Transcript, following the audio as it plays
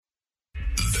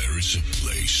is a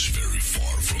place very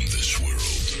far from this world.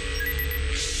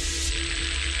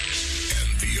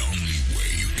 And the only way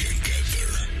you can get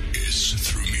there is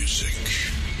through music.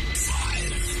 5,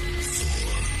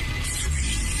 4, 3,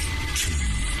 2,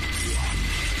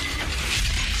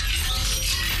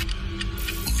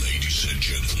 1. Ladies and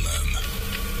gentlemen,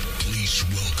 please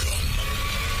welcome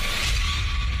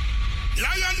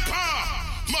Lion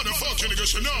Paw! Motherfucking nigga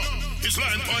should know. It's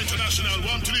Lion Paw International,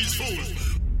 one to these fools.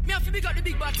 Me have to big up the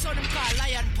big bad son him called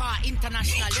Lion Paw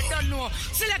International. You don't know.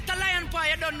 Select a Lion Paw,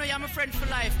 you don't know you're my friend for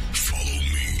life. Follow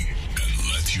me and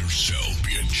let yourself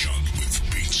be enchanted with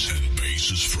beats and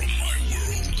basses from my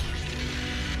world.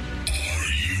 Are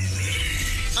you ready?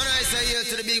 And I say here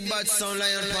to the big bad son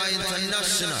Lion Paw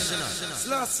International.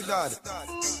 Slash God.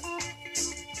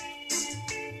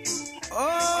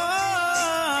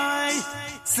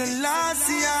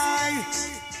 Selassie,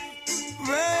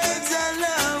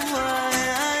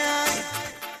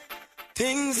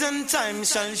 things and time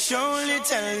shall surely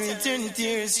tell me, and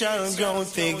tears shall grow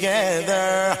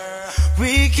together.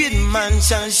 Wicked man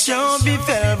shall sure be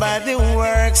fell by the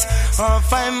works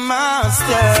of my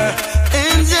master.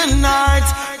 In the night,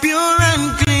 pure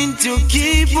and clean to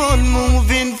keep on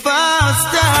moving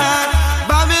faster.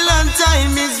 Babylon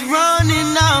time is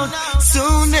running out,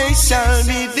 soon they shall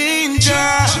be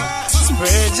danger.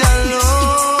 Spread your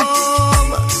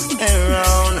love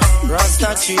around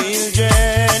Rasta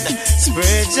children.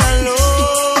 Spread your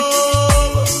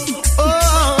love, oh,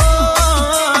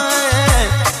 yeah.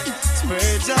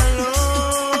 Spread your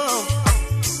love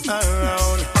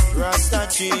around Rasta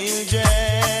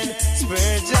children.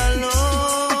 Spread your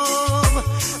love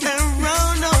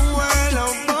around the world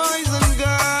of boys and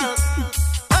girls.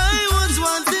 I was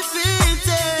once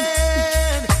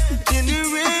defeated in the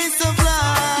race of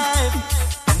life.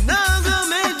 Now go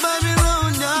make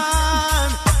Babylonian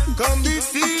come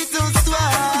defeat us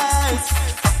twice.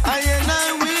 I and I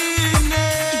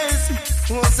witness,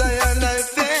 once I and I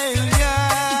failure.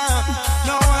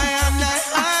 Now I and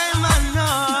I'm a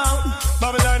now.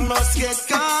 Babylon must get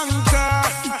conquered.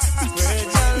 Spread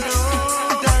your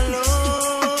love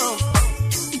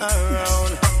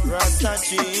around Rasta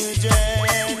children.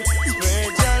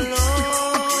 Spread your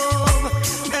love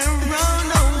around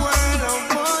the world of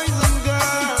boys and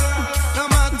girls. No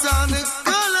matter the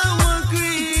color or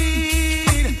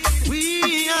creed, we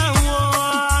are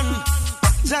one.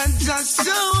 Just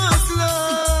show us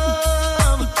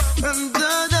love and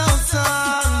the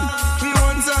sun. We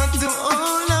want us to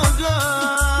all our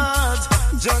God.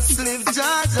 Just live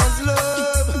Judge's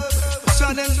love.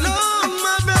 Show them love,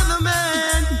 my brother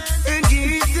man, and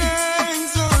give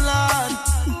thanks, oh Lord.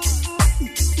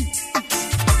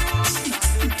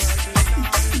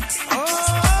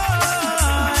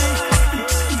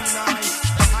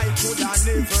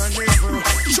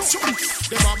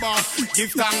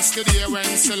 Give thanks to the when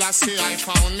Selassie I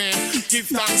found me. Give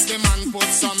thanks the man put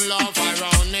some love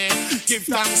around me. Give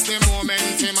thanks the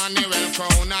moment Emmanuel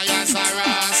crown I as a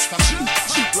Rastaman.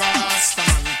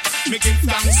 Me give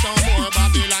thanks no more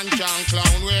Babylon can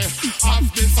clown we. Off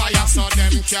the fire so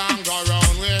them can go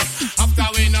round we. After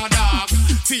we no dog,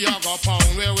 fear go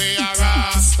pound we are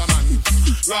Rastaman.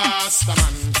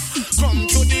 Come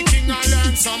to the king and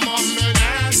learn some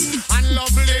humbleness and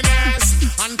loveliness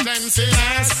and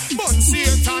cleanliness. Burn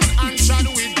Satan and shad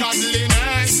with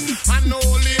godliness and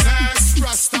holiness.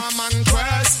 Rastaman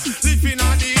quest. Living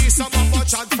at the east, up a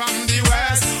chat from the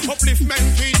west. Upliftment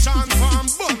preach and from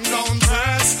burn down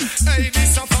press. Hey,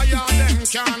 this a fire them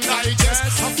can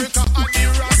digest. Africa at the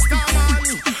Rastaman.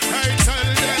 Hey, tell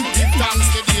them give thanks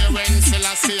to the when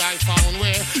Selassie I found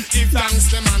way. Give thanks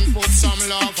the man put some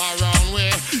love around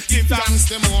way. Give thanks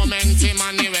the moment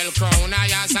Emmanuel crown I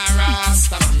as a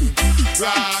Rastaman.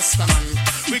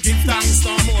 We give thanks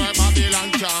no more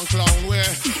Babylon can clown way.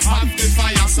 Have the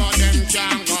fire so them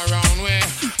can go round way.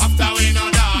 After we no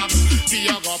dog,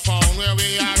 fear go pound where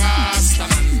we are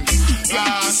Rastaman.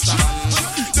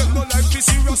 Them no like to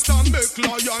see Rasta make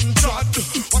lion trot.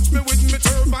 Watch me with me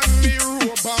turban, me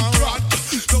robe and rod.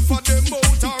 No for them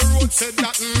out a road said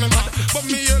that me mad. But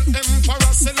me el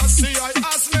Emperor Selassie I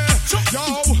ask me. Yo,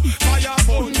 fire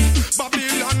burn,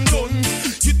 Babylon done.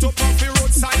 Hit up off the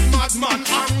roadside madman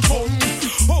and come.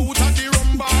 Out of the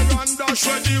rumbar and dash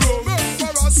where the road.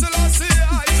 Emperor Selassie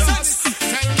I just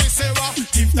tell me say what.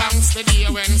 Give thanks the day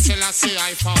when Selassie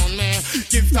I found me.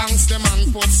 Give thanks the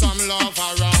man put some love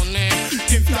around me.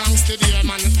 Give thanks to the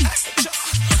man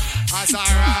as a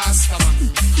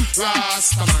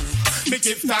Rastaman. Me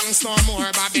give thanks no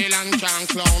more Babylon can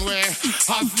clown way.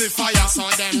 Have the fire so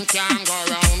them can go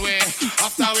round way.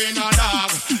 After we no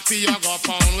dog, fear go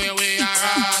pound way. We are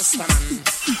Rastaman.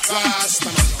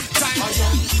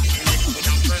 Time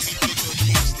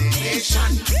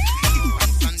nation. Give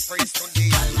thanks and praise to the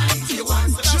Almighty One.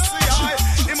 Just see I,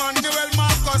 Emmanuel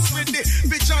Marcus with the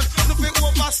vision. Nothing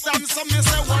overstand, some you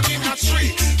say one in a three,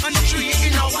 and three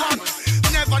in a one.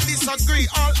 Never disagree,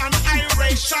 all an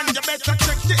iration. You better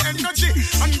check the energy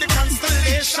and the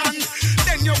constellation.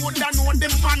 Then you would know the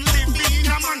man living in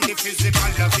a man. The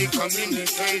physical of the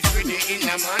communicates with the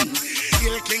inner man.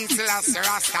 Hill King Selassie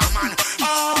Rasta man.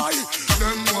 I,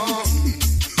 them one,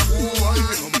 who I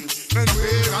am, and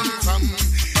where I'm from.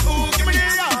 Oh, give me the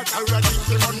heart, I ready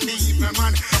to run the evil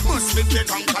man. Must be the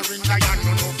conquering lion,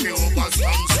 no no fear was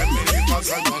from 7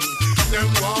 because I run. Them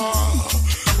one,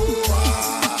 who I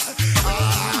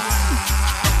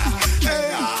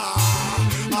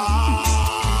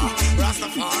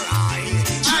Rastafari.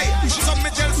 Aye, some me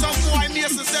tell some boy me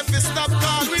say stop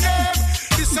call with them.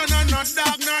 This a no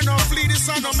dog, no flea, this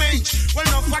a no mage. Well,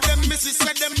 enough of them missus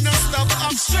said them no stuff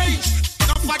up strange.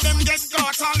 Enough of them get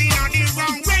caught all in on the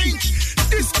wrong range.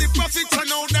 This the prophets and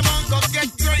now them all go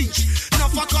get range.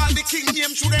 Enough of call the king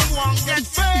name through them won't get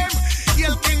fame.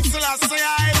 Yell King Selassie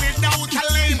I without a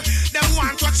lame. Them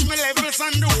want to watch me levels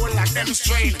and the whole of them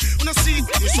strain. When I see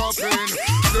this up in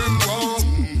them wrong,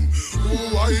 who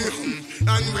I am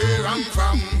and where I'm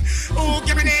from. Oh,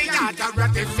 give me the yard of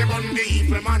rat if you want the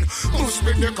evil man. Must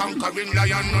be the conquering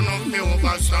lion, none of the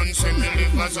overstand, say me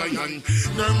live as a young.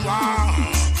 Them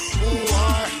wrong, who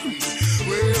I am,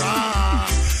 where I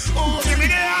am. Oh, give me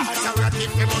the yard of rat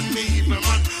if you want the evil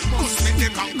man. Must be the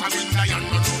conquering lion,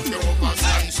 none of the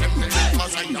overstand, say me live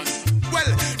as a young. Well,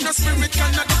 no spirit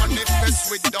cannot manifest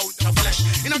without a flesh.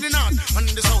 In the north and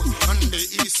the south and the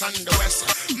east and the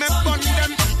west. Me burn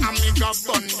them and me go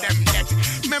burn them yet.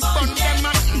 Me burn them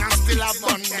and I still a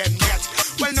burn them yet.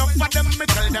 Well, enough of them me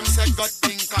tell them say God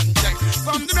think and check.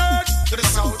 From the north to the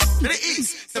south to the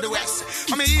east to the west.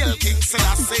 I'm a Hill King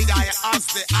Selassie I as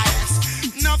the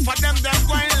highest. Enough of them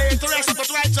going late to rest,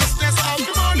 but righteousness out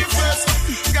the morning first.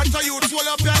 Get to you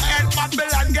swallow up your head,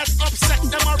 Babylon get upset,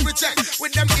 them or reject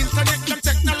with them internet. Them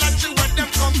technology when them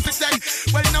come to take.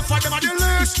 Well, enough of them are the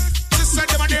least. She said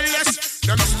them are the less.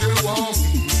 Them still want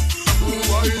who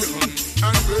I am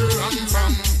and where I'm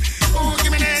from. Oh,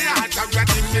 give me the heart of rat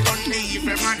if you done the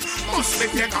evil man. Must be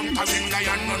the conquering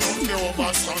lion, none of the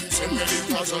overstand. Say me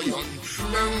live as a young.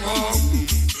 Them want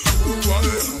who I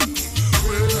am,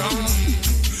 where I'm.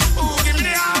 Oh, give me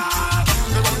the heart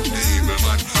of rat the evil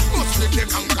man. Must be the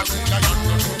conquering lion,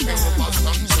 none of the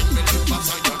overstand. Say me live as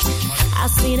a young. I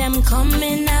see them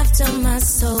coming after my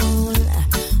soul,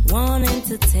 wanting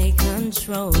to take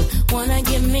control. Wanna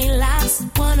give me laughs,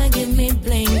 wanna give me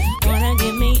bling, wanna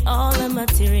give me all the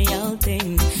material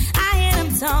things. I hear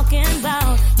them talking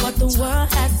about what the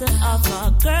world has to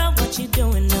offer. Girl, what you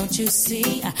doing, don't you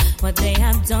see? What they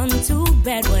have done to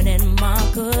Bedouin and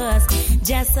Marcus,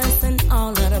 Jesus and all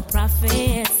of the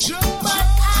prophets. But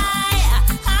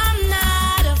I'm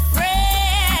not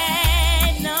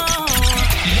afraid, no.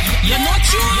 You're not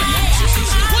sure?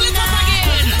 Pull it up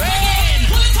again.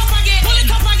 Pull it up again. Pull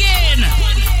it up again.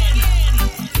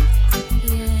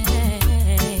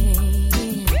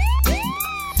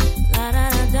 La da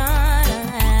da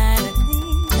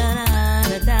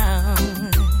da da.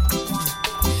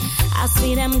 I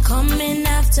see them coming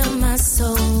after my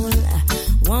soul,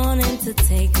 wanting to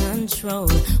take control.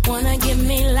 Wanna give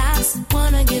me laughs,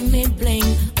 wanna give me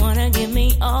bling, wanna give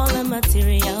me all the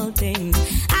material things.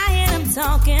 I hear them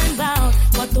talking about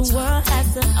what the world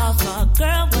has to offer.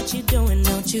 Girl, what you doing,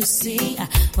 don't you see?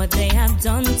 What they have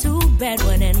done to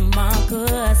Bedouin and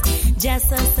Marcus,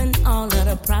 Jesus and all of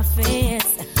the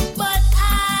prophets. But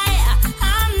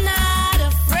I'm not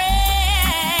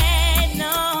afraid,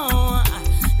 no.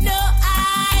 No,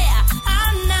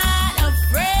 I'm not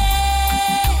afraid.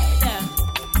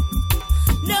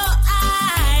 No,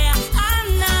 I'm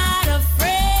not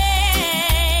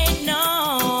afraid, no.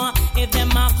 If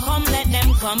them are come, let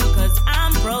them come, cause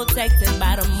I'm protected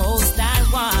by the Most High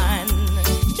One.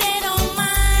 They don't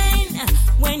mind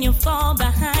when you fall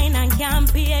behind and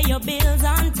can't pay your bills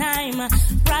on time.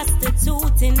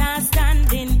 Prostituting or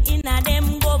standing in a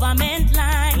them government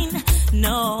line.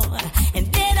 No, and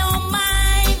they don't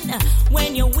mind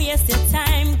when you waste your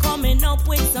time coming up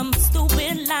with some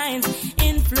stupid lines,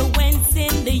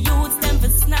 influencing the youth them for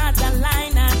snort a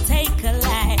line or take a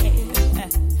life.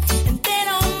 And they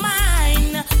don't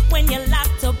mind when you're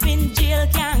locked up in jail,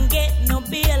 can't get no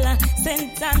bail,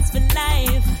 sentence for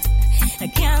life. I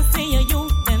can't see your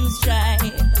youth them strive.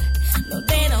 No,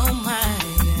 they don't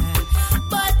mind.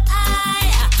 But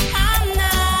I'm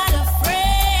not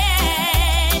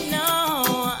afraid, no.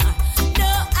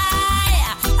 No,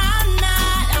 I'm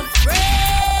not afraid.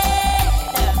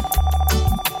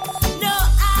 No,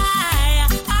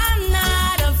 I'm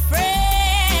not afraid.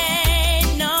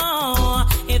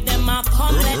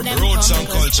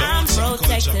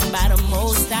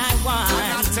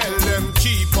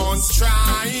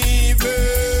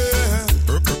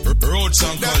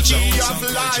 key of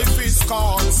life is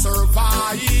called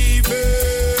surviving.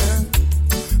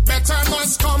 Better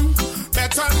must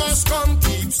come,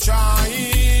 keep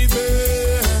striving.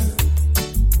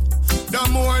 The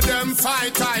more them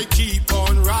fight, I keep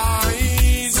on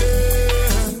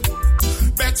rising.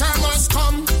 Better must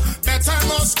come,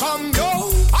 yo.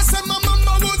 I said my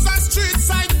mama was a street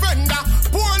side vendor.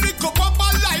 Poor little papa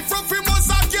life from him was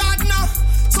a gardener.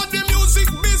 So the music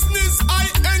business I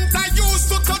enter used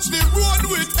to touch the road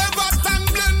with Everton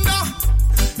blender.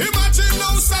 Imagine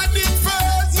how sad it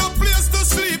felt, no place to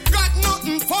sleep, got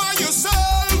nothing for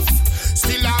yourself.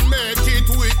 Still I make it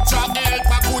with your help,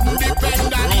 I couldn't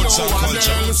depend on no one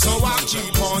else, so I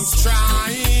keep on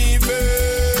striving.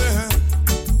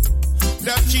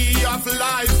 The key of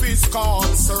life is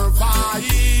called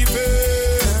surviving.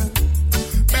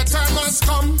 Better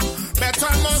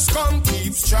must come,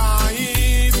 keep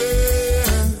striving.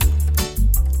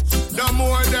 The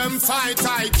more them fight,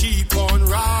 I keep on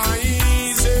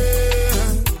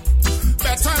rising.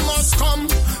 Better must come.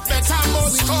 We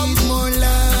need more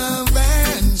love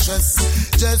and trust.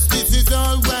 Justice is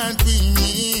all what we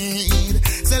need.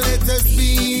 So let us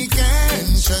be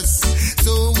conscious,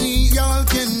 so we all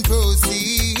can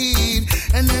proceed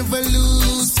and never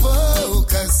lose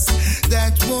focus.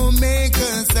 That won't make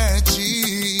us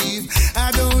achieve.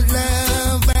 I don't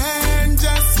love and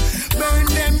just burn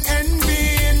them envy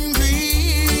and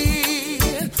greed.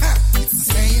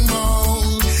 Same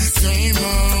old story.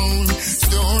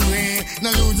 No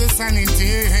lose the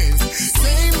sanity.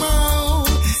 Same old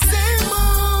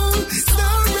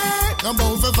story. No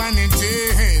both of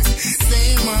vanities.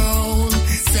 Same old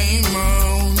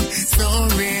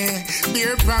story.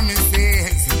 Beer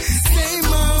promises. Same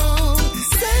old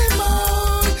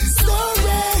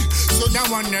story. So that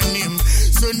one and him.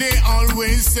 So they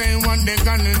always say what they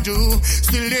gonna do.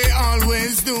 Still they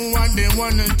always do what they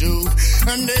wanna do.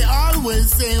 And they always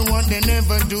say what they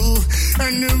never do.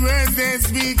 And the words they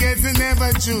speak is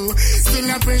never true. Still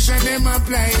the pressure them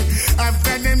apply.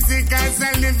 After them sick as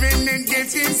a living and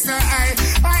getting so high.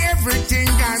 Everything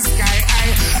gone sky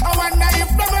high. I wonder if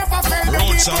them ever felt the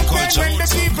people cry when the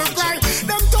people cry.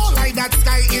 Them don't like that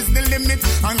sky is the limit.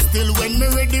 And still when me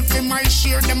ready for my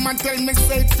share, them and tell me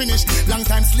say it finished. Long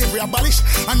time slavery abolished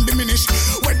and diminished.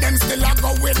 When them still I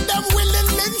go with them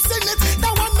willingly in it. The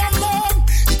one and love.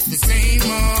 It's the same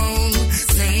old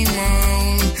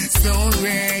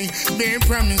story. They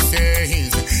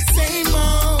promises. Same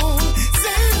old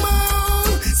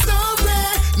story.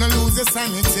 No lose the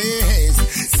sanities.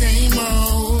 Same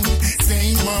old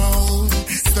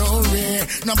story.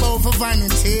 No both for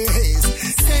vanities.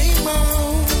 Same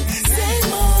old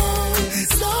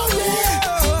story.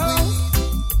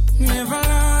 Never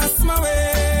lost my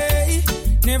way.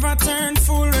 Never turned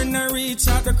fool when I reach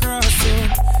out the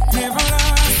crossroad. Never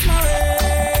lost my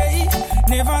way.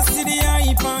 Never see the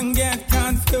hype and get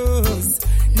confused.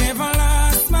 Never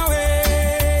lost my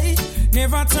way.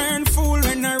 Never turn fool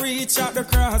when I reach out the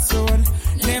crossroad.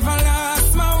 Never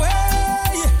lost my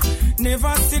way.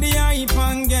 Never see the hype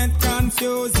and get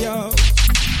confused, yo.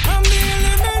 I'm the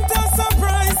element of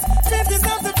surprise. Faces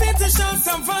of the pit shall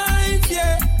survive,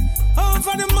 yeah.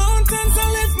 Over the mountains I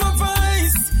lift my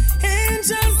voice.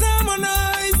 Angels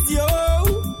harmonize, yo.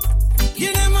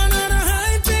 Give them another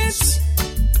high pitch.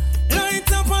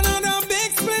 Light up another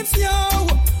big split, yo.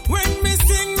 When me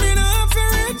sing, me not for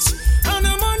rich. And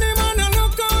the money man, I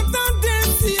look out at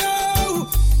this, yo.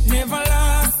 Never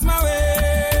lost my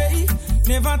way.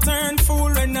 Never turn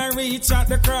fool when I reach at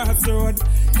the crossroad.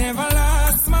 Never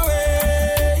lost my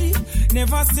way.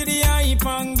 Never see the hype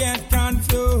and get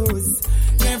confused.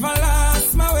 Never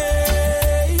lost my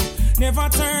way. Never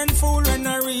turn fool when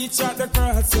I reach at the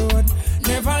crossroad.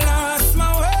 Never lost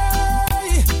my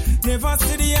way. Never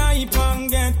see the hype and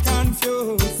get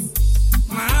confused.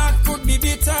 My heart could be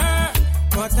bitter,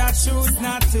 but I choose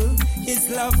not to. His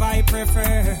love I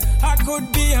prefer. I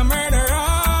could be a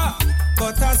murderer,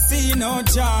 but I see no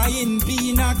joy in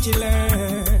being a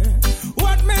killer.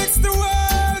 What makes the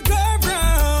world go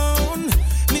round?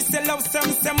 Me say love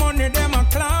some, say money, them a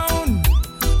clown.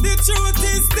 The truth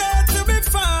is there to be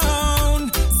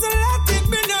found, so let it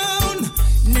be known.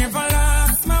 Never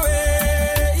lost my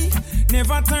way.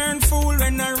 Never turn fool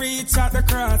when I reach at the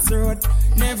crossroad.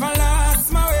 Never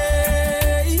lost my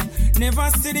way. Never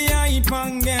see the hype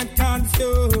and get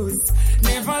confused.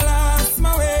 Never lost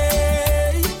my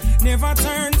way. Never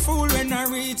turn fool when I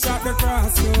reach at the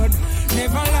crossroad.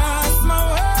 Never lost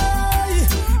my way.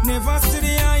 Never see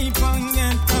the hype and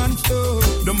get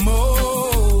confused. The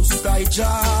most I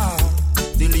Jah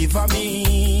deliver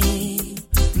me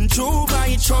through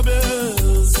my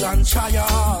troubles and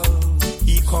trials.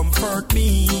 He comfort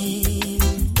me.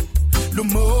 The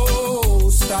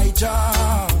Most High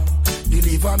Jah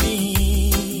deliver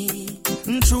me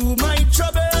through my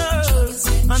troubles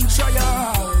and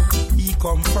trial. He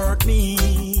comfort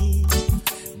me.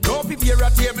 Don't prepare a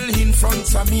table in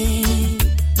front of me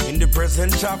in the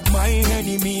presence of my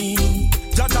enemy.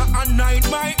 Jada anoint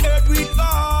my head with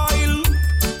oil.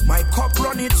 My cup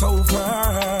run it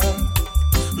over.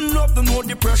 Nothing more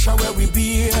the pressure where we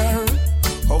bear.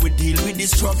 How we deal with the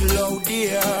struggle out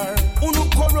there. Uno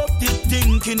corrupted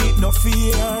thinking it no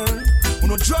fear.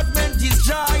 Uno judgment is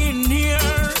dying near.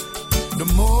 The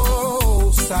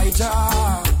Most High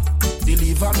Jah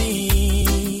deliver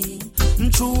me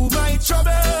through my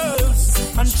troubles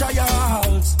and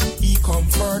trials. He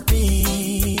comfort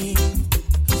me.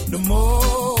 The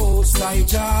Most High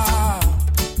Jah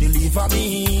deliver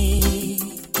me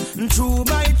through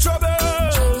my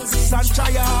troubles and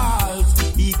trials.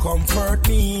 He comfort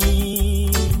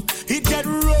me. He dead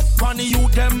rough on the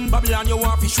youth them. Babylon you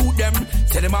want to shoot them.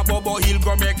 Tell them about Bobo he'll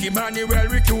go make Emmanuel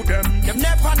recruit them. Them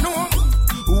never know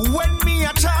when me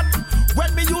a chat.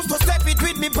 When me used to step it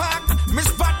with me back. Me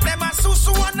spot them a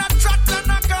susu and a chat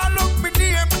and a call up me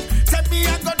name. Tell me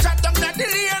I go chat down that the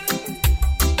lane.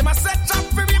 Them a set up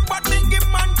for me but me give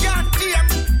man can't tame.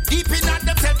 Deep in that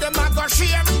them tell them I go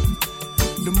shame.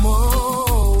 The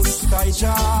Most High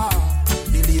Jah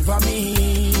deliver me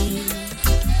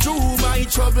through my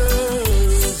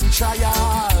troubles and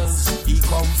trials. He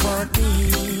comfort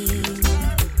me.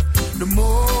 The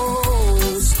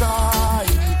Most High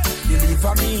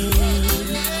deliver me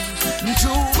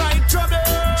through my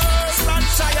troubles and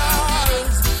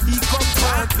trials. He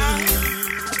comfort me.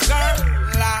 Girl,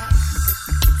 I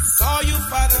saw you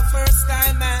for the first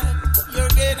time, man. You're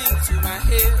getting to my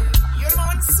head. You're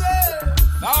on sale.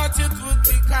 Thought it would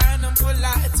be kind and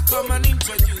polite to come and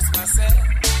introduce myself.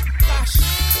 Gosh,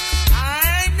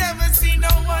 I ain't never seen no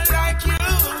one like you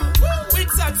with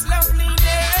such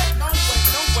loveliness. No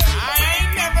way. I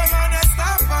ain't never gonna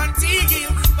stop until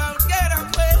you about get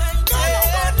away. Girl, I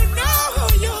wanna know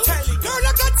you. Girl,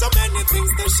 I got so many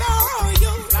things to show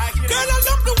you. Girl, I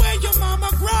love the way your mama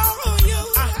grow you.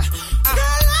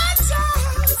 Girl, I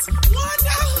just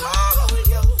wanna hold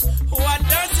you. What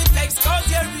does it take? 'Cause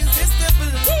you're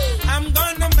irresistible. I'm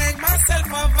gonna make myself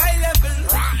available.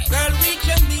 Girl, we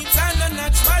can meet on a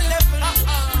natural level.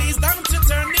 Please don't you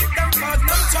turn it down, 'cause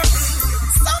no trouble.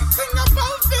 Something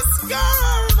about this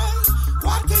girl,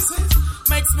 what is it?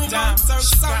 Makes me want her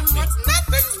so much.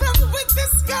 Nothing's wrong with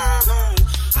this girl.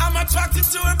 I'm attracted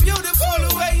to her beautiful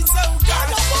ways. So girl,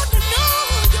 I wanna know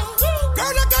you.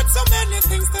 Girl, I got so many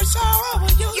things to show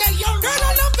you. Girl,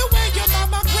 I love the way your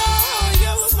mama grow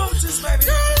you.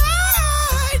 Girl,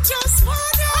 I just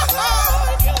wanna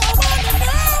hold you. I wanna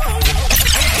know you.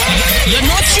 You're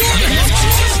not sure?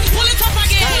 Pull it up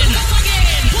again. Pull it up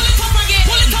again.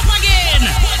 Pull it up again.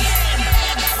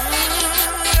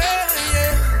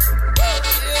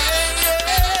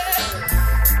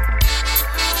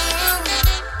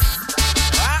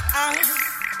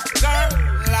 Girl,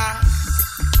 I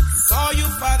saw you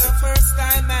for the first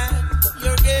time, man.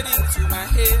 You're getting to my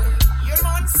head. You're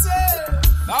on sale.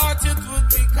 Thought it would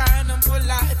be kind and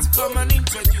polite to come and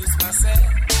introduce myself.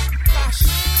 Gosh,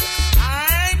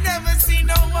 I ain't never seen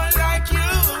no one like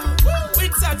you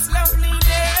with such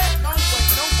loveliness.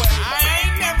 No way. I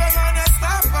ain't never gonna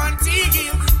stop until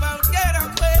you about get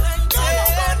away. Girl, I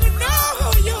wanna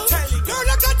know you. Girl,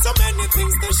 I got so many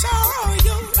things to show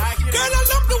you. Girl, I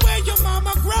love the way your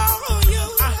mama grow you.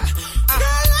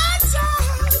 Girl, I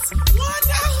just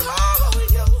wanna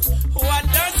hold you. What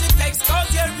does it take? 'Cause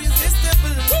you're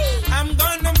irresistible. I'm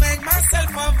gonna make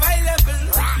myself available.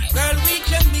 Girl, we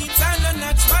can meet on a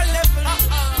natural level.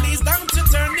 Please don't you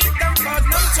turn it down, 'cause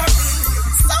no trouble.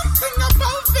 Something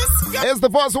about this girl. It's the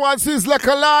first one, she's like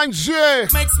a lunch.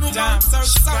 Makes me want her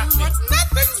so much.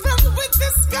 Nothing's wrong with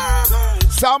this girl.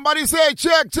 Somebody say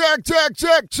check. Girl, I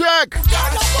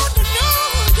wanna know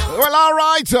you. Well, all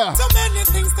right. So many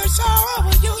things to show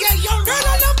you. Girl,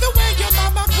 I love the way your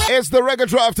mama grow. It's the Reggae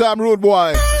Drivetime Rude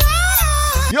Boy.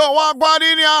 Yo, walk body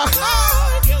in ya. I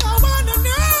wanna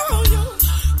know you.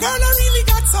 Girl, I really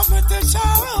got something to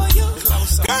show you.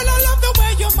 Girl, I love the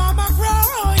way your mama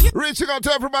grow you. Reaching out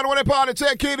to everybody when they party.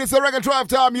 Check in. It's the Reggae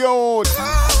Drivetime, yo.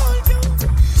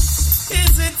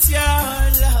 Is it your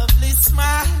lovely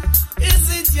smile? Is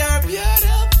it your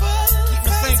beautiful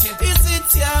face? Is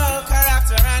it your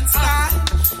character and style?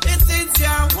 Is it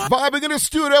your one? Vibing in the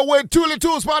studio with Tuli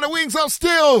Tools by the Wings of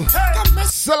Steel.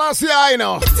 Selassie, I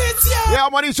know. Yeah,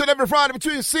 I'm on each and every Friday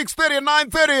between 6:30 and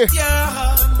 9:30.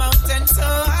 Mountain so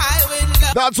high with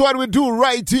love. That's what we do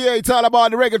right here. It's all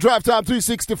about the Reggae Drivetime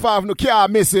 365. No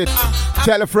can't miss it.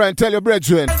 Tell a friend, tell your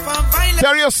brethren. From violence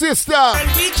Tell your sister.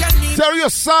 Tell your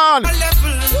son.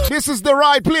 This is the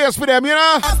right place for them, you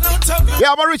know?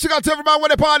 Yeah, I'm reaching out to everybody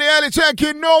with the party early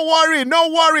check-in. No worry, no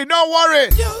worry, no worry.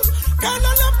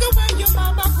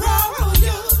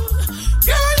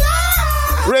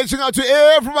 Reaching out to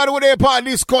everybody with their part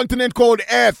in this continent called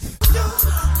Earth.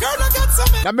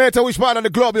 No matter which part of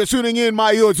the globe you're tuning in, my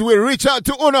youth, we'll reach out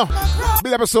to Uno.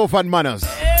 Big up yourself and manners.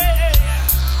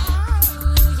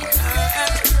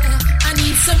 I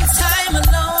need some time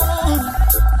alone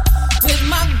with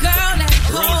my girl at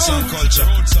home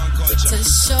to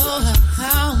show her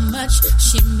how much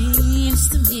she means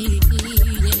to me.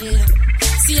 Yeah.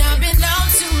 See, I've been out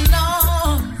too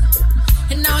long,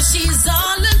 and now she's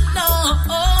all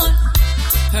alone.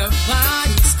 Her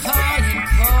body's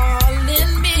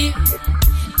calling me.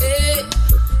 Hey,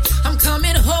 I'm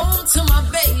coming home to my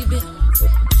baby.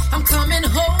 I'm coming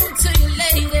home to you,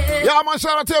 lady. Yeah, man,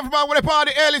 shout out to everybody with the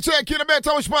party early check-in. The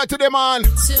better which part today, man.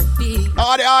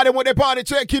 All the with the party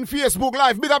check-in Facebook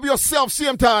Live. Big up yourself,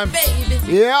 same time. Baby,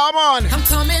 yeah, man. I'm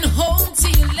coming home to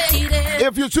you, lady.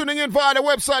 If you're tuning in via the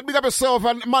website, big up yourself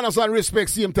and manners and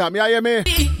respect, same time. Yeah, hear me?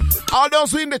 All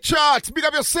those who in the charts, big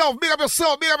up yourself, big up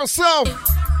yourself, big up yourself.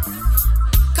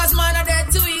 Cause mine are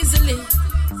dead too easily.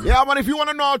 Yeah, man, if you want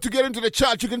to know how to get into the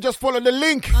chat, you can just follow the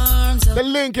link. The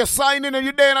link, you sign in and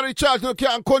you're there on the chat, you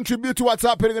can contribute to what's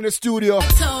happening in the studio.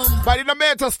 But it don't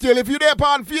matter still, if you're there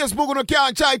on Facebook, you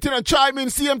can chat in and chime in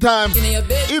same time.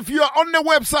 If you're on the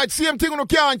website, same thing, you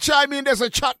can chime in, there's a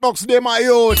chat box there, my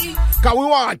own. Because we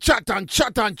want to chat and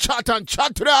chat and chat and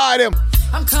chat to the item.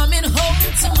 I'm coming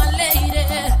home to my lady.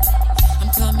 I'm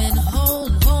coming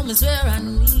home, home is where I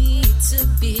need to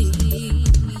be.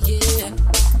 Yeah.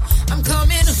 I'm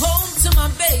coming home to my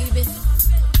baby.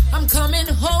 I'm coming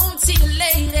home to you,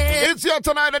 lady. It's your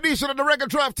tonight edition of the Reggae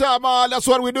Drivetime, man. That's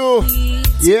what we do.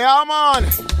 Yeah, man.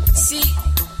 See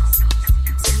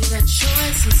the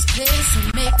choice is place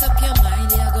and make up your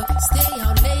mind. Yeah, go stay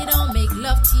out late, don't make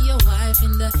love to your wife.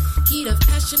 In the heat of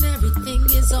passion, everything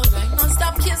is alright.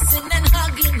 Non-stop kissing and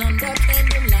hugging under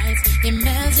candlelight.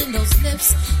 Imagine those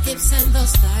lips, hips and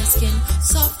those thighs. Skin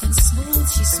soft and smooth,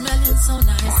 she's smelling so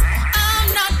nice.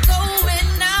 I'm not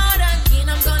going out again,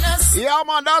 I'm gonna see. Yeah,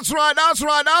 man, that's right, that's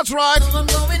right, that's right. So I'm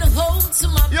going home to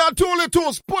my... Yeah, two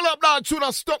little pull up that tune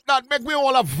and stop that. Make me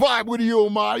all a vibe with you,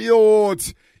 my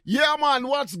youth. Yeah, man,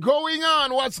 what's going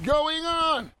on? What's going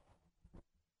on?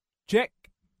 Check.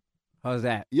 How's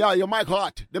that? Yeah, your mic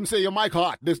hot. Them say your mic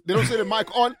hot. They don't say the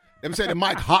mic on. Them say the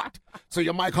mic hot. So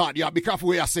your mic hot. Yeah, be careful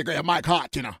where you say your mic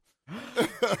hot, you know.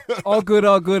 All good,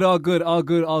 all good, all good, all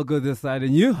good, all good this side.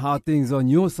 And you, how things on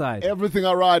your side? Everything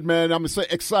all right, man. I'm so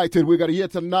excited. We got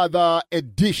yet another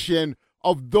edition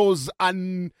of those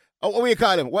what do you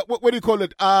call them? What do you call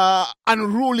it?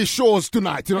 Unruly shows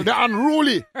tonight. You know, they're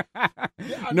unruly.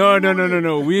 No.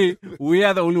 We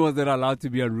are the only ones that are allowed to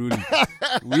be unruly.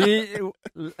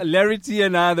 Larry T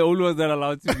and I are the only ones that are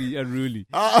allowed to be unruly.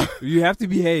 You have to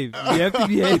behave. You have to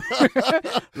behave.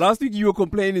 Last week you were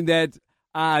complaining that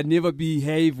I never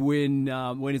behave when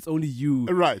it's only you.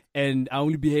 Right. And I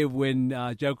only behave when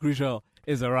Jack Crucial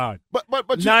is around.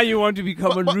 But now you want to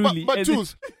become unruly. But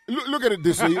Jules, look at it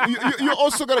this way. You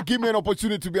also got to give me an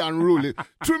opportunity to be unruly.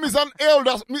 Trim is an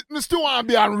elder. Me still want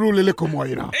to be unruly little more,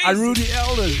 you know. Unruly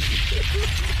elders.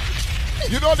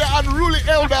 You know the unruly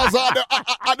elders are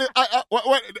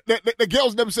the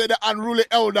girls them say the unruly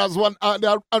elders.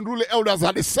 The unruly elders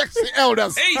are the sexy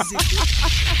elders. Easy.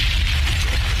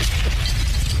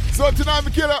 So tonight,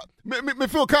 me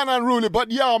feel kind of unruly, but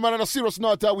yeah, man, on a serious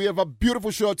note, we have a beautiful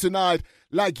show tonight.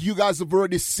 Like you guys have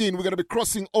already seen, we're going to be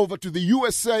crossing over to the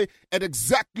USA at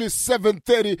exactly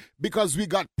 7:30 because we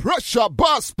got Pressure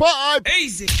Bus Pipe.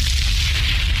 Easy.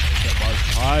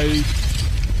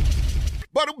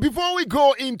 But before we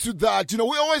go into that, you know,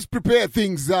 we always prepare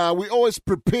things. We always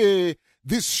prepare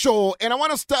this show, and I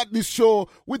want to start this show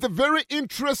with a very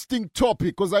interesting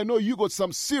topic because I know you got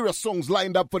some serious songs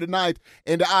lined up for the night,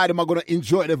 and the item are going to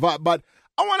enjoy the vibe. But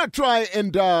I want to try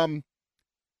and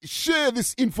share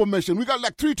this information. We got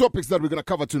like 3 topics that we're going to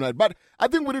cover tonight, but I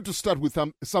think we need to start with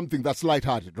something that's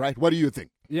lighthearted, right? What do you think?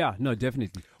 Yeah, no,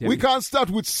 definitely. We can't start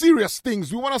with serious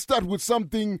things. We want to start with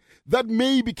something that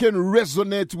maybe can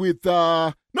resonate with,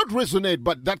 not resonate,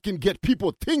 but that can get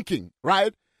people thinking,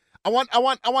 right? I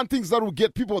want things that will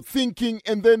get people thinking,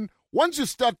 and then once you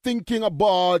start thinking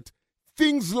about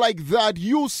things like that,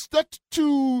 you start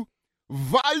to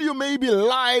value maybe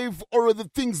life or the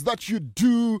things that you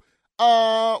do,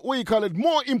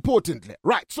 more importantly.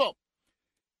 Right, so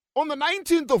on the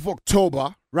 19th of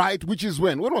October, right, which is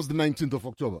when was the 19th of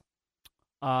October?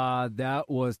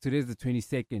 Today's the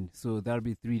 22nd, so that'll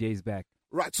be 3 days back.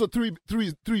 Right. So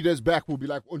three days back will be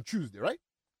like on Tuesday, right?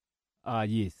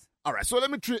 Yes. All right. So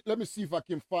let me see if I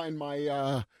can find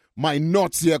my my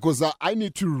notes here because I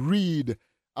need to read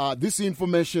this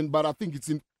information, but I think it's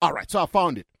in. All right. So I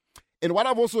found it, and what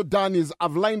I've also done is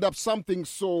I've lined up something.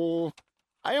 So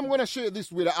I am going to share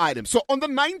this with the item. So on the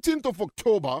 19th of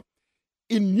October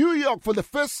in New York, for the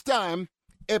first time,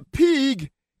 a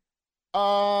pig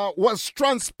was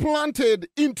transplanted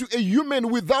into a human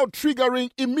without triggering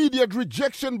immediate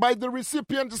rejection by the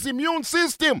recipient's immune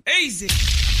system. Easy.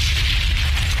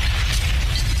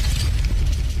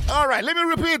 All right, let me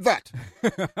repeat that.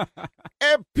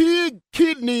 A pig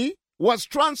kidney was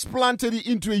transplanted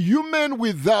into a human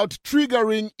without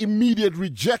triggering immediate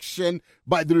rejection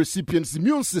by the recipient's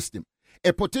immune system.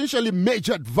 A potentially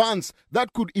major advance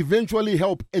that could eventually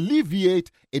help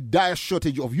alleviate a dire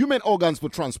shortage of human organs for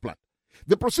transplant.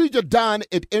 The procedure done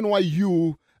at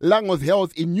NYU Langworth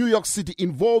Health in New York City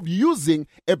involved using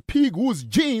a pig whose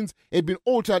genes had been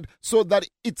altered so that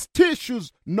its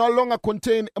tissues no longer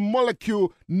contain a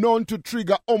molecule known to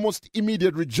trigger almost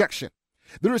immediate rejection.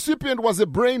 The recipient was a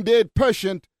brain-dead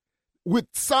patient with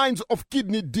signs of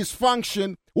kidney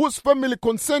dysfunction whose family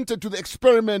consented to the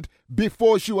experiment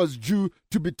before she was due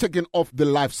to be taken off the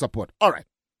life support. All right.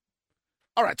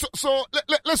 So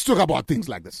let's talk about things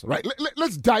like this, right?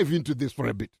 Let's dive into this for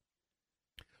a bit.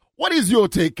 What is your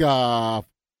take in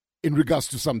regards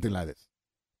to something like this?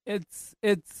 It's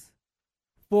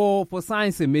for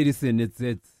science and medicine. It's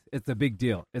a big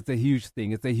deal. It's a huge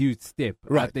thing. It's a huge step.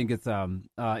 Right. I think it'll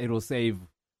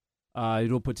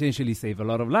potentially save a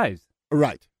lot of lives.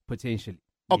 Right. Potentially.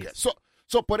 Okay. Yes.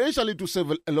 So potentially to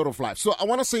save a lot of lives. So I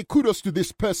want to say kudos to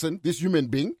this person, this human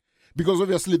being, because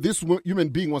obviously this human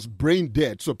being was brain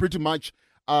dead. So pretty much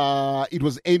it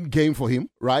was end game for him,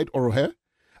 right, or her.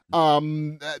 But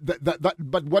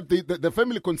what the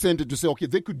family consented to say, okay,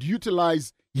 they could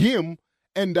utilize him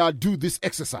and do this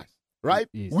exercise, right?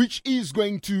 Yes. Which Which is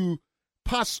going to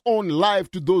pass on life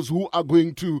to those who are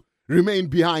going to remain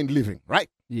behind living, right?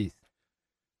 Yes.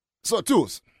 So,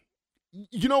 tools,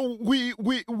 you know, we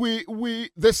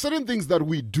there's certain things that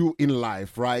we do in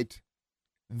life, right,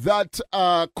 that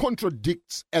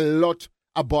contradicts a lot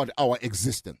about our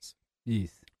existence.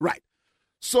 Yes. Right.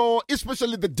 So,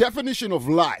 especially the definition of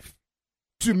life,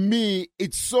 to me,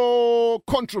 it's so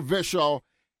controversial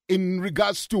in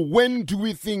regards to when do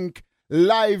we think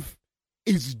life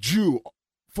is due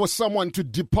for someone to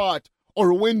depart,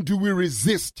 or when do we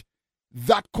resist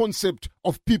that concept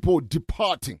of people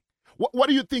departing? What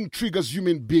do you think triggers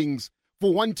human beings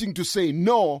for wanting to say,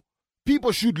 no,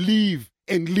 people should leave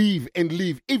and leave and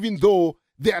leave, even though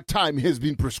their time has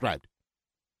been prescribed?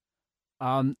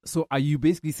 So are you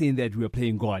basically saying that we are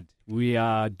playing God? We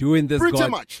are doing this Pretty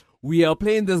God. much. We are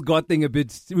playing this God thing a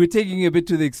bit. We're taking it a bit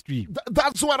to the extreme.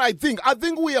 That's what I think. I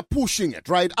think we are pushing it,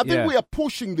 right? I think Yeah. we are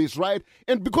pushing this, right?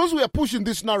 And because we are pushing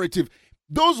this narrative,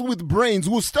 those with brains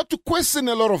will start to question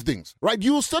a lot of things, right?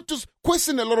 You will start to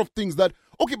question a lot of things that,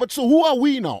 okay, but so who are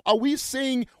we now? Are we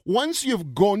saying once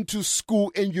you've gone to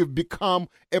school and you've become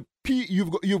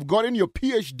you've gotten your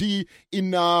PhD in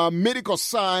medical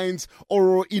science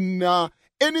or in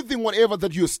anything, whatever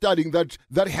that you're studying that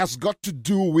has got to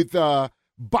do with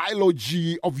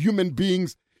biology of human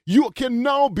beings, you can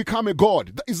now become a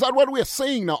god? Is that what we are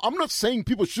saying now? I'm not saying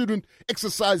people shouldn't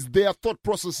exercise their thought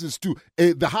processes to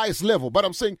the highest level, but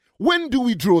I'm saying, when do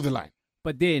we draw the line?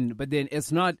 But then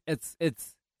it's not.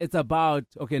 It's about,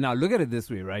 okay. Now look at it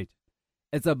this way, right?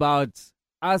 It's about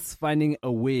us finding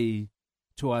a way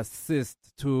to assist,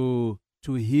 to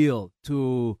heal,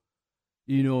 to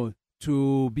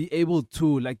be able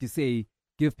to, like you say,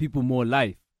 give people more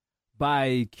life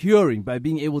by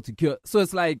being able to cure. So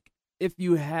it's like if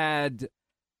you had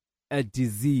a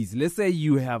disease, let's say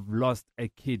you have lost a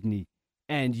kidney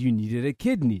and you needed a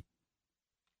kidney,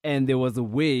 and there was a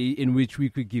way in which we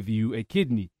could give you a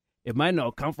kidney. It might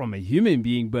not come from a human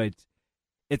being, but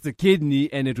it's a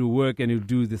kidney and it will work and it will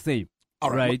do the same.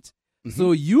 All right. Mm-hmm.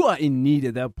 So you are in need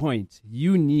at that point.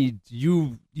 You want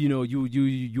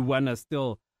to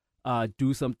still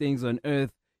do some things on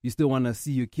earth. You still want to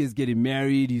see your kids getting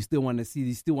married. You still want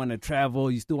to travel.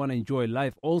 You still want to enjoy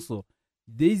life also.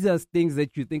 These are things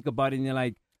that you think about and you're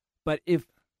like, but if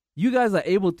you guys are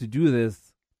able to do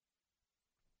this,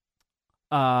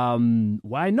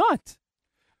 why not?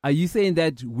 Are you saying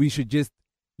that we should just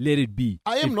let it be?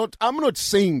 I'm not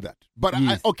saying that. But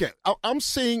Yes. I'm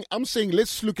saying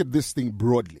let's look at this thing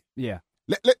broadly. Yeah.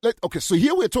 Okay, so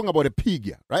here we're talking about a pig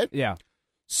here, right? Yeah.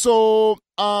 So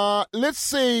let's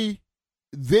say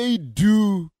they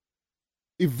do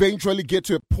eventually get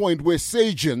to a point where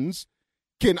surgeons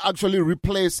can actually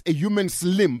replace a human's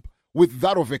limb with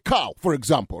that of a cow, for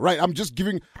example, right? I'm just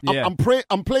giving, Yeah. I'm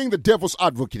playing the devil's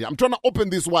advocate. I'm trying to open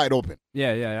this wide open.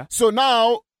 Yeah. So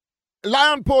now,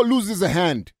 lion paw loses a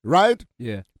hand, right?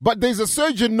 Yeah. But there's a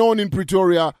surgeon known in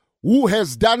Pretoria who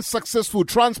has done successful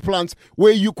transplants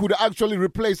where you could actually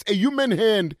replace a human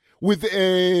hand with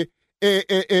a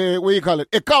what do you call it?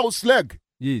 A cow's leg.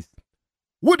 Yes.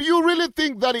 Would you really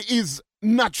think that it is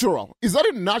natural? Is that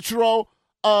a natural?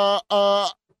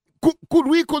 Could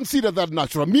we consider that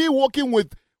natural? Me walking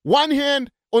with one hand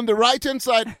on the right hand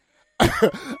side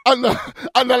and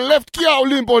the left cow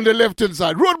limp on the left hand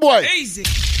side. Road boy. Easy.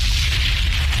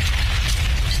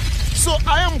 So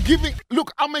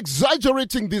I'm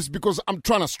exaggerating this because I'm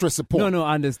trying to stress a point. No,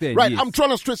 I understand. Right, yes. I'm trying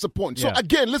to stress a point. So Yeah.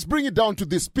 again, let's bring it down to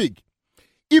this pig.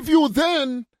 If you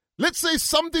then, let's say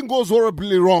something goes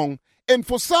horribly wrong, and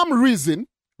for some reason,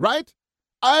 right,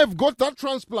 I've got that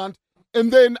transplant,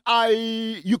 and then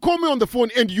you call me on the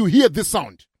phone and you hear this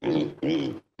sound.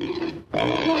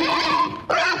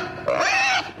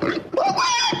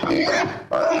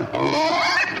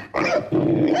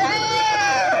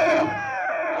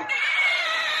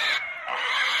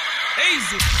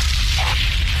 Easy.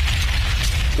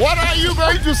 What are you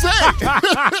going to say?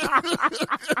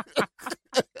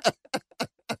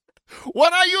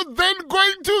 What are you then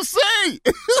going to say?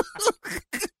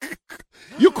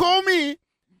 You call me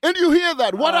and you hear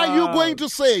that. What are you going to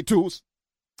say, Toos?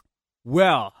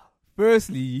 Well,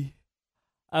 firstly,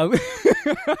 Man,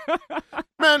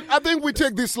 I think we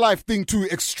take this life thing to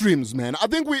extremes, man. I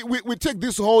think we take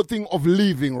this whole thing of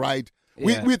living, right?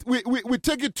 Yeah. We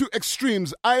take it to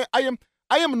extremes. I am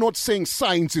not saying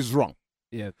science is wrong.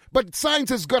 yeah. But science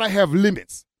has got to have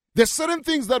limits. There's certain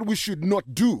things that we should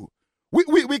not do.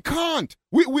 We can't.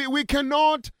 We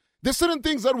cannot. There's certain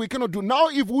things that we cannot do. Now,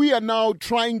 if we are now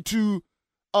trying to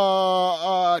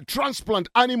transplant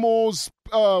animals,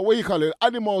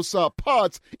 animals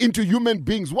parts into human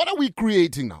beings, what are we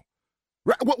creating now?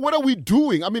 Right? What are we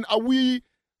doing? I mean, where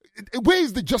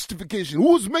is the justification?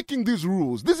 Who's making these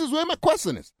rules? This is where my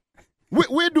question is.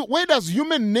 Where does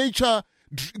human nature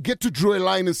get to draw a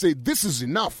line and say, this is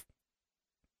enough?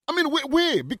 I mean,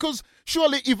 where? Because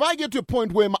surely if I get to a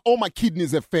point where all my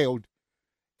kidneys have failed,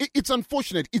 it's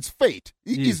unfortunate. It's fate.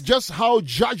 It's just how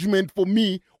judgment for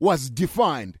me was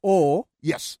defined. Or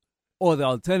Yes. or the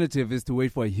alternative is to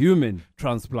wait for a human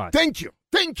transplant. Thank you.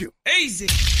 Easy.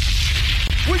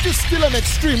 Which is still an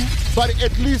extreme, but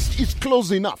at least it's close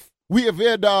enough. We have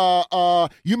had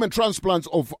human transplants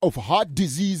of heart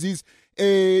diseases,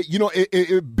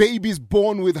 babies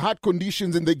born with heart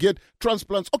conditions and they get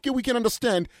transplants. Okay, we can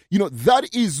understand. That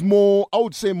is more, I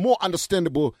would say, more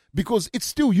understandable because it's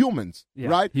still humans,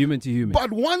 right? Human to human.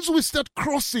 But once we start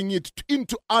crossing it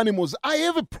into animals, I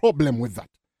have a problem with that.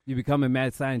 You become a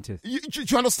mad scientist. You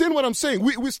understand what I'm saying?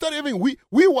 We start having we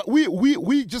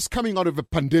just coming out of a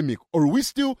pandemic, or we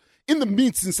still in the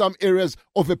midst in some areas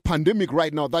of a pandemic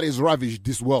right now that has ravaged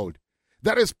this world,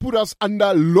 that has put us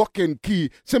under lock and key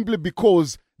simply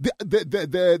because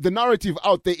the narrative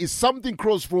out there is something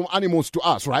crossed from animals to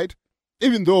us, right?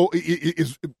 Even though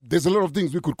there's a lot of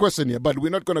things we could question here, but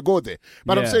we're not going to go there.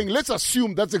 But I'm saying let's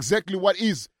assume that's exactly what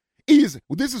is.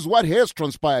 This is what has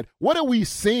transpired. What are we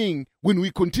saying when we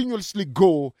continuously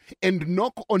go and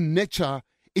knock on nature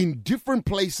in different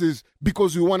places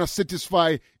because we want to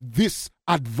satisfy this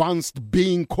advanced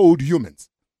being called humans?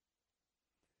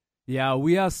 Yeah,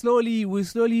 we're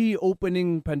slowly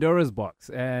opening Pandora's box,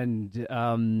 and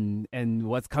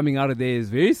what's coming out of there is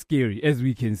very scary, as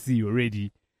we can see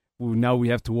already. Now we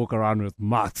have to walk around with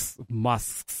masks.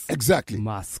 Exactly.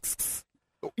 Masks.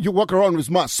 You walk around with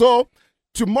masks. So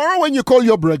tomorrow when you call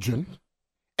your brethren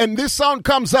and this sound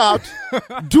comes out,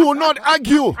 do not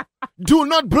argue. Do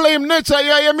not blame nature,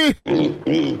 you hear me?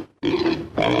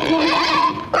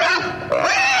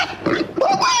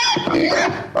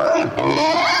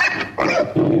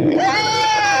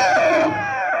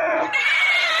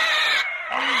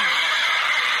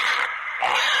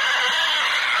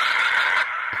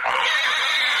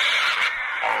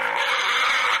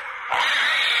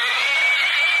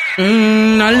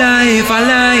 Alive.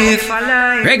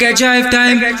 Reggae drive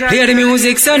time, hear the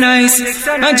music so nice.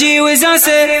 And G-Wiz I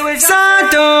say,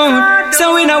 start down.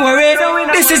 So we not worry.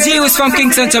 This is G-Wiz from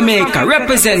Kingston, Jamaica,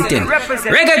 representing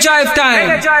Reggae Drive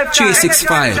Time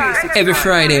 365. Every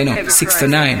Friday, 6 to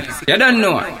 9. You don't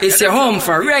know, it's your home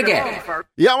for reggae.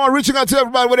 Yeah, I'm reaching out to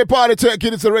everybody with a party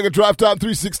taking. It's a Reggae Drive Time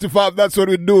 365. That's what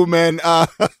we do, man.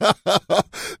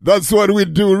 That's what we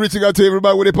do. Reaching out to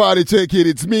everybody with a party taking.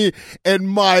 It's me and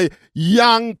my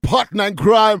young partner in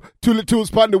crime. Two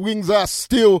span the wings are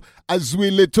still as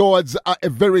we lead towards a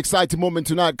very exciting moment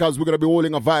tonight because we're going to be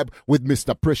holding a vibe with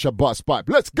Mr. Pressure Boss Pipe.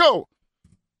 Let's go.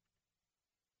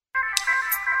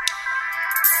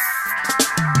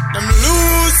 Them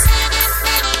lose.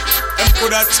 Them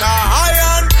put a tie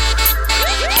on.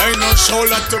 Ain't no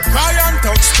shoulder to cry on.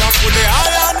 Touch stuff with the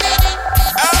iron.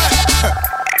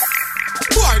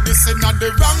 Why this is not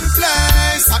the wrong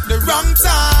place at the wrong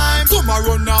time? Come a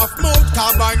run off mouth,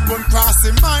 carbine gun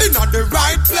crossing mine. In the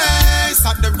right place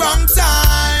at the wrong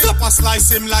time. Top a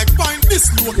slice him like pint. This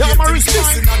look yeah, I'm Rich.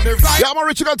 Yeah, I'm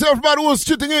Rich. You can tell everybody who's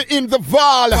shooting in the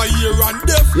Val.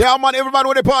 Yeah, man, everybody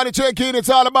with the party check-in, it's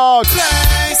all about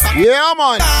place. Yeah,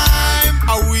 man. Time.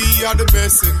 And we are the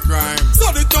best in crime.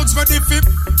 So the thugs ready for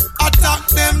attack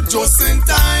them just in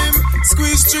time.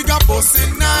 Squeeze trigger, bust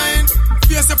in 9.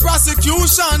 Face the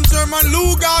prosecution, German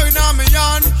Luger in a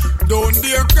hand. Don't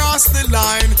dare cross the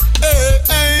line. Hey,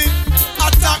 hey.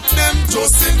 Attack them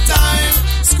just in time.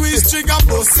 Squeeze trigger,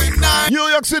 bust in 9. New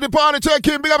York City party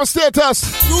check-in, big up a status.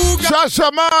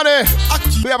 Shasha Money.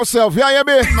 Big up yourself, yeah,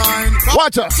 me.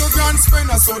 Watch out. So grand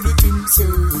spend, I saw the thing say.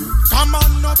 Come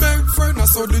on, no big friend, I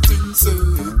saw the thing say.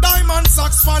 Diamond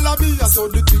socks follow me, I saw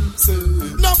the thing say.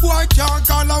 No boy can't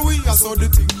call away, I saw the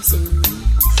thing say.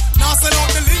 Now sell out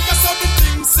the link, I saw the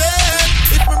thing say.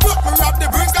 If me broke, me rob the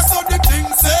brink, I saw the thing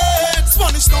say.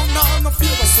 Spanish town, now no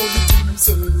fear, I saw the thing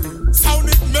say. Sound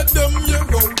it, make them hear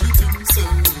all the thing say.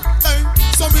 Hey,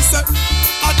 so me say,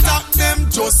 attack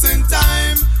them just in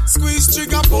time. Squeeze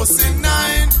trigger, bust in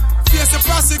 9. Face the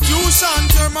prosecution,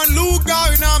 German Luger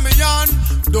in a me hand.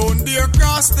 Don't dare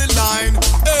cross the line.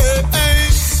 Hey,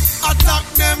 hey. Attack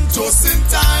them just in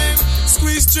time.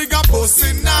 Squeeze trigger, bust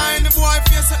in 9. Boy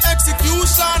face the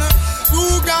execution.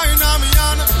 Luger in a me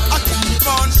hand. I keep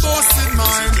on busting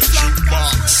mine.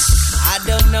 I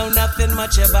don't know nothing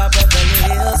much about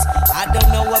Beverly Hills. I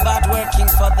don't know about working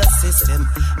for the system.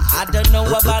 I don't know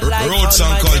about life on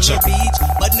Miami Beach,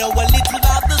 but know a little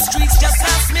about the streets. Just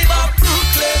ask me about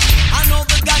Brooklyn. I know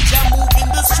the ganja move in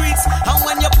the streets, and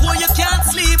when you're poor you can't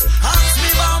sleep. Ask me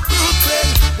about Brooklyn,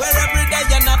 where every day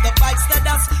another bikes that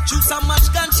us. Choose so much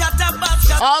gunshot about.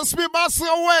 Ask me about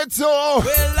Soweto,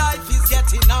 where life is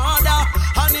getting harder,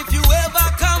 and if you ever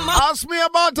come up, ask me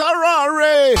about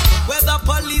Harare, where the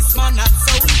policeman not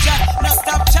soldier, no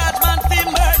stop charge man for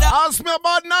murder. Ask me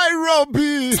about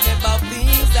Nairobi. Ask me about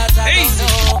things that I don't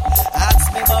know. Ask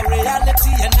me about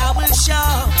reality and I will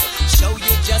show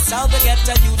you just how the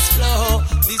ghetto youths flow.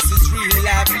 This is real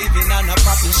life living on a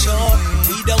proper shore.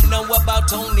 We don't know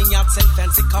about owning yachts and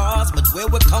fancy cars, but where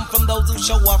we come from, those who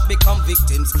show off become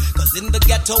victims. Cause in the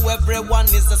ghetto everyone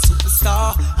is a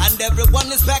superstar, and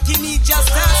everyone is back in need. Just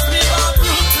ask me about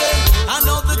Brooklyn. I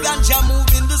know the ganja move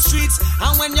in the streets,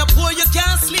 and when you're poor you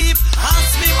can't sleep.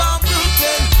 Ask me about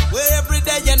Brooklyn, where every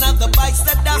day another bikes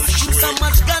that does shoot so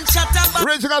much gunshot about.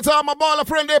 Original time, my baller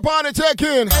friend, they party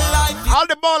check-in. All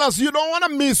the ballers, you don't want to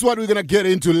miss what we're going to get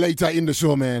into later in the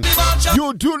show, man.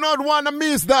 You do not want to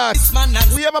miss that.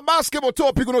 We have a basketball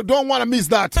topic, you don't want to miss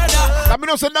that. I mean,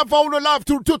 it's enough for you love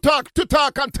to talk.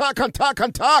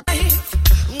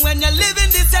 When you're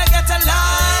living this, I get a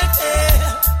life,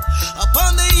 yeah.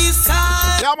 Upon the east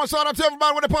side. Yeah, I'm going to shout out to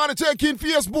everybody with the party check-in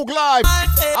Facebook Live.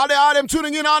 All they are them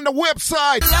tuning in on the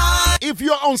website. If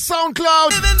you're on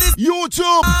SoundCloud,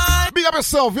 YouTube, big up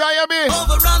yourself, you hear me?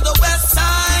 Over on the west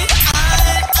side,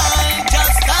 I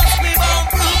just ask me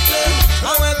about Brooklyn.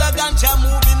 And where the ganja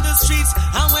move in the streets,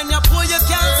 and when you're poor you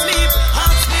can't sleep.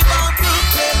 Ask me about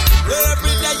Brooklyn, where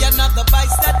every day another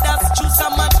bikes that does choose so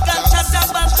much ganja that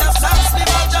bunch. Just ask me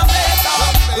about Jamaica,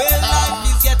 where life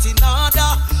is getting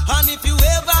harder. And if you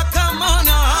ever come on,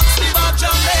 ask me about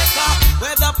Jamaica,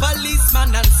 where the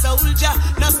policeman and soldier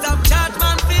no stop charge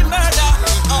man for murder.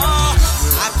 Oh,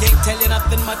 I can't tell you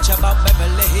nothing much about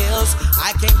Beverly Hills.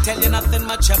 I can't tell you nothing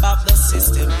much about the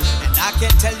system, and I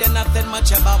can't tell you nothing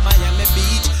much about Miami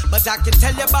Beach, but I can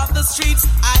tell you about the streets.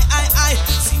 I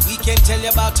see, we can't tell you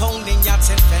about owning yachts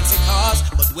and fancy cars,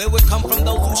 but where we come from,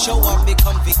 those who show up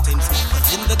become victims. But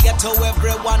in the ghetto,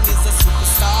 everyone is a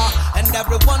superstar, and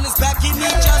everyone is back in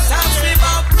each other. Ask me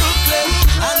about Brooklyn.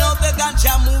 I know the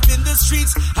ganja move in the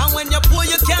streets, and when you're poor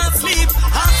you can't sleep.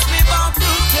 Ask me about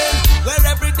Brooklyn, where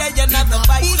every day another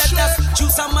bike that does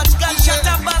choose so much gunshot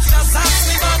about. Just ask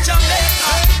me about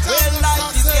Jamaica, where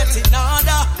life is getting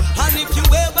harder. And if you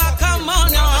ever come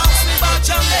on, ask me about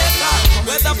Jamaica,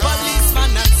 where the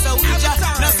policeman and soldier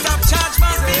no stop charge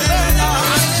man for murder.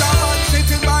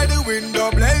 Sitting by the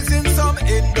window, blazing some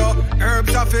Indo.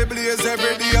 Herbs are blaze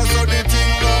every day, so the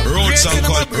thing go. Roots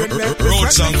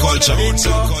and culture.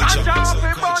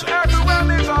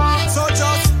 So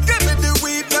just give me the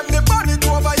weed, let me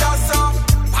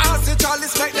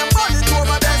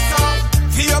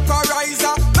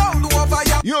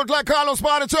like Carlos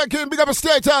Party checking, big up a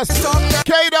status.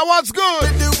 Kada, what's good?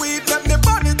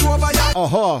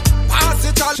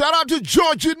 Shout out to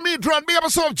Georgie and Midran, big up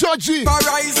yourself, Georgie.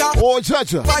 Oh,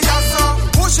 Jaja.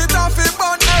 Push it off, it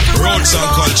burn everywhere. Roots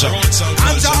and culture.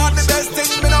 And you have the best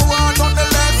thing, me no want on the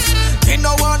left. Me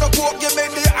no want to coke, give me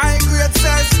the high grade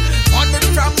cess. On it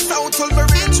from south till me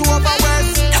reach over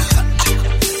west.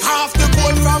 Half the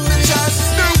gold from the chest.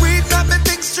 The weed got me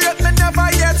think straight, me never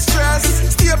yet stress.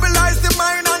 Stabilize the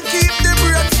mind and keep the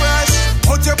brain fresh.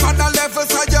 Put you on the level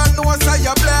so you know so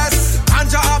you bless. And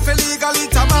you have illegally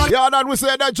to man. Yeah, that we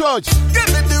said that, George. Give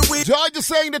me the weed. George is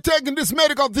saying they're taking this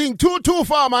medical thing too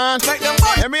far, man.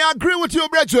 Let me agree with you,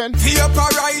 brethren.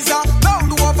 Vaporizer,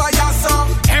 loud over your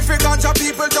song. Every ganja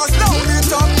people just load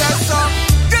it up, that's song.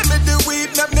 Give me the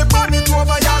weed, let me burn it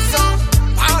over your song.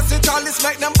 Pass it all, let's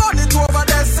make them burn it over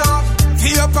their song.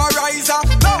 Vaporizer,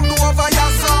 loud over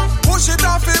your song. Push it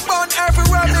off, it burn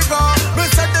everywhere we go. Me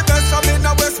said the best from in the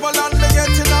Westmoreland, me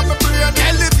getting on my brain.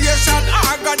 Elevation,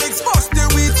 organics, bust the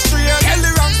weed straight.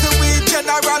 Kelly ranks the weed,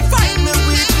 general, find me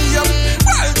weed name.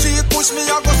 Well, G, push me,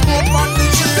 I go smoke on the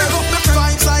tree. Pick up the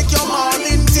vibes like your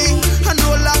morning tea. And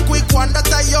roll a quick one, that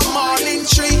are your morning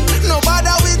tree. No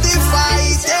bother with the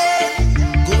fighting.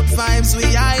 Good vibes we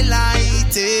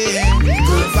highlighting.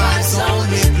 Good vibes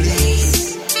only,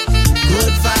 please.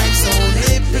 Good vibes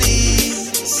only,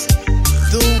 please.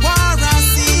 The war has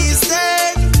ceased.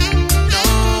 No,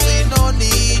 we don't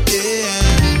need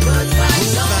it. Good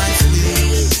vibes only,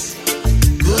 please.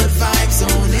 Good vibes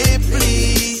only,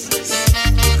 please.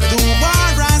 The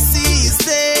war has ceased.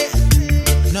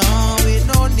 No, we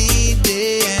don't need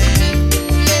it.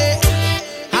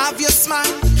 Have your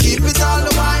smile, keep it all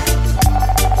the while.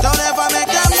 Don't ever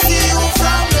make them see you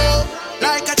from low.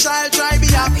 Like a child, try be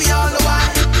happy all the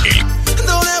while.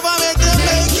 Don't ever make them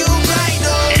make you cry,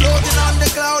 no. Floating on the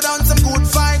cloud on some good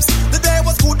vibes. The day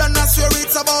was good and I swear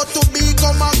it's about to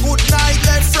become a good night.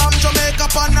 Left from Jamaica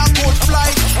on a good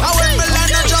flight. I went me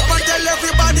land and drop and tell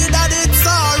everybody that it's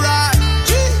alright.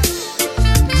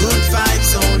 Good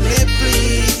vibes only,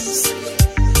 please.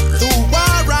 The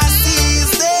war has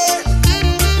ceased.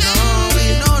 No, we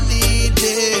don't need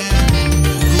it.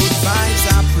 Good vibes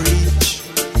I preach.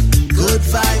 Good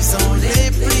vibes only,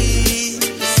 please.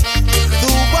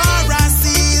 The war has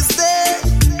ceased.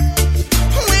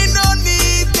 We don't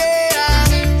need it.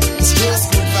 It's just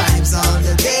good vibes all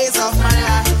the days of my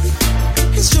life.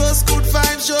 It's just good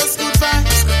vibes, just good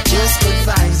vibes. Just good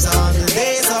vibes all the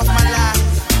days of my life.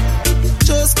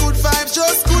 Just good vibes,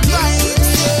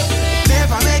 yeah.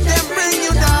 Never make them bring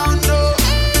you down, no.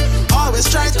 Always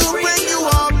try to bring you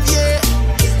up, yeah.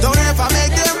 Don't ever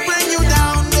make them bring you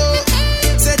down, no.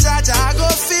 Say, Jaja, I go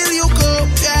feel you go,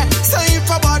 yeah. Say if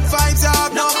a bad vibes, you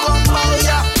have no compound,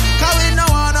 yeah. Cause we no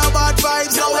want no bad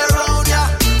vibes nowhere around, yeah.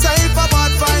 Say if a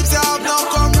bad vibes, you have no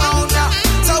compound, yeah.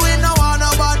 So we no want no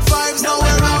bad vibes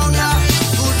nowhere around, yeah.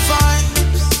 Good vibes,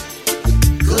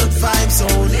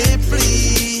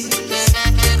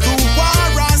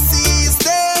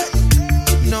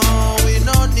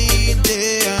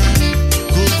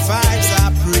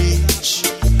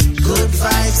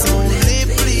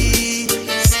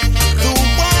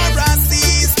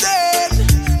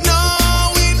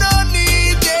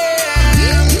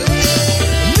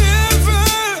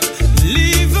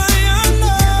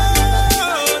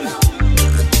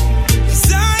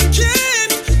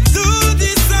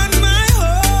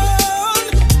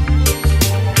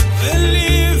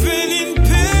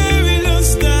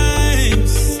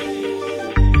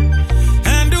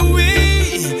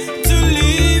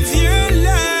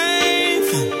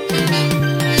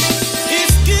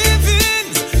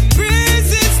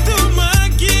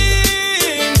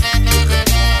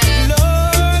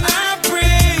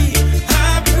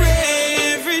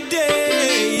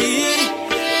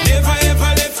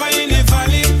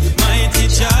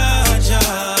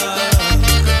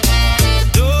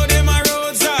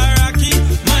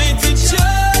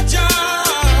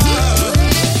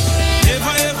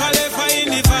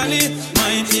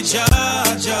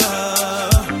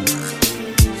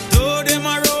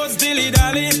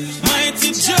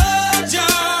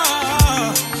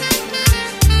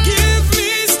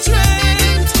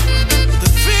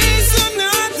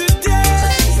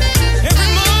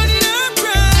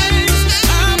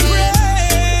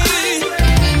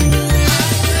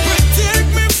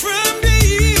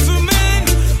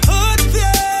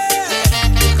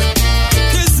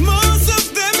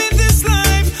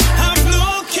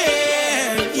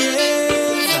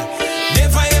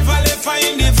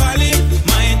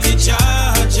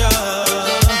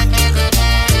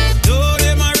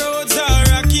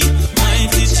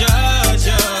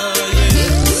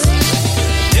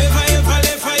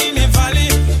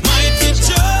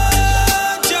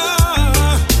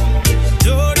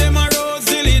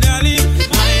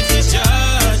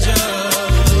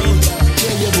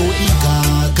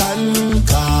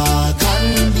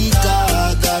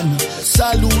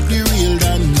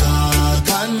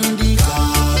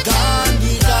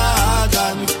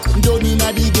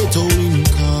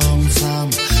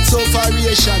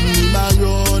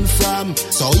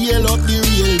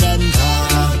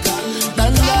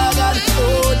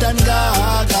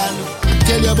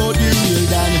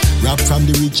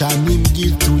 the rich and him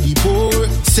give to the poor.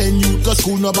 Send you to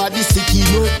school, nobody sick, he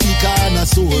no pick on a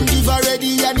sore. Him give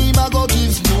already and him a go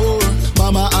give more.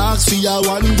 Mama ask for ya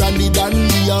one granny than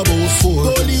me about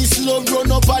four. Police love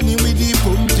run up on him with the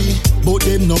pumpy, but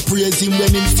them no praise him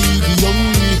when him still be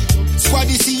hungry.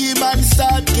 Squaddy see him and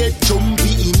start get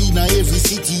jumpy. Him in a every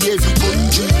city, every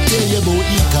country. Tell you about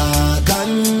the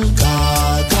Kagan,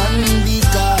 Kagan, the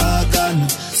Kagan.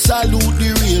 Salute the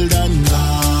real Dan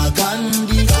Kagan,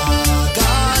 the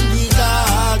Kagan, the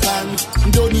Kagan.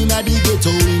 Down in a the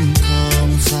ghetto him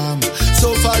come from.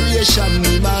 So far ration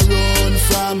him a run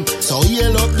from. So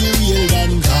yell up the real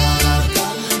Dan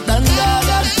Kagan, Dan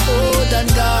Kagan, oh Dan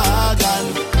Kagan.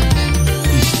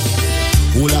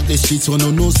 Who lock the streets when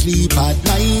no sleep at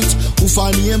night? Who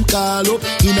find him call up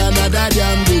in another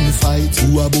damn gunfight?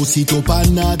 Who a boss it up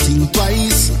and nothing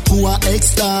twice? Who a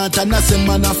extant and a some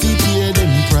man a fi pay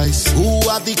them price? Who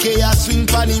have the chaos swing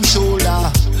pan him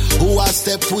shoulder? Who a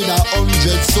step with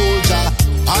 100 soldier?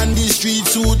 On the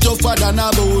streets who tougher than a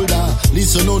boulder.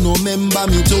 Listen, no member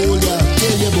me told ya.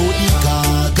 Tell you about the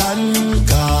Kagan,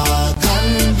 Kagan,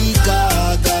 the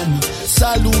Kagan.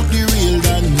 Salute the real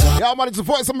Dan. Yeah, man, it's the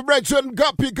voice of my brethren,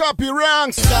 Guppy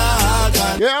ranks.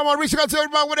 Yeah, man, reaching out to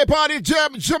everybody with a party,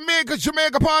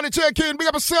 Jamaica party check-in, big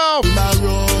up yourself.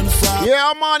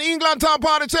 Yeah, man, England town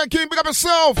party check-in, big up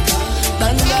yourself.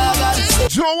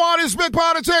 Joe Waters, big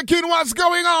party check-in, what's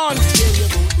going on?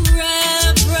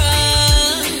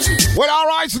 Well, all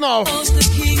right now.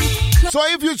 So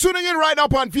if you're tuning in right now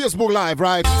on Facebook Live,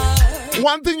 right,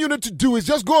 one thing you need to do is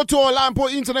just go to our Paw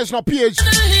International page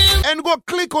and go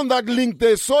click on that link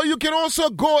there, so you can also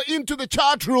go into the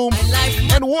chat room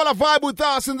and hold a vibe with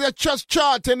us in the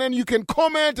chat, and then you can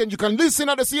comment and you can listen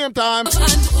at the same time.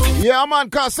 Yeah, man,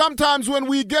 because sometimes when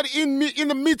we get in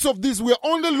the midst of this, we're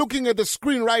only looking at the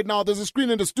screen right now. There's a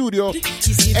screen in the studio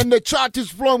and the chat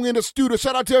is flowing in the studio.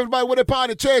 Shout out to everybody with a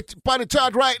party chat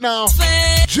right now.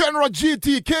 General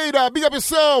GT, Kada, big up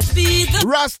yourself.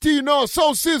 Rastino,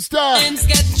 Soul Sister.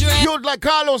 You'd like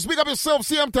Carlos, big up yourself,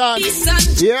 same time.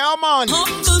 Yeah, man.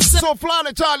 So fly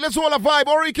the chat, let's all a vibe.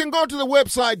 Or you can go to the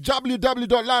website,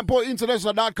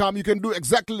 www.linepointinternational.com. You can do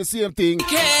exactly the same thing.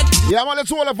 Yeah, man,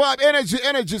 let's all a vibe. Energy.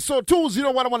 So, tools, you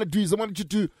know what I want to do is I want you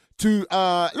to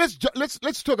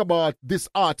let's talk about this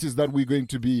artist that we're going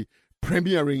to be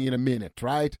premiering in a minute,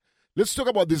 right? Let's talk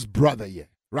about this brother here,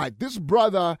 right? This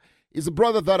brother is a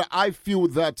brother that I feel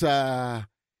that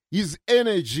his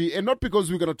energy, and not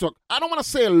because we're going to talk, I don't want to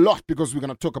say a lot because we're going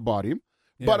to talk about him,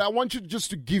 but I want you just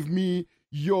to give me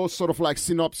your sort of like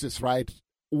synopsis, right?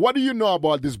 What do you know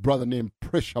about this brother named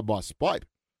Pressure Bus Pipe?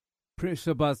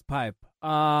 Pressure Bus Pipe.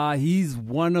 He's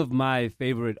one of my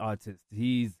favorite artists.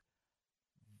 He's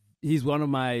one of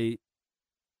my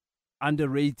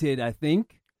underrated, I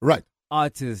think,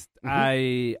 artists.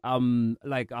 Mm-hmm.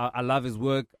 I love his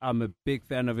work. I'm a big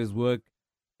fan of his work,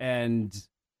 and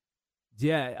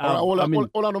yeah. Hold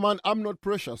on, man. I'm not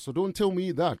Pressure, so don't tell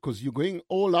me that because you're going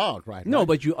all out right now. No,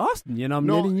 but you asked me, and I'm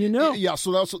letting you know. Yeah,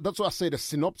 so that's why I say the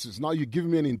synopsis. Now you give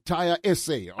me an entire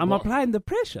essay. I'm applying the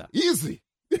pressure. Easy.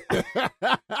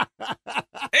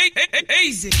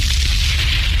 Easy.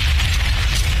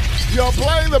 You're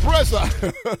applying the pressure.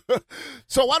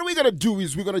 So what we're gonna do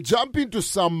is we're gonna jump into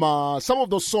some of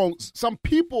those songs. Some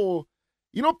people,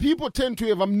 people tend to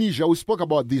have amnesia. We spoke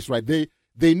about this, right?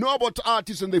 They know about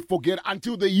artists and they forget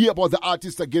until they hear about the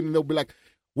artist again, and they'll be like,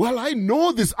 well, I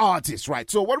know this artist,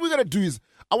 right? So what we're going to do is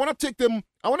I want to take the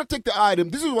item.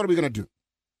 This is what we're going to do.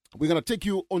 We're going to take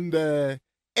you on the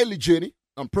early journey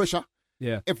on Pressure.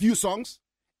 Yeah. A few songs.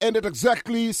 And at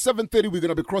exactly 7:30, we're going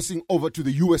to be crossing over to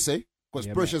the USA because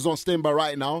Pressure's on standby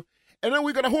right now. And then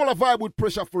we're going to hold a vibe with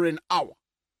Pressure for an hour.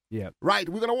 Yeah. Right?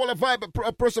 We're going to hold a vibe with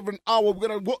Pressure for an hour. We're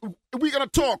going to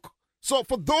talk. So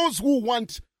for those who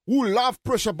love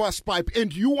Pressure Bus Pipe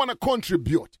and you want to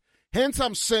contribute, hence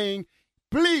I'm saying,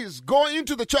 please go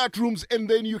into the chat rooms and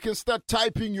then you can start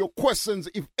typing your questions,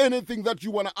 if anything that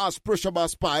you want to ask Pressure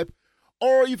Bus Pipe.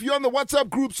 Or if you're on the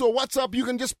WhatsApp groups or WhatsApp, you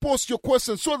can just post your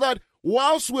questions so that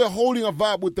whilst we're holding a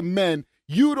vibe with the men,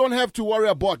 you don't have to worry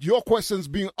about your questions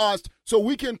being asked, so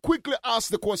we can quickly ask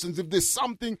the questions. If there's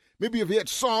something, maybe you've heard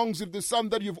songs, if there's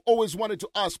something that you've always wanted to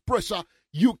ask Pressure,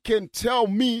 you can tell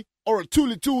me or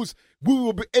Toolie Tools. We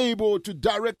will be able to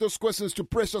direct those questions to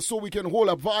Pressure so we can hold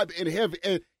a vibe and have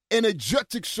an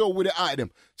energetic show with the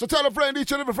item. So tell a friend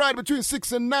each and every Friday between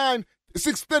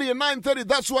 6:30 and 9:30.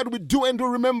 That's what we do. And to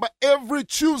remember, every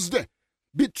Tuesday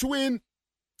between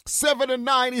 7 and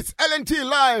 9, it's LNT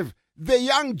Live. The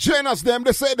young Jenners, they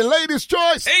say the ladies'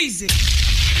 choice. Easy.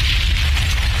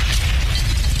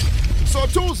 So,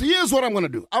 Tools, here's what I'm going to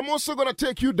do. I'm also going to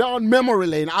take you down memory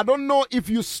lane. I don't know if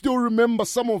you still remember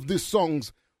some of these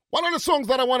songs. One of the songs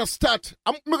that I want to start,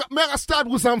 I'm going to start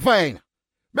with some fine.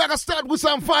 Let's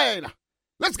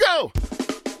go.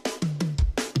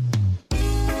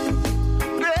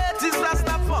 Great is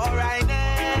Rastafari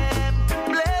name.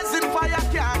 Blazing fire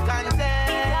can't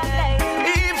condemn.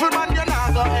 Evil man, you're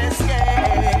not going to escape.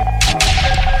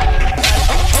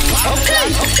 Okay.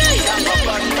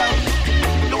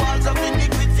 The walls of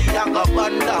iniquity are go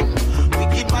burn down.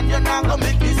 Wicked man, you're not gonna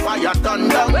make this fire turn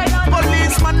down.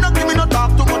 Policeman, no give me no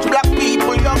talk too much. Black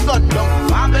people, you're gun down.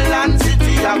 Babylon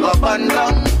City, I go burn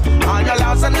down. All your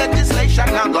laws and legislation,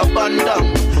 I go burn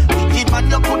down. Wicked man,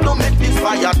 you could not make this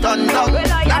fire turn down.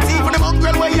 Not even the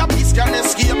mongrel where your peace can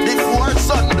escape before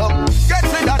sundown. Get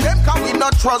rid of them, cause we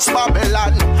not trust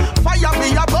Babylon. Fire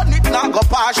me a burn it, now go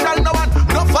partial. No one,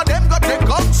 no for them go take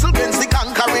counsel against the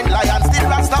conquering lions. Still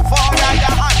Rastafari,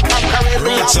 your hand conquering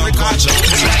the African.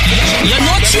 You're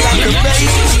not sure.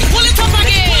 Pull it up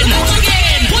again.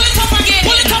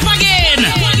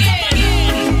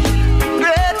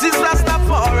 Great is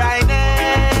Rastafari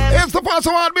name. It's the first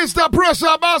one, Mr.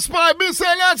 Pressure, Boss Pipe. Me say,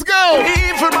 let's go.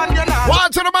 Evil man, you're not.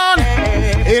 Watch the man.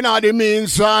 In the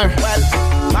meantime. Well,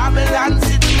 Babylon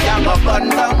City, I go burn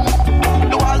down.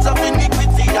 The walls of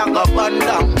iniquity, I go burn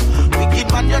down.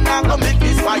 Wicked man, you're not gonna make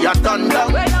this fire turn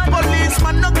down.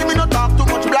 Policeman, no give me no talk too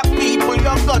much. Black people,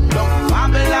 you're gun down.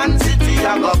 Babylon City,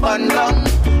 I go burn down.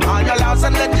 All your laws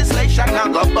and legislation, I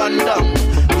go burn down.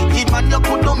 Wicked man, you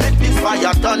could not make this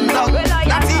fire turn down.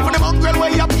 Not even the mongrel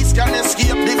where your peace can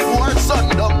escape before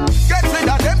sundown. Get rid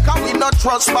of them, cause we not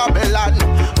trust Babylon.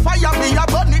 Fire me a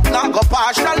burn it, now go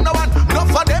partial. No one, no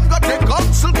for them go take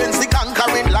counsel against the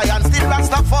conquering lions. Still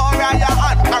Rastafari, your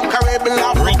unconquerable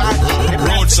African.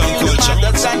 Roots and culture.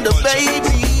 And the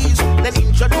babies, then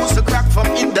introduce the crack from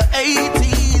in the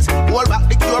 80s. Hold back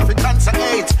the cure for cancer,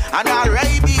 AIDS and all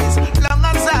rabies. Long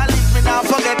as I live, me now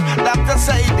forget Dr.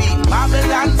 Sabi.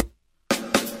 Babylon.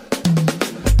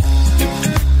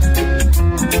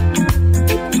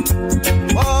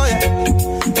 Oh yeah,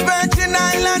 Virgin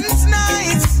Islands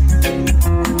nice,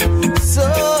 so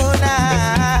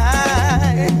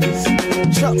nice.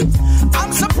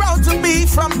 I'm so proud to be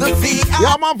from the VI.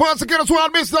 Yeah, man, first again, this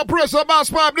one, Mr. Pressure, Boss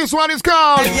Pipe. This one is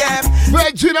called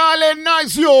Virgin Island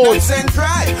Nice, yo. Nice and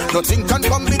dry. Nothing can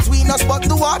come between us but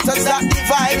the waters that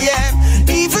divide, yeah.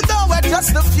 Even though we're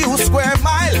just a few square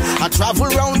miles, I travel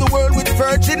around the world with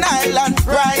Virgin Island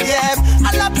pride, yeah.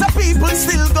 A lot of people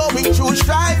still going through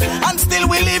strife, and still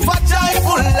we live a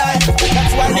joyful life.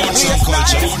 That's why the place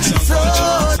nice, so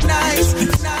nice,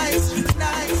 nice,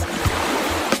 nice.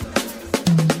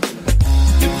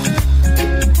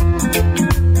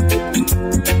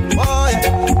 Oh yeah,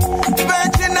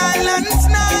 Virgin Islands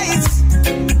nice,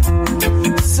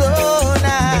 so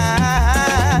nice.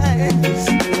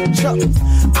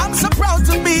 I'm so proud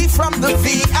to be from the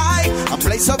VI, a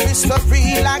place of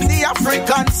history like the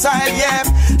African side, yeah.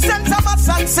 St. Thomas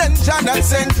and St. John and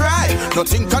St. Dry.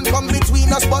 Nothing can come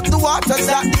between us but the waters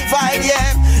that divide,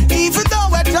 yeah. Even though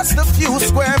we're just a few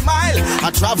square miles,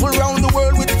 I travel around the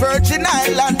world with Virgin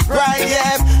Island pride,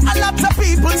 yeah. A lot of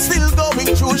people still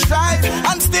going through strife,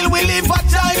 and still we live a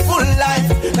joyful life.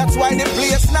 That's why the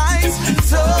place nice,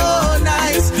 so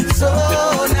nice, so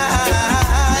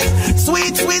nice.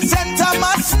 Sweet, sweet St.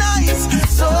 Thomas nice,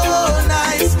 so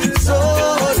nice, so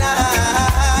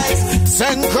nice.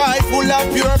 St. Cry full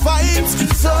of pure vibes,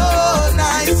 so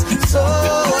nice, so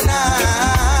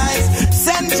nice.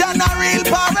 St. John a real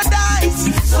paradise,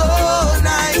 so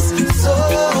nice, so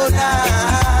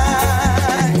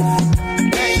nice.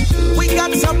 Hey, we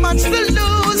got so much to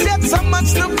lose, yet so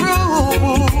much to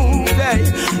prove. Hey,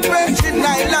 Virgin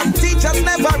Island teachers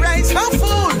never raise no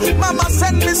fool. Mama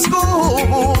send me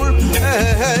school.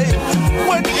 Hey,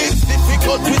 when it's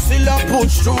difficult, we still a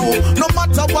push through. No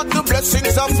matter what the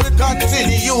blessings of it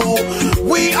continue.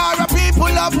 We are a people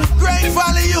of great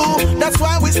value. That's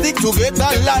why we stick together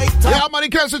like that. Yeah, man,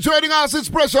 in case you're joining us, it's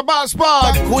Pressure Boss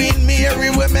Pipe. Queen Mary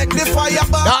will make the fire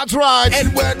burn. That's right.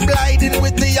 Edward blinding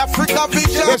with the Africa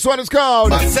vision. This one is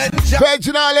called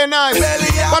Virgin Island Nice.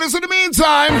 But it's in the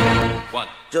meantime. What?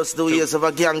 Just the years of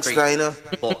a gangster, you know.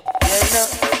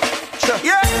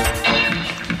 Yeah.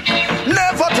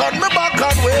 Never turn me back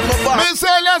and wave my back. Me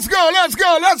say, let's go. Turn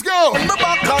me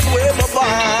back and wave my back.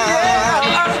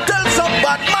 Yeah. Tell some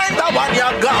bad mind that when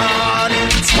you're gone.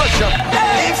 Special.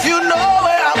 Hey. If you know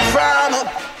where I'm from,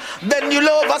 then you'll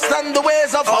understand the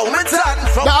ways of how me stand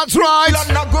from. That's right.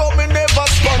 London grow me never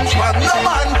sponge from no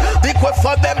man. Big way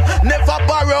for them, never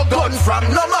borrow gun from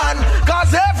no man.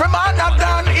 Cause every man have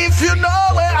done. If you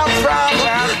know where I'm from,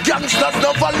 youngsters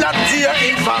no volunteer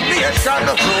information.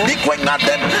 The queen of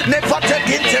them never take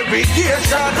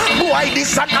interrogation. Boy,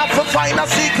 this and have to find a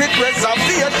secret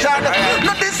reservation.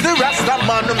 No, this the Rasta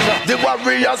man. The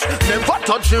warriors never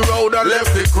touch the road and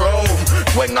left the crown.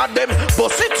 Queen of them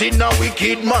bust it in a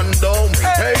wicked man down.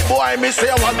 Hey boy, me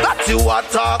say what that you a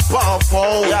talk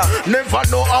powerful. Never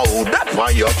know how that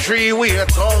on your three-way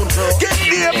town. Get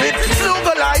David, slew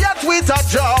Goliath with a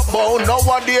jawbone.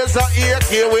 Nowadays a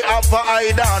 8K we have a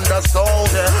hide under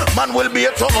stone. Man will be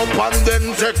a up and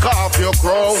then take off your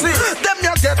crown. Them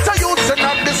you get a youth and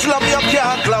not the slum you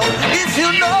can't clown. If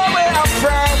you know where I'm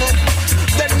from,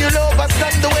 then you'll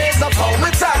understand the ways of how me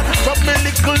talk. From me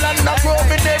little and I grow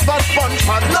me never sponge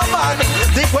from no man.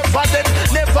 The weapon them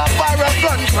never borrow a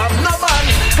gun from no man.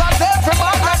 Cause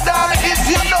everybody down if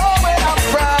you know where I'm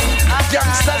from.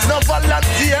 Youngsters no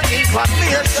volunteer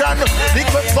information. The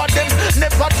weapon them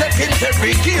never take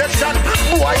interrogation.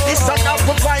 Boy, this and that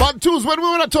provide. But twos, when we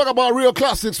want to talk about real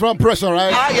classics from Pressure,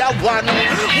 right? I have one.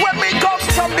 When me come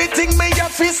from the thing, me a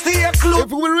fist the clue.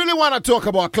 If we really want to talk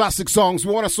about classic songs,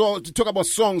 we want to talk about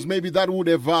songs maybe that would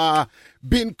have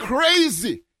been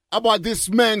crazy about this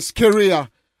man's career.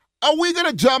 Are we going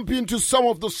to jump into some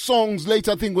of the songs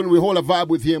later, I think, when we hold a vibe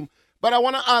with him? But I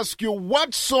want to ask you,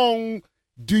 what song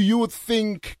do you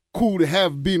think could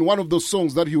have been one of those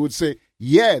songs that you would say,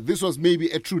 yeah, this was maybe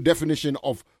a true definition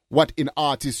of what an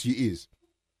artist he is?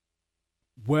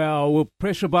 Well, with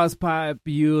Pressure Buzz Pipe,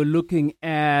 you're looking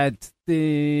at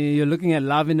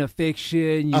Love and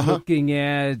Affection. You're looking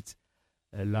at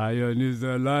a lion is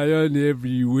a lion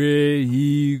everywhere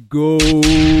he goes.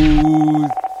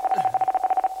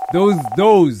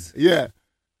 Those. Yeah.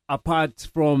 Apart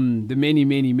from the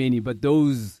many, but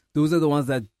those are the ones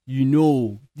that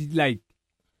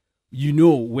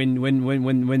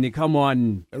when they come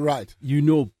on, right?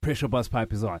 Pressure Buzz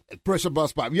Pipe is on. Pressure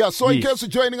Buzz Pipe. Yeah, so in case you're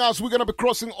joining us, we're going to be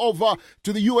crossing over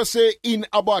to the USA in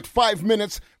about 5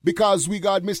 minutes because we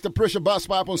got Mr. Pressure Buzz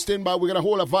Pipe on standby. We're going to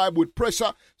hold a vibe with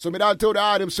Pressure. So I'll tell the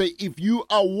item, say, if you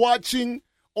are watching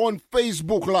on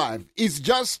Facebook Live, it's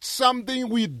just something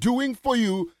we're doing for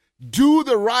you. Do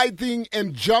the right thing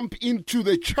and jump into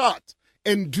the chat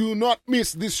and do not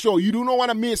miss this show. You do not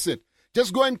want to miss it.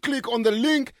 Just go and click on the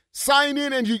link, sign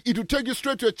in, and it will take you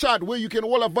straight to a chat where you can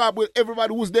all vibe with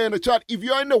everybody who's there in the chat. If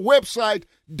you're in the website,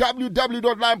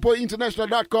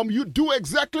 www.lionpointinternational.com, you do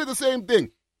exactly the same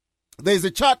thing. There's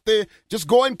a chat there. Just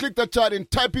go and click the chat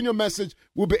and type in your message.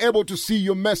 We'll be able to see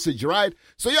your message, right?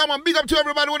 So, yeah, man, big up to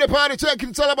everybody with the party check.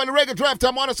 It's all about the Reggae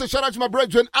Drivetime. I want to say shout out to my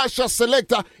brethren, Asha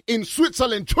Selector in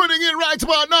Switzerland, tuning in right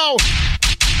about now.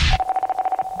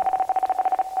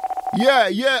 Yeah.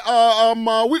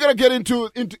 We're gonna get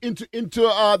into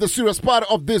the serious part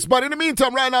of this, but in the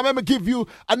meantime, right now, I'm gonna give you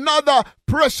another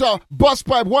Pressure Buzz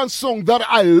Pipe, one song that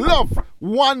I love,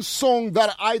 one song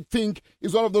that I think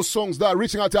is one of those songs that are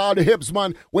reaching out to all the hips,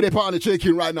 man, where they party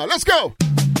shaking right now. Let's go.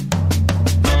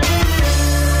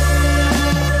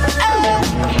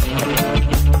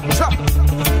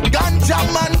 Ganja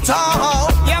man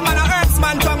town, yeah man, a herbs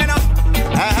man town, you know.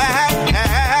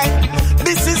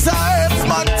 This is a herbs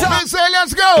man town. Say,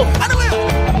 let's go. Anyway,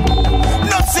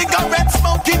 no cigarette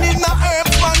smoking in the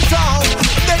herbs man town.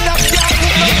 Then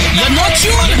you're not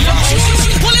sure.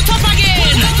 Pull it up again.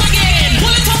 Pull it up again.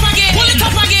 Pull it up again. Pull it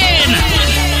up again.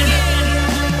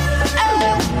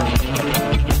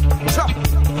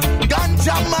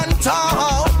 Ganja man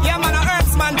town, yeah man, a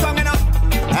herbs man town, you know.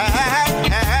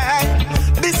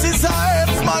 This is a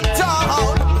herbs man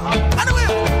town. Anyway,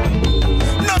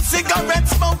 no cigarette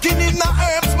smoking in the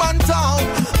herbs man town.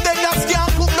 Then just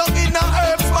can't cook down in the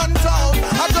herbs man town.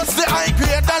 I just the high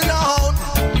grade alone.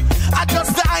 I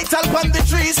just the Intl on the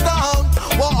trees down.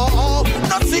 Whoa,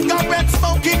 no cigarette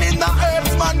smoking in the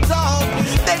herbs man town.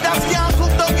 They just can't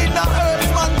cook down in the herbs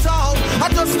man town. I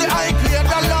just the high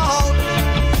grade alone.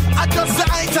 I just the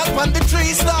Intl on the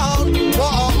trees down.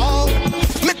 Whoa,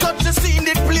 me touch the scene,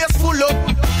 it place full up.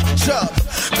 Sure.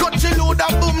 Cut your load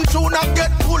and boom tune and get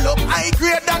pull up. High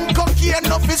grade and cocaine,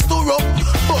 enough is to rub.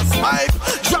 Bust pipe,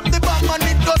 drop the bomb and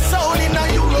it goes sound in a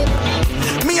Europe.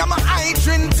 Me and my eye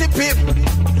trinity pip.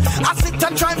 I sit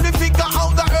and try to figure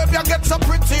out the herb you get so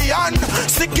pretty and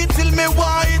stick it till me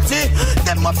whitey.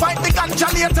 Then I fight the ganja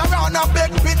later on a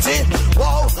beg pity.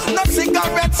 Whoa, no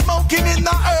cigarette smoking in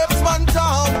the herbs man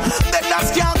town. Then that's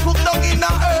can't cook down in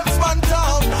the herbs man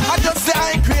town. I just say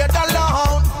I create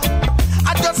alone.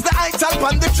 I just the Intl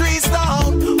on the trees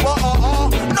down. Whoa,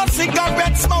 no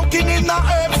cigarette smoking in the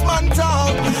herbs man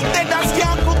town. Then that's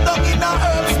can't cook down in the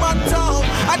herbs man town.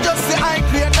 I just the I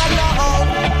create alone.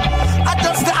 I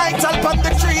just the Intl on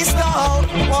the trees down.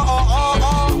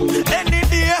 Any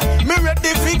day, me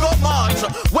ready fi go march.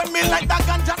 When me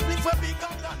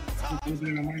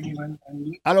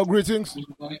Hello, greetings.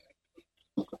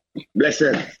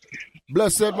 Blessed.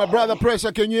 Blessed, my brother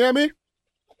Pressure. Can you hear me?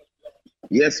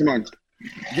 Yes, man.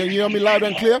 Can you hear me loud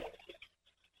and clear?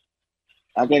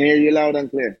 I can hear you loud and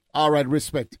clear. All right,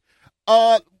 respect.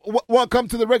 Welcome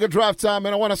to the Reggae Drive Time,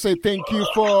 and I want to say thank you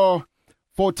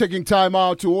for taking time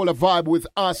out to hold a vibe with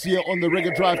us here on the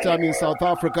Reggae Drive Time in South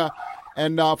Africa.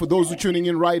 And for those who are tuning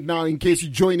in right now, in case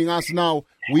you're joining us now,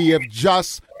 we have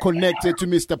just connected to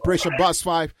Mr. Pressure Bass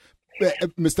 5.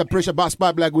 Mr. Pressure Bass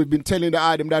 5, like we've been telling the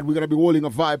item that we're going to be holding a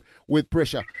vibe with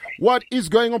Pressure. What is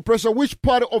going on, Pressure? Which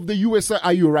part of the USA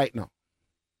are you right now?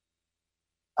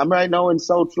 I'm right now in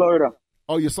South Florida.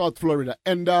 Oh, you're South Florida.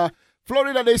 And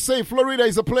Florida, they say Florida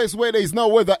is a place where there is no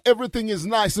weather. Everything is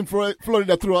nice in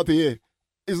Florida throughout the year.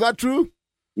 Is that true?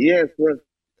 Yes, well,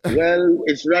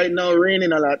 it's right now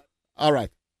raining a lot. All right.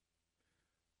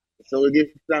 So we give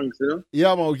thanks, you know?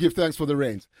 Yeah, man, we give thanks for the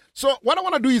rains. So what I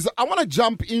want to do is I want to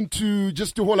jump into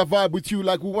just to hold a vibe with you,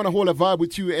 like we want to hold a vibe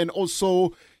with you, and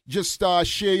also just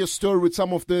share your story with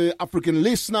some of the African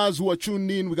listeners who are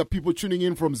tuned in. We got people tuning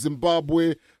in from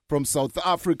Zimbabwe, from South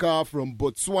Africa, from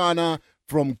Botswana,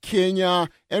 from Kenya,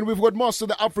 and we've got most of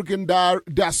the African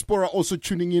diaspora also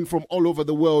tuning in from all over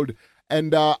the world.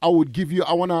 And I want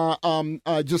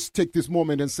to just take this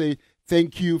moment and say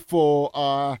thank you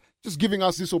for just giving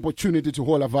us this opportunity to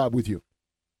hold a vibe with you.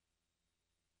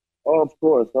 Oh, of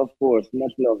course.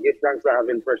 Much love. Give thanks for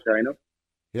having Pressure, you know?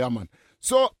 Yeah, man.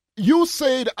 So you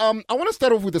said, I want to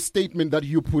start off with a statement that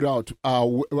you put out,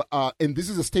 and this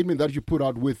is a statement that you put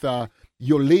out with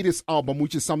your latest album,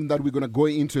 which is something that we're going to go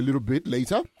into a little bit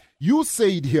later. You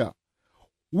said here,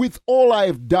 with all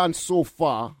I've done so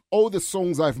far, all the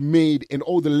songs I've made and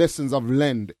all the lessons I've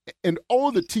learned and all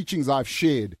the teachings I've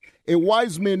shared, a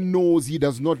wise man knows he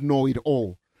does not know it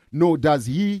all. Nor is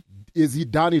he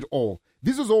done it all.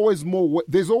 There's always more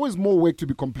work to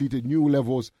be completed, new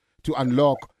levels to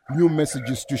unlock, new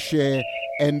messages to share,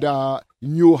 and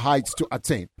new heights to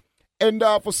attain. And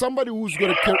for someone who's got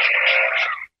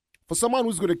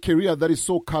a career that is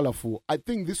so colorful, I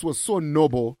think this was so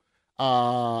noble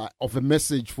of a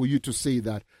message for you to say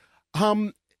that.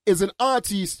 As an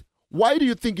artist, why do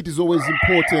you think it is always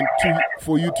important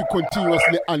for you to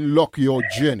continuously unlock your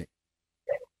journey?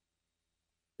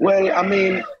 Well, I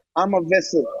mean, I'm a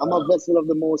vessel. I'm a vessel of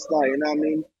the Most High, you know what I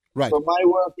mean? Right. So my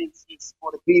work is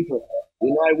for the people.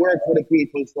 You know, I work for the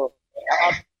people, so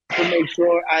I have to make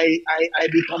sure I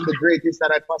become the greatest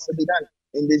that I possibly can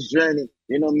in this journey.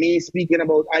 You know, me speaking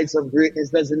about heights of greatness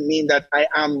doesn't mean that I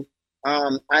am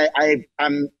I'm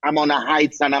on a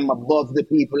heights and I'm above the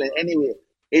people in any way.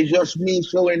 It's just me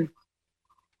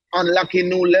unlocking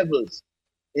new levels.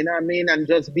 You know what I mean? And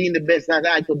just being the best that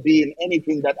I could be in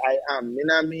anything that I am. You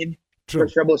know what I mean? True.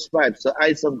 Pressure Bus 5. So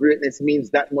heights of greatness means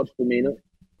that much to me, you know?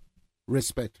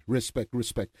 Respect.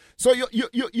 So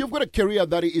you've got a career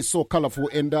that is so colorful,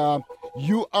 and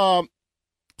you are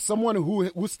someone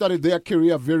who started their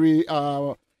career very.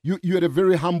 You had a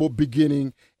very humble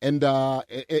beginning, and at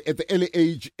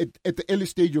the early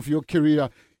stage of your career,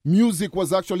 music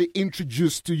was actually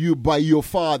introduced to you by your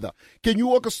father. Can you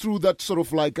walk us through that sort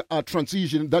of like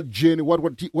transition, that journey? What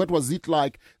was it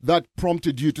like that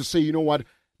prompted you to say, you know what,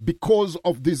 because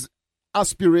of these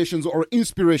aspirations or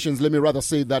inspirations, let me rather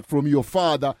say that, from your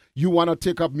father, you want to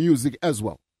take up music as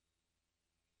well?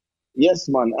 Yes,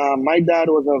 man. My dad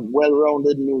was a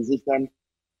well-rounded musician.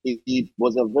 He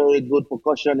was a very good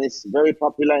percussionist, very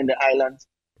popular in the islands.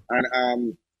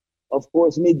 And of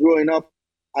course, me growing up,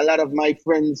 a lot of my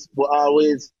friends were I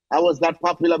was that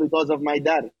popular because of my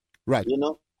dad. Right. You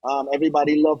know,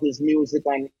 everybody loved his music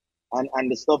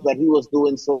and the stuff that he was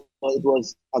doing. So it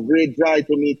was a great joy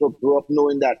to me to grow up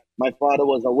knowing that my father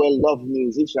was a well-loved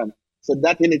musician. So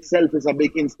that in itself is a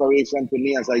big inspiration to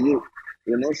me as a youth.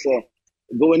 You know, so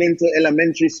going into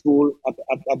elementary school,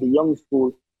 at the young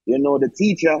school, you know, the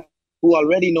teacher who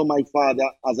already know my father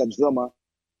as a drummer,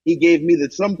 he gave me the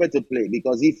trumpet to play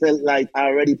because he felt like I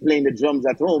already playing the drums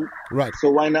at home. Right.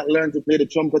 So why not learn to play the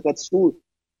trumpet at school?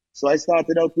 So I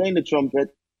started out playing the trumpet.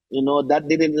 You know, that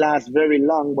didn't last very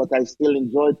long, but I still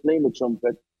enjoyed playing the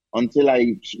trumpet until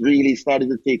I really started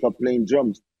to take up playing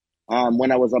drums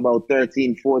when I was about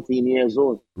 13, 14 years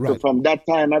old. Right. So from that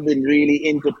time, I've been really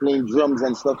into playing drums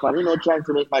and stuff and, you know, trying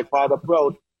to make my father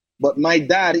proud. But my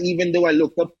dad, even though I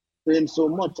looked up to him so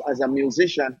much as a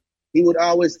musician, he would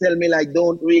always tell me, like,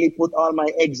 don't really put all my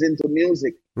eggs into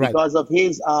music. Right. Because of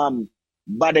his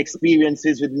bad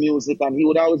experiences with music. And he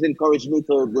would always encourage me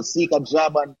to seek a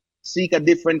job and seek a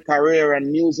different career,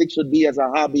 and music should be as a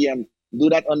hobby and do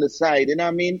that on the side. You know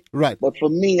what I mean? Right. But for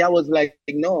me, I was like,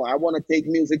 no, I want to take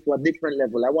music to a different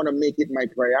level. I want to make it my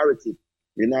priority.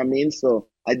 You know what I mean? So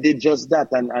I did just that.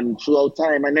 And throughout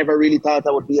time, I never really thought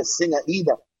I would be a singer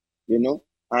either, you know?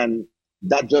 And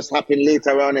that just happened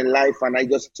later on in life. And I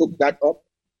just took that up.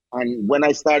 And when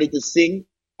I started to sing,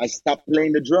 I stopped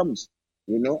playing the drums,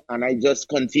 you know? And I just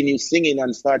continued singing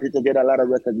and started to get a lot of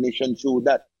recognition through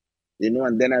that, you know?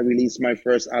 And then I released my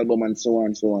first album and so on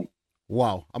and so on.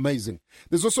 Wow, amazing.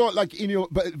 There's also like in your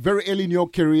very early in your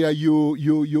career, you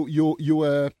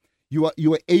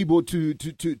were able to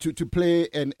play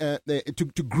and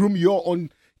to groom your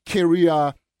own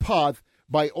career path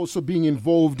by also being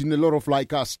involved in a lot of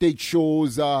like stage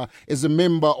shows as a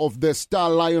member of the Star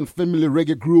Lion Family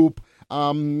Reggae Group.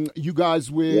 You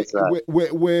guys went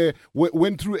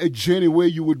through a journey where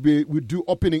you would do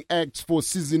opening acts for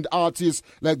seasoned artists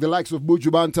like the likes of Buju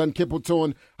Banton,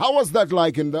 Capleton. How was that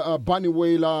like in the Bunny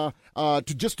Wailer,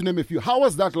 to name a few? How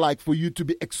was that like for you to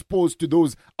be exposed to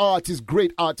those artists,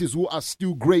 great artists who are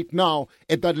still great now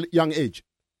at that young age?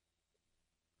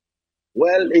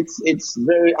 Well, it's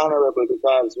very honorable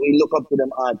because we look up to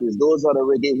them artists. Those are the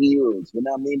reggae heroes. You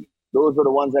know what I mean? Those are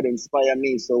the ones that inspire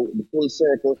me. So the full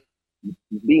circle,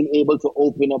 being able to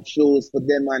open up shows for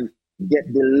them and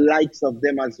get the likes of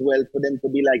them as well, for them to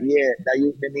be like, yeah, that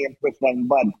used the name Fresh and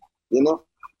Bad, you know,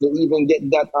 to even get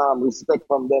that respect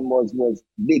from them was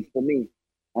big for me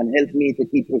and helped me to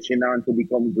keep pushing on to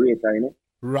become greater, you know.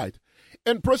 Right.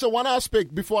 And Pressure, one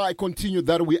aspect before I continue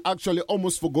that we actually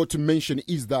almost forgot to mention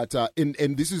is that,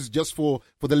 and this is just for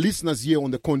the listeners here on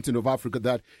the continent of Africa,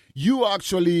 that you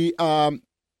actually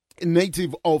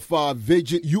native of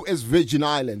U.S. Virgin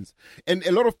Islands, and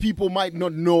a lot of people might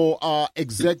not know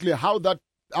exactly how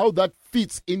that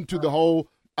fits into the whole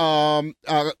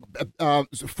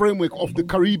framework of the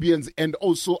Caribbeans and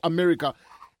also America,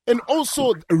 and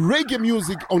also reggae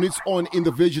music on its own in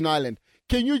the Virgin Island.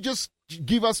 Can you just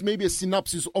give us maybe a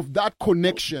synopsis of that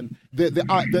connection, the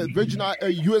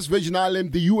U.S. Virgin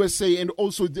Island, the USA, and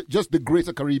also just the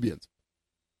Greater Caribbeans?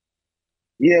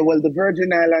 Yeah, well, the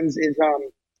Virgin Islands is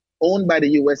owned by the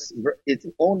U.S. It's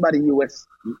owned by the U.S.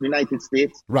 United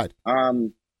States. Right.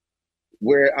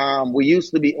 Where we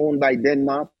used to be owned by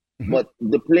Denmark, but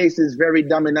the place is very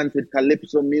dominant with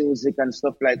calypso music and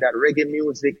stuff like that. Reggae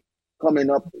music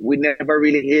coming up. We never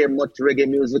really hear much reggae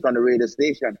music on the radio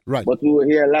station. Right. But we will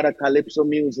hear a lot of calypso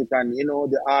music and, you know,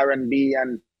 the R&B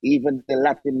and even the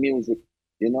Latin music,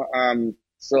 you know.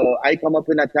 So I come up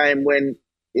in a time when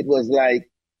it was like,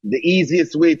 the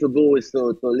easiest way to go is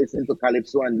to listen to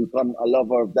calypso and become a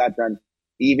lover of that and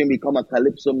even become a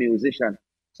calypso musician.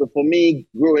 So for me,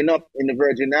 growing up in the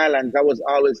Virgin Islands, I was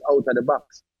always out of the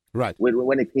box. Right.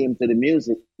 When it came to the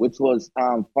music, which was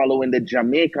following the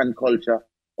Jamaican culture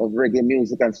of reggae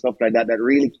music and stuff like that, that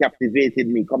really captivated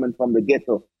me coming from the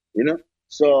ghetto, you know?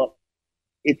 So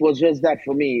it was just that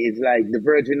for me. It's like the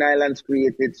Virgin Islands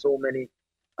created so many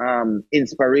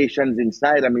inspirations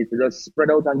inside of me to just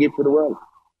spread out and give to the world.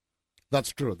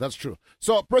 That's true. That's true.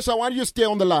 So, Pressure, I want you to stay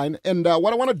on the line. And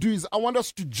what I want to do is I want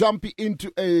us to jump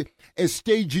into a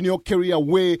stage in your career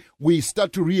where we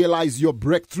start to realize your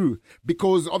breakthrough.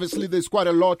 Because obviously there's quite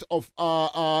a lot of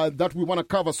that we want to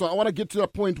cover. So I want to get to the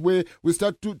point where we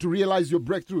start to realize your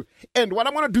breakthrough. And what I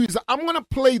want to do is I'm going to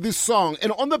play this song.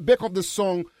 And on the back of the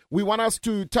song, we want us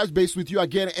to touch base with you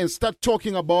again and start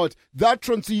talking about that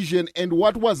transition and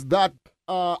what was that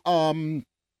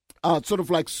sort of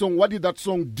like song. What did that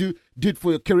song did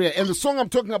for your career? And the song I'm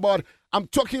talking about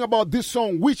this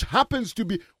song, which happens to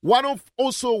be one of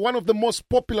the most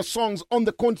popular songs on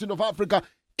the continent of Africa.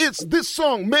 It's this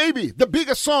song, maybe the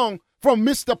biggest song from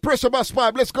Mr. Pressure Bass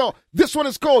 5. Let's go. This one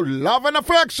is called Love and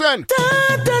Affection.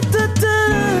 Da, da, da,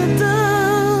 da, da.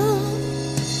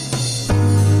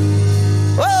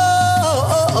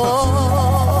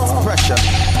 Oh. Pressure.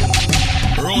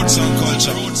 Road song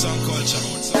culture.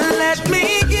 Let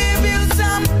me give you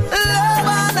some love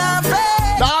and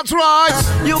affection. That's right.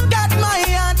 You got my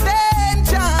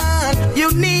attention.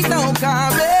 You need no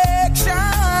correction.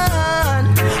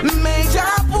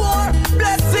 Major poor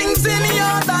blessings in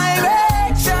your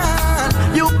direction.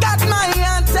 You got my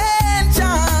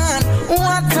attention.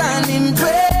 What an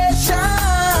impression.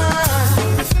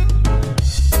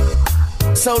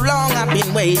 So long I've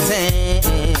been waiting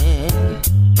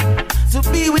to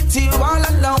be with you all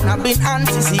alone. I've been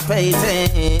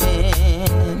anticipating.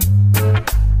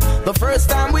 The first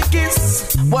time we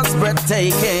kissed was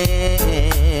breathtaking.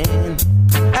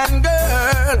 And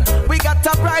girl, we got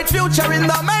a bright future in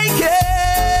the making.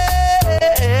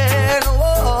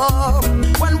 Oh,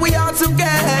 when we are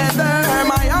together,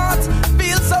 my heart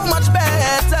feels so much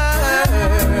better.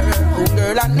 Oh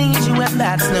girl, I need you and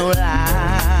that's no lie.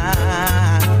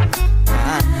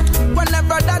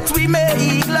 Whenever that we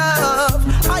make love,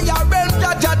 I arrange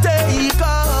Jaja take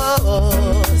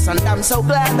us. And I'm so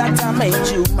glad that I made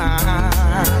you mine.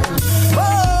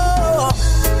 Oh,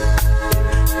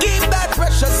 keep that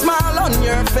precious smile on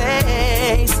your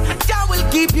face. Jah will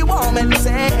keep you warm and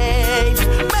safe.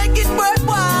 Make it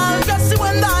worthwhile, just you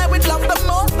and I with love the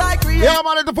most I create. Yeah,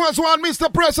 man, the first one,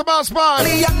 Mr. Pressure Boss Spot.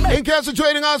 In case you're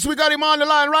joining us, we got him on the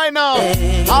line right now.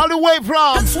 All the way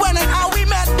from that's when and how we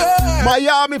met, girl.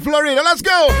 Miami, Florida. Let's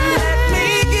go. Let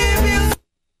me give you.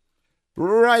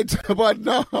 Right, but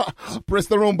now, press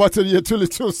the wrong button here, too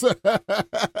little.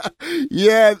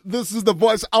 Yeah, this is the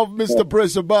voice of Mr.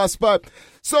 Pressure Boss Spot.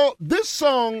 So this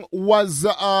song was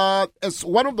as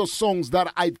one of those songs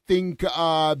that I think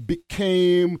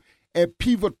became a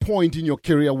pivot point in your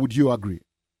career. Would you agree?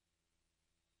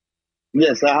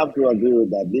 Yes, I have to agree with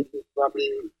that. This is probably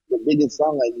the biggest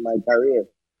song in my career,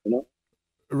 you know?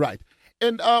 Right.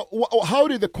 And how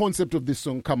did the concept of this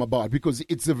song come about? Because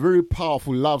it's a very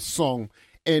powerful love song.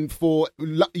 And for,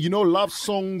 love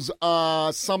songs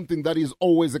are something that is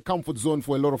always a comfort zone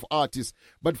for a lot of artists.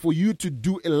 But for you to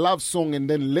do a love song and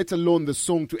then let alone the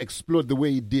song to explode the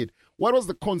way it did, what was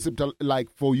the concept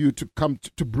like for you to come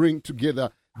to bring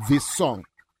together this song?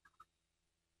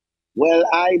 Well,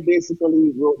 I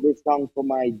basically wrote this song for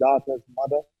my daughter's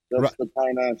mother, just to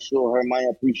kind of show her my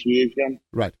appreciation.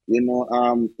 Right. You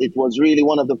know, it was really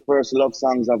one of the first love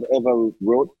songs I've ever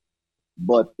wrote,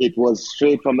 but it was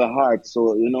straight from the heart.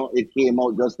 So, you know, it came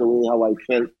out just the way how I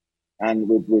felt and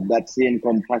with that same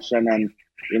compassion and,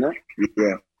 you know,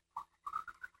 yeah.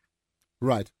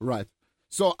 Right.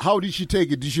 So how did she take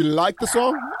it? Did she like the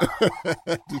song?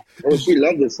 Oh, she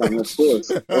loved the song, of course.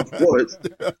 Of course.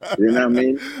 You know what I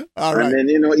mean? All right. And then,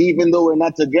 you know, even though we're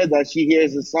not together, she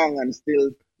hears the song and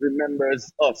still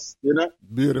remembers us, you know?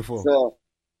 Beautiful. So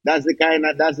that's the kind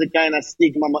of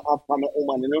stigma I have from a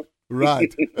woman, you know?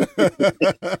 Right.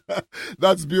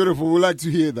 That's beautiful. We like to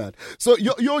hear that. So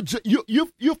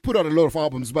you've put out a lot of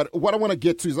albums, but what I want to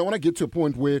get to is I want to get to a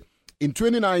point where in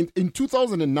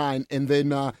 2009, and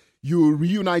then you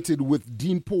reunited with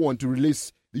Dean Paw to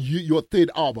release your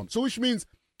third album. So which means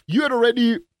you had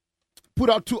already put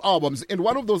out 2 albums, and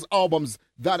one of those albums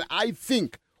that I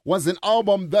think was an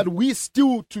album that we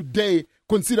still today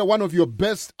consider one of your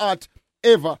best art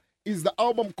ever is the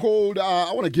album called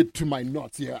I want to get to my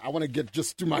notes here. I want to get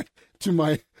just to my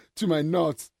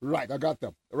notes. Right, I got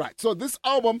them. Right. So this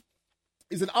album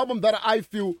is an album that I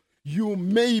feel you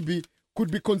maybe could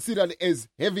be considered as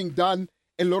having done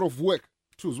a lot of work.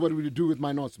 Choose, what did you do with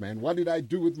my notes, man? What did I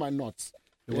do with my notes?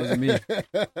 It wasn't me.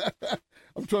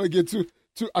 I'm trying to get to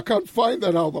I can't find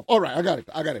that album. All right, I got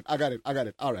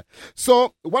it. All right.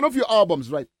 So one of your albums,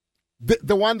 right?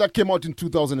 The one that came out in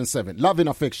 2007, Love and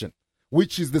Affection,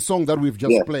 which is the song that we've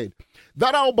just played.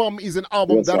 That album is an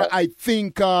album that I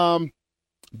think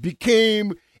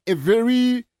became a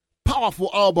very powerful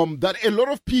album that a lot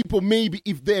of people, maybe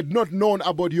if they had not known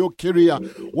about your career,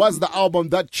 was the album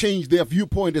that changed their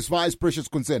viewpoint as far as Pressure is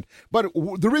concerned. But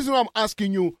the reason I'm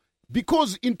asking you,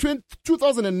 because in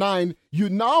 2009, you're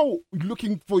now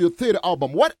looking for your third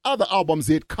album. What other albums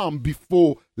had come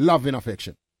before Love and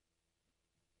Affection?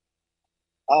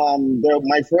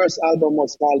 My first album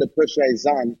was called The Pressure Is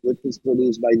On, which was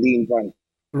produced by Dean Paw.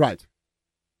 Right.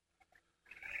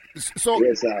 So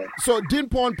Dean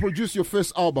Paw produced your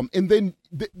first album, and then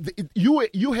you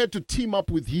had to team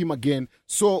up with him again.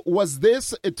 So was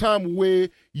this a time where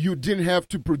you didn't have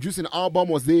to produce an album?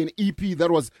 Was there an EP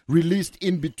that was released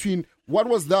in between? What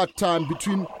was that time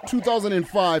between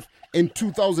 2005 and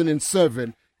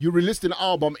 2007? You released an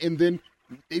album, and then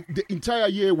the entire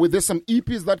year, were there some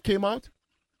EPs that came out?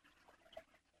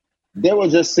 There were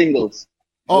just singles.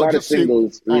 A lot of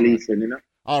singles releasing, you know?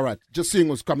 All right, just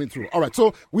singles coming through. All right,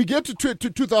 so we get to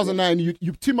 2009.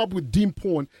 You team up with Dean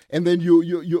Paw, and then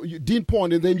you Dean Paw,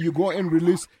 and then you go and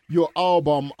release your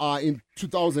album in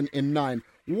 2009.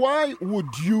 Why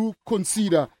would you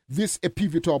consider this a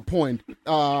pivotal point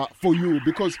for you?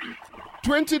 Because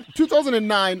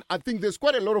 2009, I think there's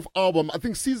quite a lot of albums. I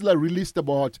think Sizzla released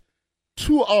about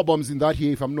 2 albums in that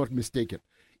year, if I'm not mistaken.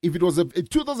 If it was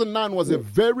 2009 was a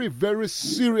very, very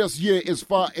serious year as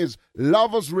far as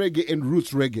lovers reggae and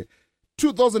roots reggae.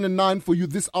 2009 for you,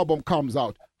 this album comes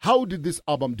out. How did this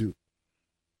album do?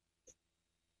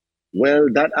 Well,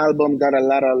 that album got a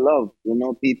lot of love. You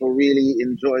know, people really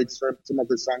enjoyed some of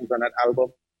the songs on that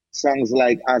album. Songs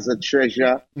like As a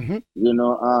Treasure, you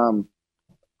know,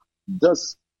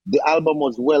 just the album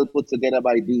was well put together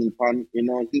by Dean Paw. You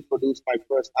know, he produced my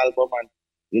first album, and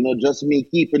you know, just me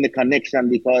keeping the connection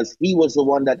because he was the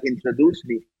one that introduced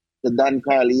me to Dan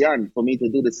Carleon for me to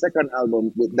do the second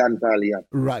album with Dan Carleon.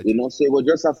 Right. You know, so it was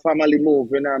just a family move,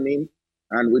 you know what I mean?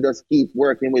 And we just keep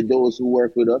working with those who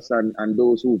work with us and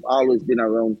those who've always been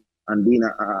around and been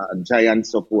a giant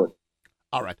support.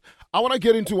 All right. I want to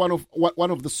get into one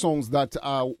of the songs that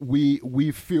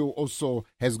we feel also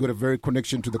has got a very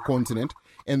connection to the continent,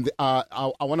 and I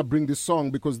want to bring this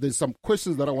song because there's some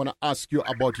questions that I want to ask you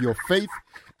about your faith,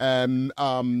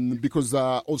 because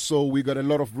also we got a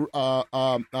lot of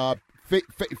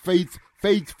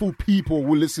faithful people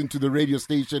who listen to the radio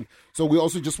station. So we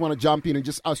also just want to jump in and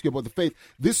just ask you about the faith.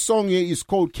 This song here is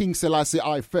called King Selassie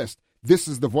I First. This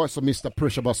is the voice of Mr.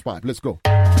 Pressure Boss Pipe. Let's go.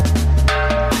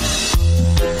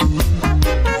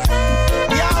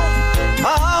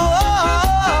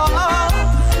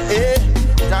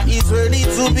 That is ready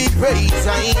to be praised,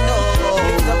 I know.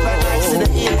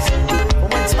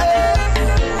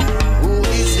 Who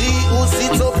is he who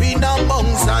sits up in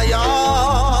Mount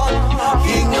Zion?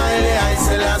 King Haile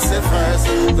Selassie first,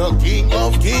 the King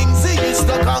of Kings, he is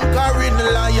the conquering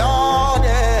lion.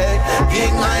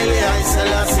 King Haile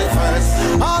Selassie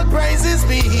first, all praises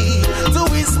be to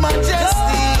his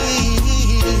majesty.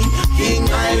 King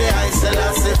Haile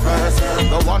Selassie first,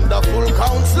 the wonderful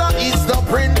counselor is the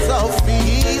Prince of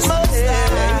Peace.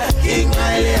 King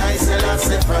Haile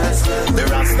Selassie first, the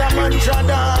Rastaman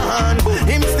Tradan,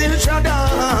 him still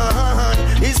Tradan.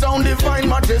 His own divine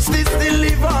majesty still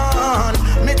live on.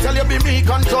 Me tell you, be meek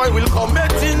and joy will come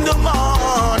out in the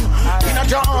man. In a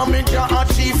jar army, jar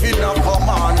chief in a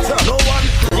command. No one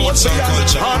roots and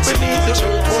beneath the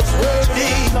earth was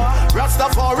worthy.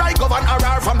 Rastafari govern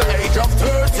Harar from the age of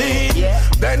 30.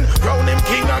 Then crown him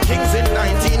king of kings in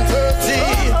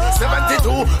 1930.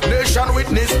 72 nation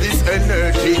witness this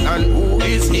energy. And who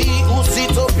is he who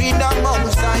sits up in the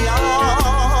Mount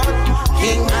Zion?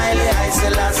 King Haile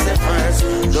Selassie first,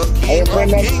 the King of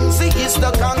Kings, he is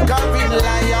the conquering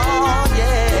lion.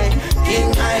 Yeah,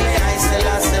 King Haile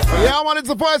Selassie first. Yeah, man, it's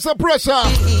the voice of Pressure.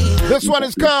 This one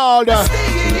is called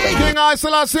King Haile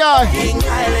Selassie. King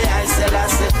Haile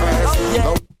Selassie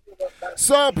first.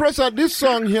 So, Pressure, this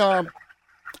song here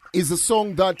is a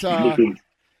song that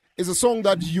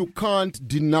you can't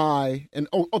deny, and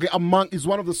is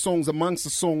one of the songs amongst the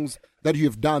songs that you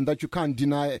have done that you can't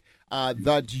deny.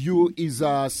 That you is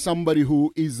somebody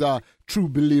who is a true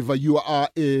believer. You are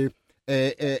a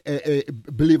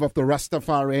believer of the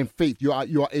Rastafarian faith. You are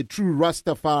a true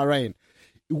Rastafarian.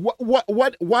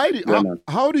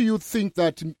 How do you think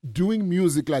that doing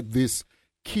music like this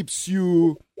keeps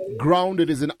you grounded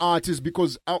as an artist?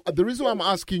 Because the reason why I'm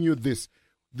asking you this,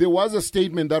 there was a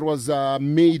statement that was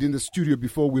made in the studio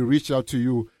before we reached out to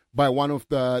you by one of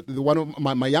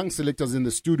my young selectors in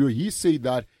the studio. He said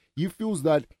that he feels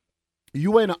that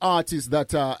you are an artist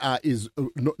that is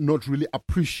not really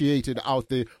appreciated out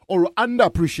there, or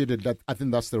underappreciated. That I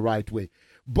think that's the right way.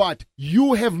 But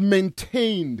you have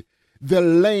maintained the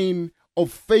lane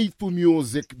of faithful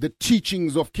music, the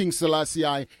teachings of King Selassie,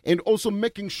 and also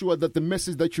making sure that the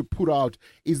message that you put out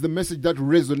is the message that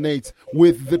resonates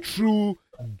with the true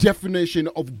definition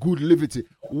of good liberty.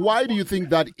 Why do you think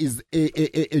that is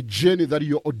a journey that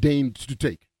you're ordained to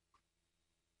take?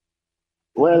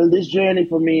 Well, this journey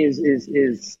for me is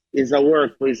a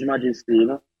work for His Majesty, you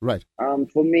know. Right.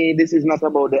 For me, this is not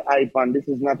about the hype, and this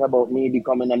is not about me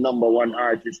becoming a number one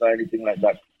artist or anything like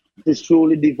that. It is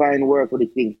truly divine work for the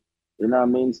King. You know what I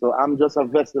mean? So I'm just a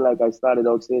vessel, like I started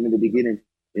out saying in the beginning.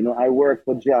 You know, I work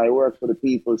for Jah, I work for the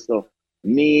people. So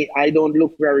me, I don't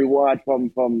look for a reward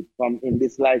from in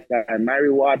this lifetime. My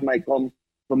reward might come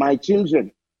from my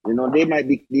children. You know, they might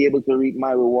be able to reap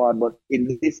my reward, but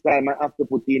in this time I have to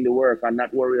put in the work and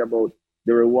not worry about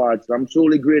the reward. So I'm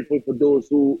truly grateful for those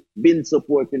who been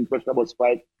supporting Pressure Boss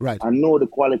Pipe. Right. I know the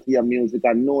quality of music.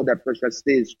 I know that Pressure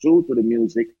stays true to the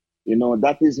music. You know,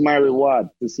 that is my reward,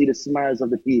 to see the smiles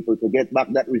of the people, to get back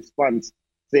that response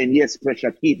saying, yes,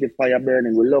 Pressure, keep the fire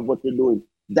burning. We love what you're doing.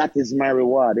 That is my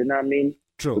reward. You know what I mean?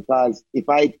 True. Because if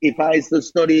I used to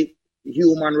study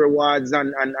human rewards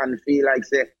and feel like,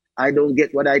 say, I don't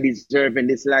get what I deserve in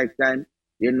this lifetime,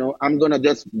 you know, I'm going to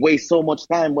just waste so much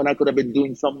time when I could have been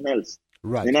doing something else.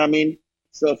 Right. You know what I mean?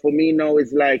 So for me now,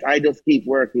 it's like I just keep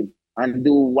working and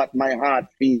do what my heart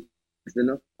feels, you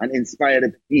know, and inspire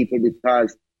the people,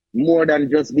 because more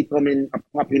than just becoming a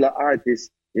popular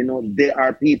artist, you know, there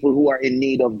are people who are in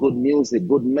need of good music,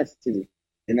 good messaging.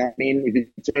 You know what I mean? If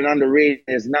you turn on the radio,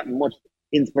 there's not much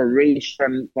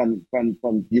inspiration from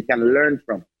you can learn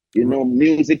from. You know,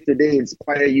 music today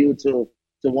inspire you to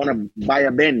want to buy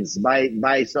a Benz,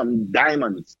 buy some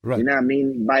diamonds. Right. You know what I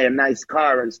mean? Buy a nice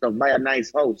car and stuff, buy a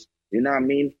nice house. You know what I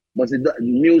mean? But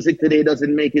music today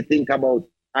doesn't make you think about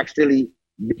actually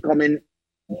becoming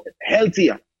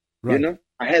healthier, right. you know,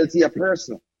 a healthier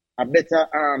person, a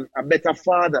better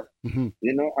father, you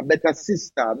know, a better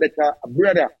sister, a better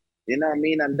brother, you know what I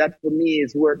mean? And that for me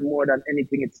is worth more than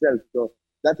anything itself. So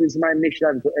that is my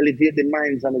mission, to elevate the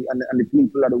minds and the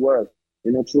people of the world,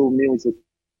 you know, through music.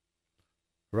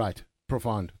 Right.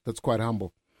 Profound. That's quite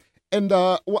humble. And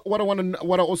what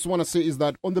I also want to say is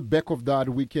that on the back of that,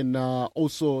 we can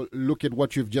also look at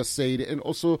what you've just said, and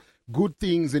also good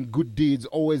things and good deeds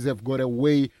always have got a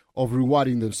way of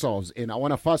rewarding themselves. And I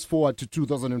want to fast forward to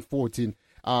 2014.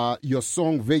 Your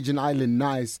song Virgin Island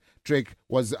Nice track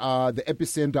was the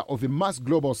epicenter of a mass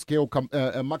global scale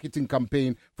marketing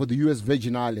campaign for the U.S.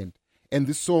 Virgin Island. And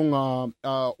this song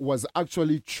was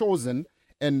actually chosen,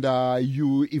 and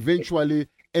you eventually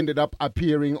ended up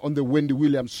appearing on the Wendy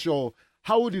Williams show.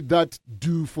 How did that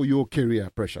do for your career,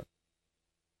 Pressure?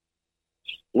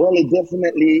 Well, it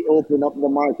definitely opened up the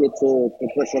market to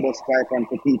Pressure the Skype and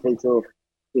for people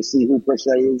to see who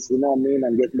Pressure is, you know what I mean,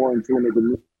 and get more in tune with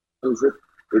the music.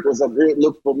 It was a great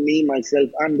look for me, myself,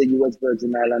 and the U.S.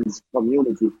 Virgin Islands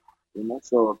community, you know,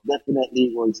 so definitely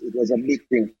it was a big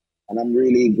thing, and I'm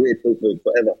really grateful for it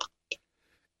forever.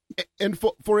 And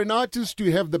for an artist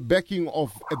to have the backing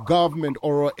of a government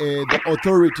or the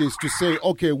authorities to say,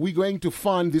 okay, we're going to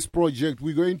fund this project,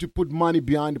 we're going to put money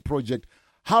behind the project.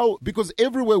 How? Because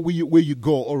everywhere where you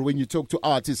go, or when you talk to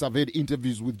artists, I've had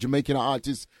interviews with Jamaican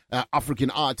artists, African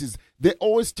artists, they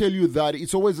always tell you that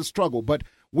it's always a struggle. But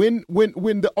when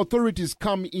the authorities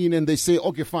come in and they say,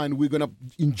 okay, fine, we're going to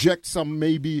inject some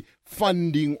maybe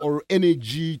funding or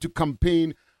energy to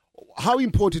campaign, how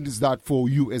important is that for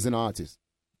you as an artist?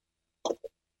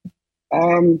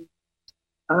 I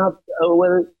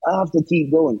have to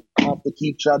keep going. I have to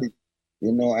keep chatting.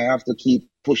 You know, I have to keep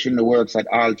pushing the works at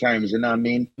all times. You know what I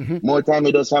mean? More time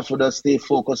we just have to just stay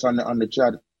focused on the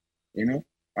chat. You know,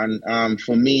 and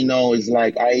for me now it's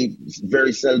like I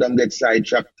very seldom get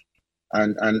sidetracked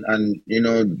and you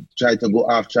know try to go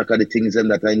off track of the things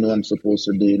that I know I'm supposed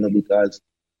to do. You know, because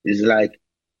it's like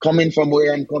coming from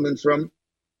where I'm coming from.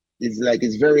 It's like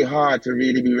it's very hard to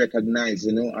really be recognized,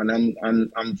 you know, and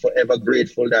I'm forever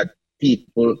grateful that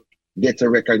people get to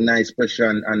recognize Pressure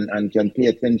and can pay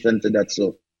attention to that.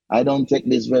 So I don't take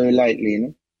this very lightly, you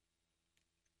know.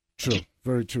 True,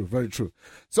 very true, very true.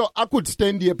 So I could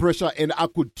stand here, Pressure, and I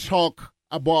could talk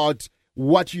about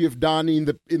what you have done in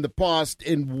the past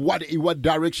and what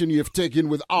direction you have taken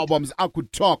with albums. I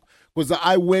could talk because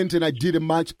I went and I did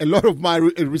a lot of my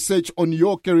research on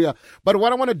your career. But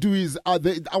what I want to do is I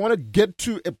want to get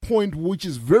to a point which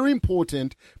is very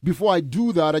important. Before I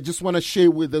do that, I just want to share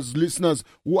with us listeners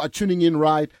who are tuning in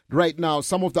right now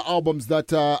some of the albums that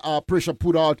Pressure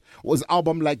put out. Was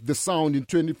album like The Sound in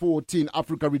 2014,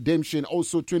 Africa Redemption,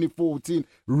 also 2014,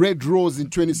 Red Rose in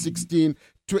 2016,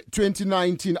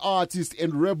 2019 Artist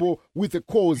and Rebel with a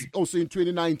Cause also in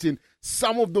 2019.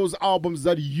 Some of those albums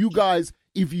that you guys,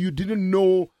 if you didn't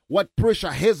know what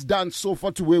Pressure has done so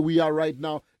far to where we are right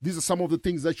now, these are some of the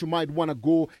things that you might want to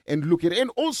go and look at. And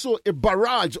also a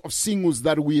barrage of singles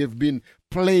that we have been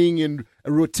playing and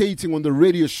rotating on the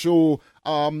radio show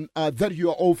that you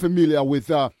are all familiar with.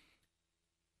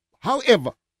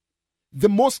 However, the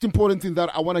most important thing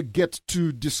that I want to get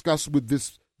to discuss with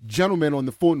this gentleman on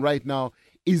the phone right now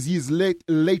is his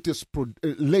latest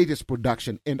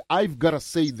production. And I've got to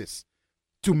say this,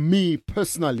 to me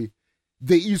personally,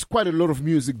 there is quite a lot of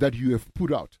music that you have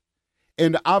put out.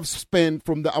 And I've spent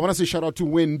I want to say shout out to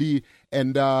Wendy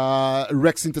and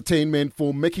Rex Entertainment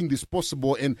for making this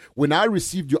possible. And when I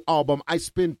received your album, I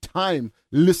spent time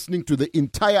listening to the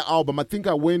entire album. I think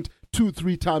I went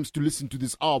 2-3 times to listen to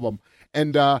this album.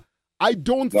 And I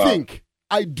do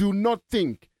not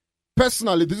think,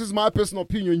 personally, this is my personal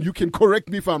opinion, you can correct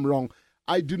me if I'm wrong,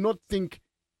 I do not think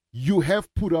you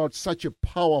have put out such a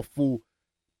powerful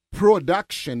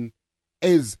production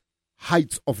as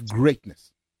Heights of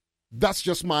Greatness. That's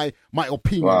just my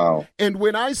opinion. Wow. And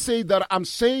when I say that, I'm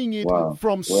saying it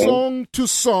from song to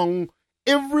song,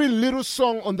 every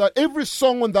song on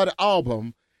that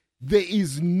album, there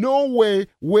is no way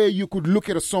where you could look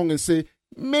at a song and say,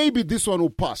 maybe this one will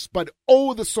pass. But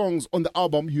all the songs on the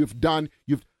album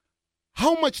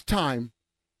how much time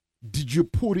did you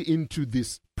put into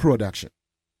this production?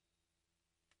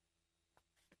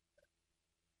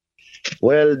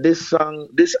 Well, this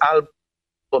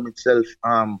album itself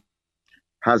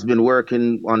has been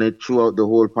working on it throughout the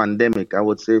whole pandemic. I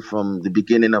would say from the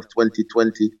beginning of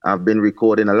 2020, I've been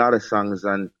recording a lot of songs,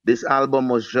 and this album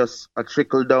was just a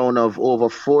trickle down of over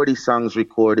 40 songs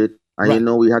recorded. And, you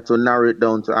know, we had to narrow it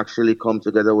down to actually come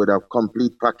together with a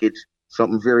complete package.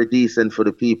 something very decent for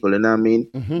the people, you know what I mean?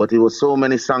 But it was so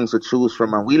many songs to choose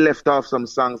from, and we left off some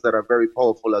songs that are very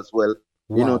powerful as well,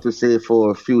 you know, to say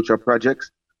for future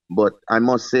projects. But I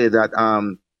must say that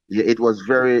it was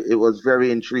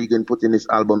very intriguing putting this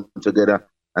album together,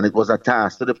 and it was a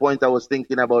task to the point I was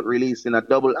thinking about releasing a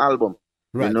double album.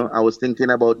 Right. You know, I was thinking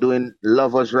about doing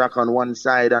lovers rock on one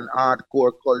side and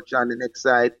hardcore culture on the next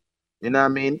side. You know what I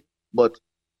mean? But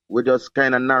we just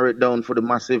kind of narrow it down for the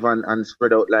massive and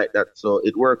spread out like that. So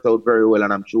it worked out very well,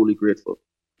 and I'm truly grateful.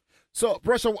 So,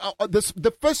 Pressure,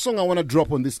 the first song I want to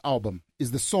drop on this album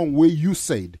is the song where you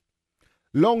said,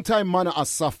 "Long time man I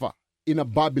suffer in a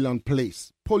Babylon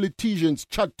place. Politicians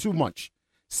chat too much,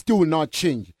 still not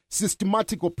change.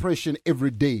 Systematic oppression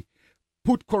every day.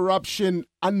 Put corruption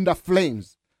under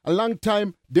flames. A long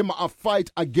time them a fight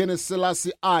against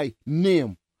Selassie I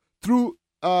name. Through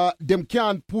them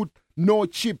can't put no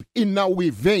chip in our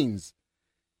veins."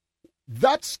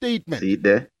 That statement. See it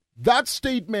there? That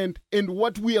statement and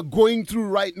what we are going through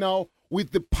right now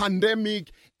with the pandemic,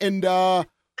 and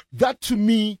that to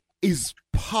me is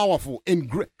powerful and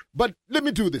great. But let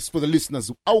me do this for the listeners.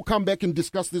 I'll come back and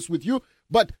discuss this with you.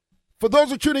 But for those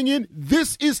who are tuning in,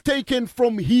 this is taken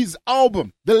from his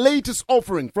album, the latest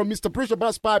offering from Mr. Pressure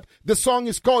Bass Pipe. The song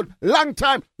is called Long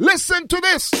Time. Listen to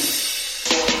this.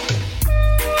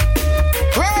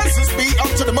 Praises be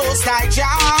up to the Most High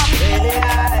Jah.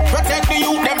 Protect the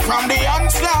youth them from the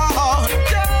onslaught.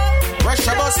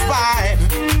 Pressure Bass Pipe.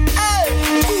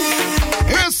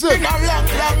 Listen. Been a long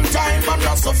time, but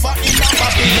not so far in a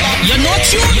Babylon. You're not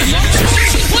tuned.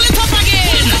 Pull it up again.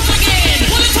 Pull it up again.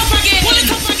 Pull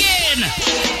it up again.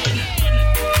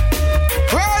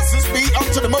 Praises be up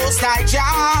to the Most High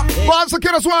Jah. Once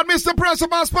again, as well, Mr. Pressure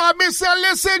Bass Pipe, Mr.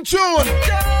 Listen Tune.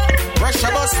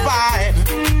 Pressure Bass Pipe.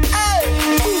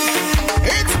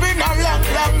 It's been a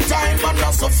long time, but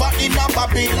not so far in a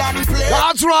Babylon place.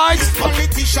 That's right.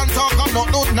 Politicians talk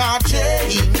and not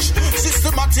change.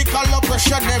 Systematical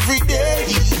oppression every day.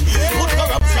 Put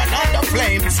corruption on the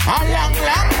flames. A long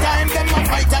time, them a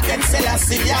fight against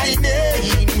Selassie I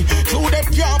name. Through them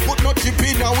can't put no chip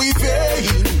in our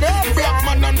vein. Black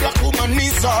man and black woman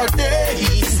is our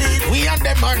days. We and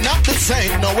them are not the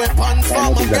same. No weapons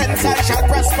from against us shall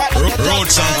prosper.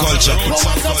 Roots and culture.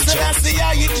 Selassie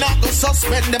I it not go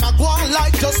suspend them. I go on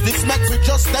like justice, make we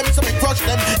just them, so we crush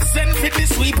them. Send for the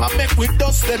sweep and make we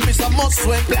dust them. It's a must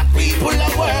when black people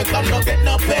at work and no get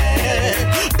no pay.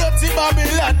 Dirty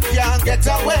Babylon can't get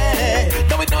away.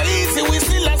 Though it's not easy, we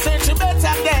still are searching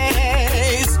better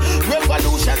days.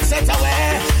 Revolution set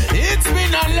away. It's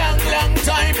been a long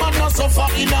time and not so far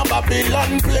in a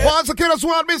Babylon place. Once again, as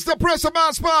well, Mr. Pressure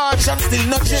Bass Pipe.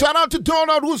 Shout out to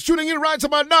Donald who's tuning in right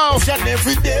about now.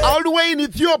 Every day. All the way in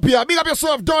Ethiopia. Big up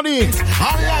yourself, Donnie.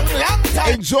 Long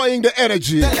time. Enjoying the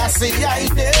energy. Rasta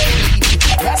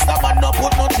man no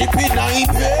put no chip in a vein.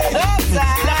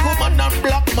 Black woman and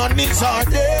black man it's our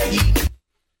day.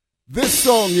 This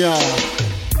song, yeah.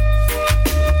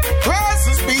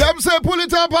 Them say pull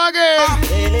it up again.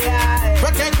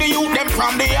 Protect the youth them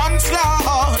from the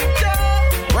onslaught.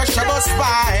 Pressure Bass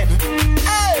Pipe.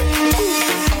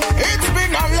 It's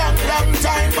been a long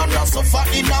time, but not so far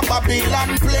in a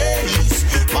Babylon place.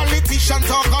 Politicians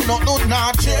talk and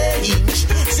not change.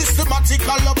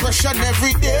 Systematical oppression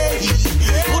every day.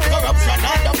 Put corruption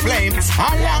on the flames. A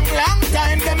long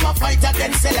time, them a fight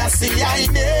against Selassie I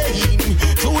name.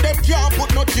 Through them can't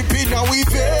put no chip in our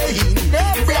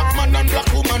vein. Black man and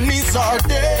black woman is our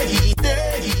day.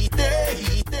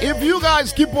 If you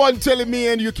guys keep on telling me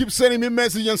and you keep sending me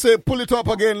message and say, pull it up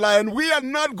again, Lion, we are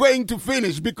not going to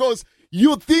finish because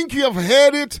you think you have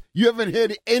heard it. You haven't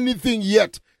heard anything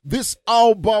yet. This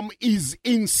album is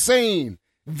insane.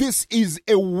 This is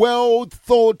a well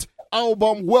thought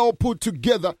album, well put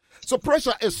together. So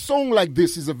Pressure, a song like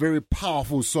this is a very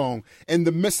powerful song. And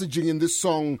the messaging in this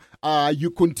song,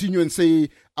 you continue and say,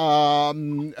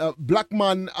 black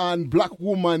man and black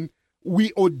woman,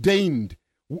 we ordained.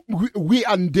 We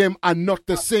and them are not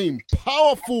the same.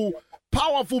 Powerful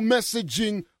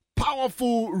messaging,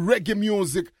 powerful reggae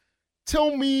music.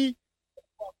 Tell me,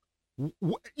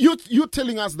 you're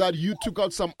telling us that you took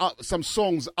out some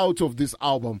songs out of this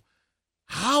album.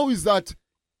 How is that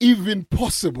even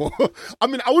possible? I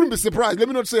mean, I wouldn't be surprised. Let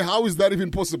me not say how is that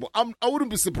even possible. I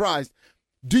wouldn't be surprised.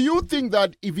 Do you think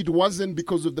that if it wasn't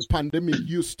because of the pandemic,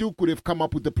 you still could have come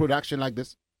up with a production like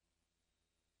this?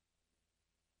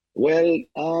 Well,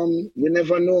 you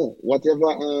never know.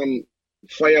 Whatever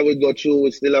fire we go through,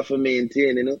 we still have to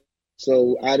maintain, you know.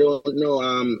 So I don't know.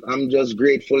 I'm just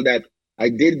grateful that I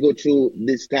did go through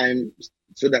this time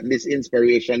so that this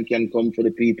inspiration can come for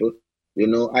the people. You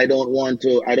know, I don't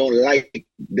like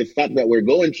the fact that we're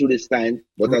going through this time,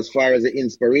 but as far as the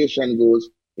inspiration goes,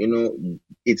 you know,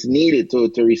 it's needed to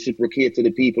reciprocate to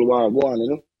the people who are born, you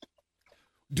know.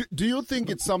 Do you think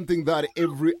it's something that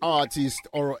every artist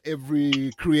or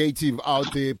every creative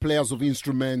out there, players of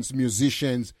instruments,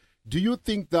 musicians, do you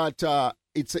think that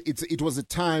it was a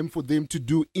time for them to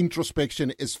do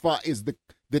introspection as far as the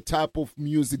type of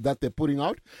music that they're putting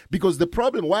out? Because the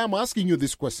problem, why I'm asking you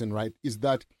this question, right, is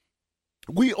that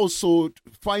we also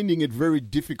finding it very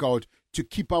difficult to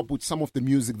keep up with some of the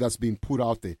music that's being put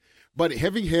out there. But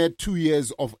having had 2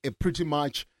 years of a pretty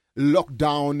much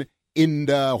lockdown in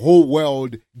the whole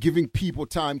world, giving people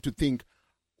time to think,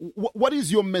 what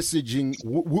is your messaging?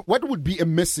 What would be a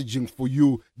messaging for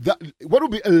you? What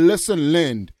would be a lesson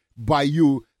learned by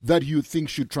you that you think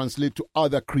should translate to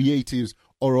other creatives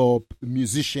or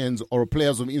musicians or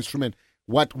players of instrument?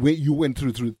 What way you went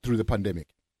through the pandemic?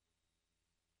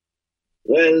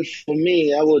 Well, for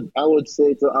me, I would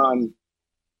say to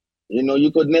you know,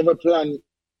 you could never plan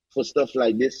for stuff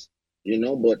like this, you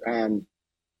know, but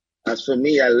as for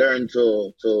me, I learned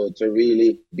to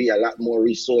really be a lot more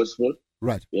resourceful.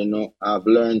 Right. You know, I've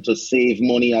learned to save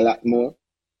money a lot more,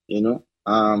 you know.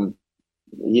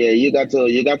 Yeah, you got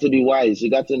to be wise.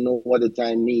 You got to know what the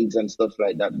time needs and stuff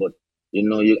like that. But, you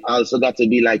know, you also got to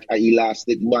be like an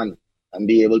elastic band and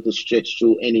be able to stretch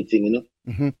through anything, you know.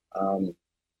 Mm-hmm.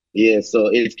 Yeah, so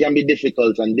it can be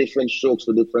difficult and different strokes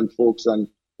for different folks and,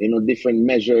 you know, different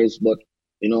measures. But,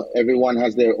 you know, everyone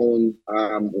has their own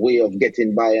way of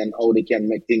getting by and how they can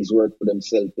make things work for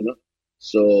themselves, you know.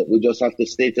 So we just have to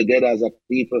stay together as a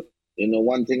people. You know,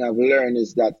 one thing I've learned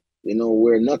is that, you know,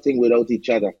 we're nothing without each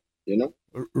other, you know,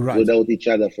 right. Without each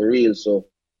other for real. So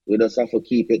we just have to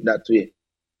keep it that way.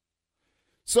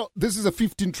 So this is a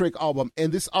 15-track album,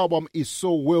 and this album is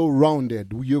so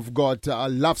well-rounded. You've got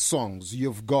love songs,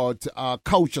 you've got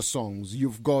culture songs,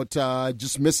 you've got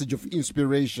just message of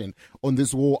inspiration on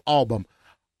this whole album.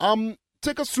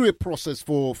 Take us through a process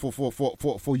for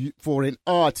an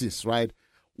artist, right?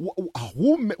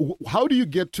 How do you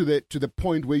get to the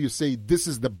point where you say this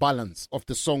is the balance of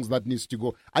the songs that needs to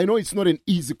go? I know it's not an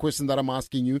easy question that I'm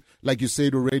asking you. Like you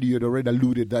said already, you'd already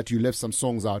alluded that you left some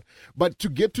songs out. But to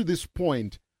get to this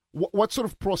point, what sort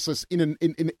of process in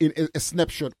a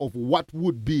snapshot of what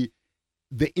would be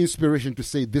the inspiration to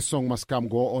say this song must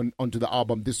go onto the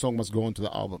album, this song must go onto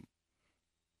the album?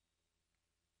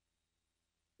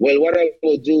 Well, what I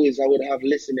would do is I would have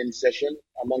listening session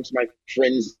amongst my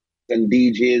friends and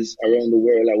DJs around the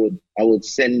world. I would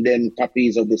send them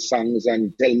copies of the songs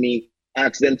and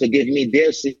ask them to give me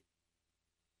their selection,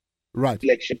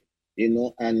 you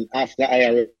know, and after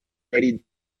I already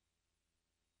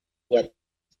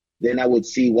then I would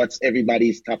see what's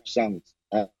everybody's top songs.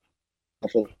 I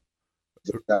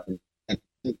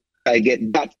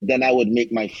get that, then I would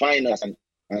make my finals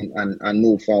and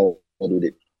move forward with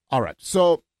it. All right.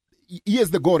 So here's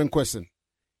the golden question.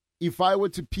 If I were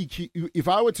to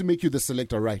make you the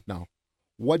selector right now,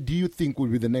 what do you think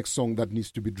would be the next song that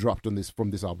needs to be dropped from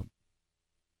this album?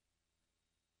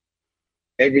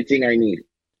 Everything I Need.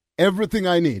 Everything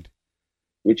I Need.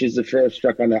 Which is the first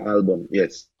track on the album,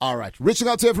 yes. All right. Reaching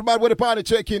out to everybody with a party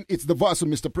check-in. It's the voice of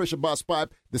Mr. Pressure Bass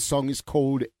Pipe. The song is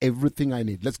called Everything I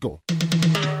Need. Let's go.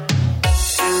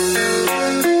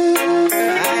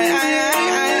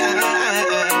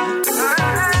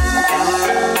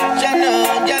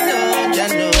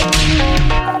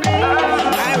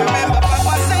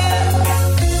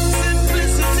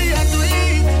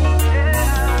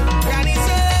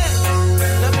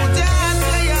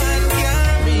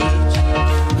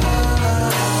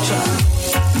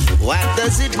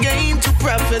 Does it gain to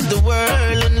profit the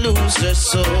world and lose their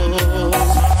soul?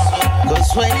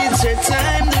 Cause when it's your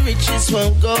time, the riches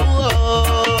won't go.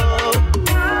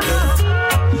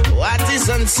 What is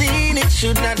unseen, it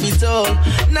should not be told.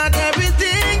 Not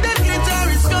everything that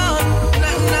glitter is gold.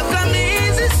 Not come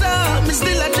easy, so me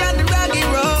still a try the rocky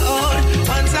road.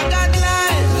 Once I got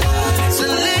life to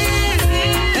live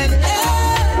and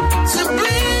air to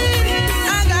breathe,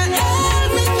 I got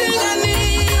everything I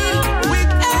need.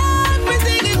 With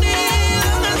everything in me,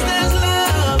 long as there's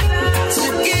love to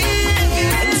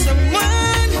give and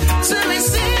someone to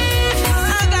receive, I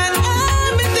got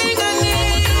everything I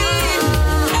need.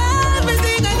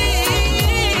 Everything I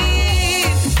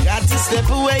need. Got to step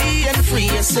away and free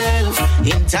yourself.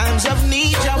 In times of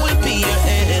need, I will be your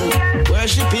help.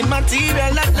 Worshipping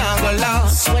material that never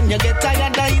lost. When you get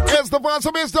tired, it's the voice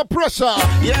of Mr. Pressure.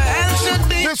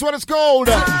 This one is called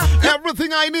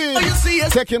Everything I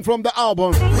Need. Taken from the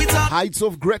album Heights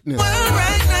of Greatness.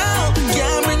 Right now,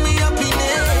 can't bring me up in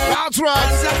it. That's right.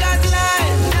 Once I got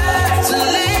life to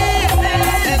live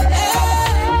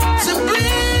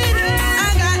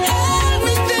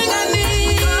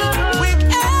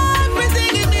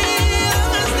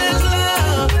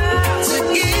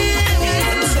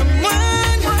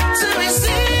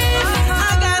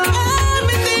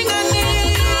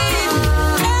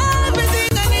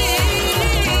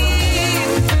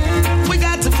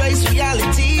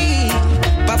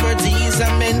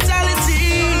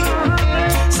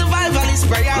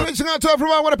Reaching out to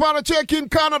everyone with a party check in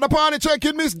Canada, party check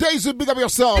in Miss Daisy, big up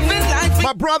yourself.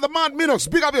 My brother Matt Minox,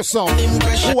 big up yourself.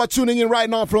 Who are tuning in right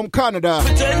now from Canada?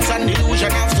 Yeah,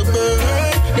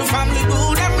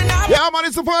 man,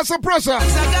 it's the first of pressure.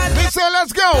 They say,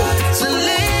 let's go. To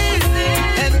live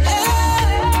and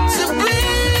to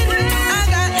breathe. I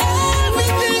got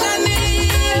everything I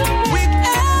need. With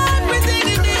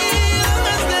everything in me,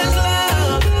 there's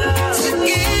love to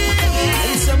give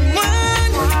and someone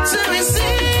to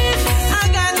receive. I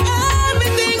got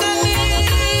everything I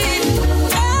need.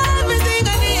 Everything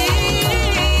I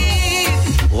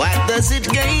need. What does it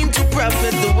gain to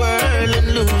profit the world and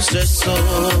lose their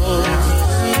soul?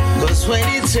 Cause when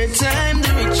it's your time,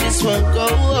 the riches won't go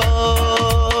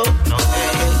up.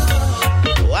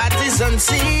 What is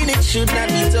unseen, it should not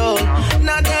be told.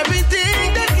 Not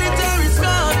everything that glitter is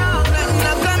gold. Nothing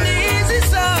not come easy,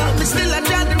 so me still a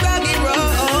try the rocky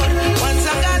road. Once I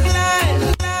got line.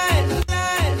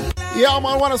 Yeah,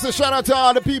 man, I want to say shout out to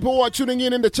all the people who are tuning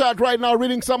in the chat right now,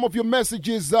 reading some of your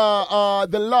messages. The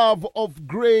love of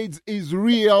grades is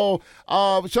real.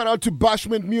 Shout out to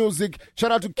Bashment Music.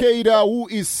 Shout out to Kada, who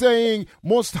is saying,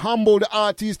 most humbled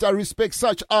artist. I respect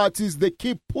such artists. They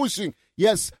keep pushing.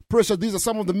 Yes, pressure. These are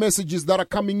some of the messages that are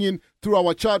coming in through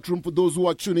our chat room for those who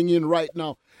are tuning in right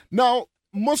now. Now,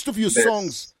 most of your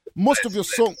songs are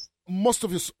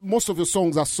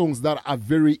songs that are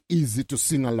very easy to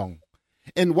sing along.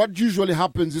 And what usually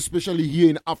happens, especially here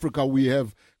in Africa, we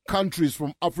have countries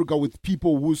from Africa with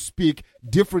people who speak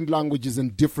different languages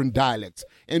and different dialects.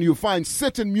 And you find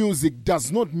certain music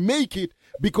does not make it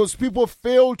because people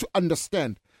fail to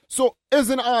understand. So as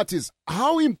an artist,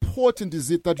 how important is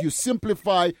it that you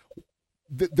simplify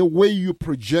the way you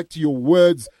project your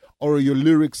words or your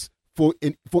lyrics for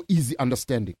easy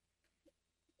understanding?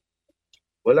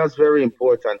 Well, that's very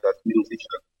important as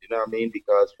musician, you know what I mean?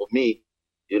 Because for me,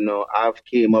 you know, I've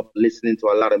came up listening to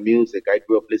a lot of music. I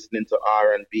grew up listening to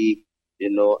R&B, you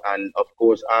know, and of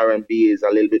course R&B is a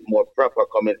little bit more proper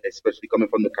especially coming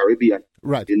from the Caribbean.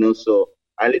 Right. You know, so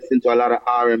I listened to a lot of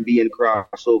R&B and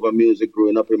crossover music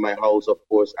growing up in my house, of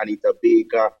course, Anita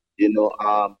Baker,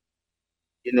 the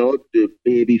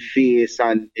Babyface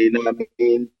and, you know what I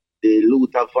mean, the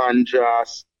Luther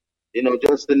Vandross, you know,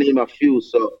 just to name a few.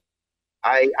 So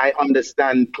I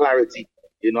understand clarity.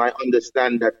 You know, I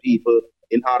understand that people,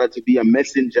 in order to be a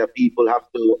messenger, people have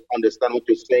to understand what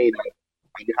you're saying,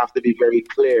 and you have to be very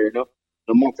clear, you know.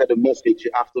 No matter the message,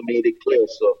 you have to make it clear.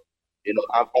 So, you know,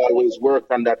 I've always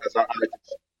worked on that as an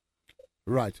artist.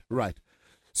 Right.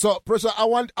 So, Pressure, I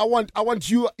want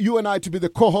you and I to be the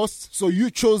co-hosts. So you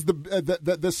chose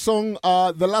the song,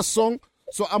 the last song.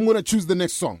 So I'm gonna choose the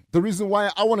next song. The reason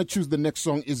why I want to choose the next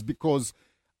song is because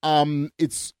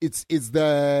it's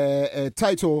the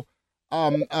title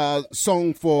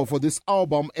song for this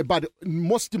album, but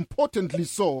most importantly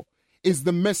so is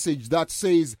the message that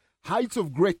says heights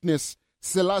of greatness,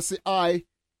 Selassie I,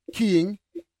 King,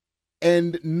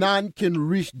 and none can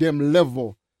reach them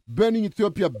level. Burning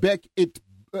Ethiopia, back it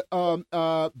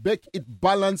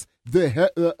balanced the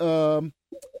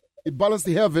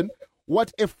heaven.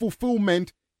 What a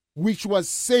fulfillment, which was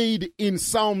said in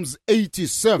Psalms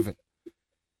 87.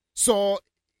 So,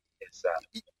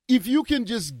 if you can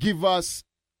just give us,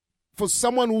 for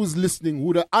someone who's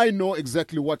listening, I know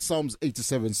exactly what Psalms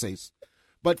 87 says,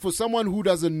 but for someone who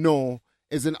doesn't know,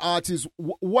 as an artist,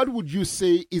 what would you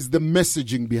say is the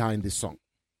messaging behind this song?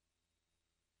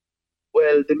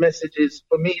 Well, the message is,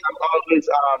 for me, I'm always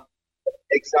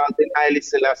exalting Haile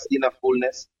Selassie in a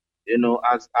fullness, you know,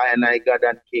 as I and I God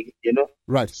and King, you know.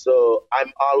 Right. So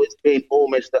I'm always paying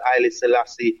homage to Haile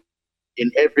Selassie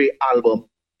in every album.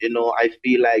 You know, I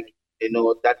feel like, you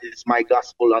know, that is my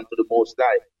gospel unto the Most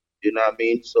High. You know what I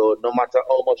mean? So no matter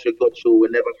how much we go through, we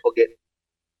never forget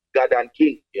God and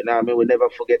King. You know what I mean? We never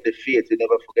forget the faith. We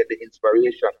never forget the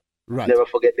inspiration. Right. Never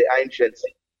forget the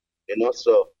anciency. You know,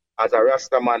 so as a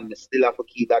Rasta man, we still have to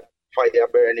keep that fire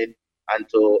burning and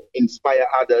to inspire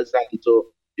others and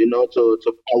to, you know, to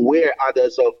aware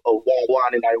others of what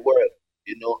one in our world.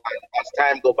 You know, and as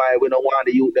time go by, we don't want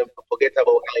the youth them to forget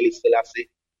about Haile Selassie,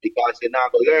 because you're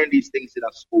not going to learn these things in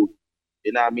a school.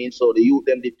 You know what I mean? So the youth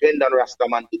them depend on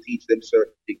Rastaman to teach them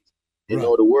certain things. You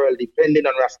know, the world depending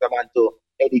on Rastaman to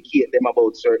educate them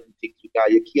about certain things, because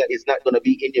it's not going to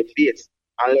be in your face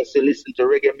unless you listen to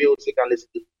reggae music and listen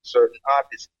to certain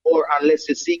artists, or unless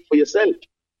you seek for yourself.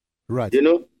 Right. You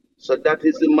know? So that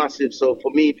is the massive. So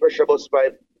for me, Pressure Bus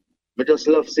 5, I just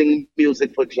love singing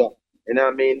music for Jah. You know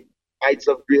what I mean? Heights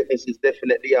of Greatness is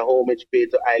definitely a homage paid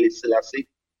to Haile Selassie,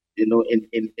 you know,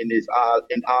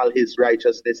 in all his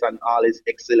righteousness and all his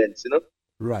excellence, you know?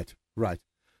 Right.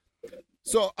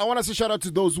 So I want to say shout out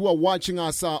to those who are watching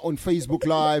us on Facebook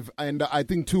Live, and I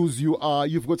think Tools,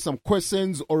 you've got some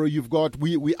questions, or you've got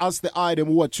we asked the item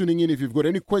who are tuning in, if you've got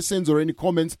any questions or any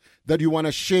comments that you want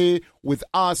to share with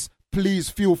us, please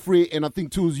feel free. And I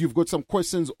think Tools, you've got some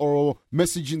questions or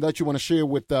messaging that you want to share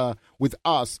with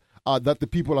us that the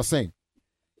people are saying.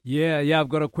 Yeah, I've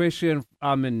got a question.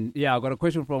 I've got a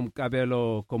question from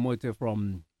Cabello Comote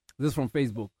from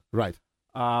Facebook. Right.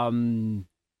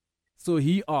 So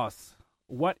he asks,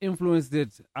 what influence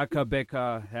did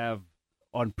Akabeka have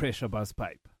on Pressure Bus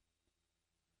Pipe?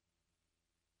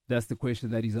 That's the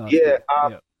question that he's asking. Yeah,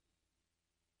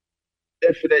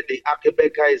 definitely.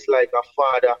 Akabeka is like a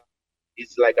father.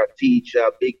 He's like a teacher,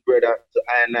 a big brother to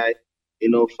I and I.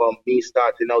 From me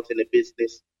starting out in the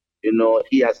business,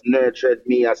 he has nurtured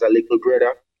me as a little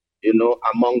brother.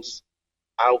 Amongst,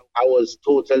 I was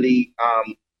totally,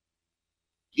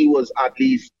 he was at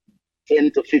least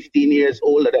 10 to 15 years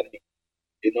older than me.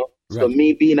 So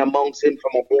me being amongst him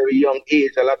from a very young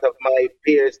age, a lot of my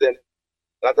peers, a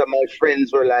lot of my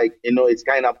friends were like, it's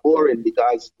kind of boring,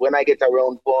 because when I get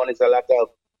around Pawn, it's a lot of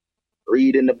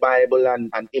reading the Bible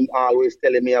and him always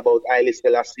telling me about Haile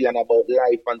Selassie and about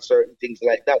life and certain things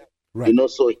like that. Right.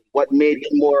 So what made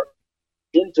him more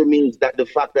into me is that the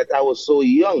fact that I was so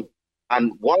young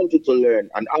and wanted to learn,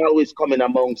 and always coming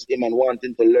amongst him and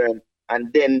wanting to learn,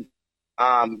 and then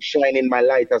shining my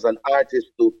light as an artist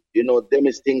to, them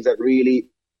is things that really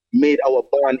made our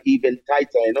bond even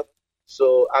tighter,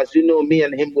 So as you know, me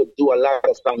and him would do a lot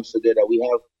of songs together. We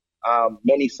have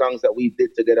many songs that we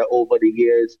did together over the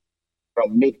years,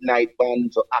 from Midnight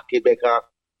Band to Akabeka,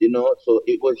 so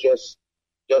it was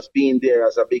just being there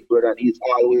as a big brother, and he's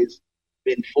always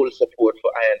been full support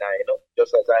for I and I,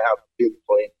 just as I have been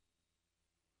for him.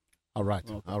 All right,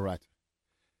 okay. All right.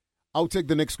 I'll take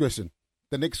the next question.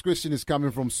 The next question is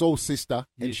coming from Soul Sister,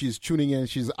 and she's tuning in.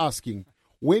 She's asking,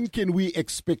 when can we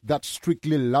expect that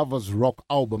Strictly Lovers Rock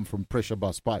album from Pressure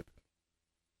Bus Pipe?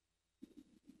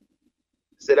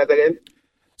 Say that again.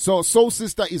 So Soul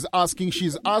Sister is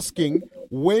asking,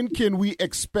 when can we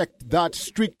expect that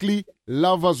Strictly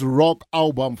Lovers Rock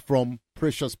album from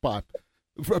Pressure Pipe,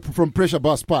 from Pressure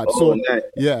Bus Pipe? Oh, nice.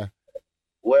 Yeah.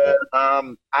 Well,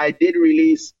 I did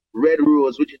release Red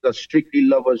Rose, which is a Strictly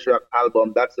Lovers Rock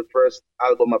album. That's the first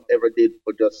album I've ever did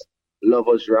for just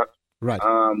Lovers Rock. Right.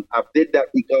 I did that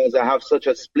because I have such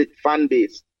a split fan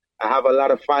base. I have a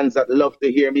lot of fans that love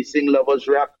to hear me sing Lovers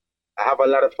Rock. I have a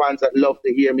lot of fans that love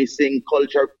to hear me sing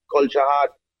hardcore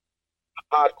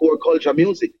culture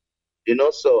music,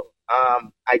 So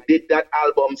I did that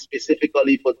album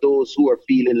specifically for those who are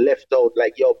feeling left out,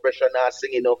 like, yo, Pressure not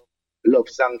singing up love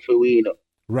song for we,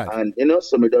 Right. And,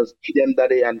 so me just give them that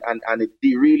day, and it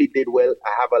really did well. I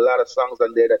have a lot of songs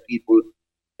on there that people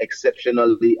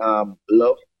exceptionally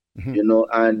love,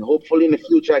 and hopefully in the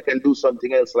future I can do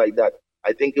something else like that.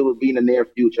 I think it will be in the near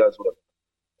future as well.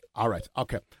 All right.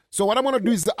 Okay. So what I'm going to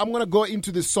do is I'm going to go into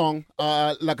the song.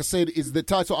 Like I said, is the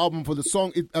title album for the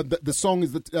song. The song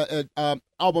is the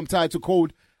album title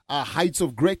called Heights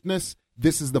of Greatness.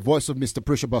 This is the voice of Mr.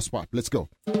 Pressure Bus Pipe. Let's go.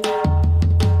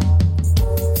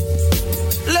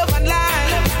 Love and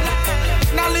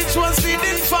life. Knowledge was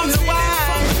hidden from the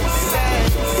wild.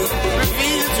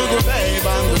 Revealed to the babe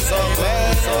and the song.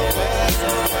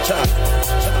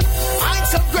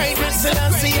 Heights of greatness, and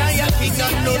I see I am king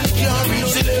and none can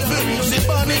reach the level.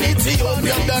 Born in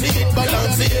Ethiopia, that it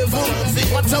balance the heaven.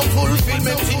 What a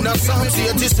fulfillment in a Psalm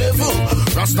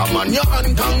 87. Rasta man, you're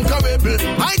unconquerable.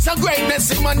 Heights of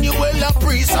greatness, Emmanuel, a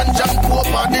priest, and John Pope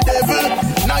and the devil.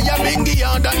 Now you're being the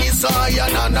other, is high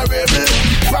and honorable.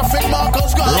 Prophet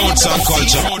Marcus, God. Roots and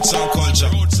culture.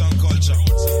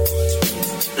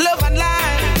 Love and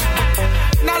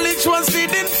life. Knowledge was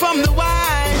hidden from the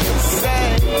wise.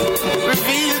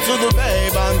 Revealed to the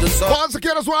babe and the son. Once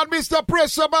again, as one, Mr.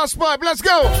 Pressure Bus Pipe. Let's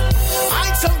go.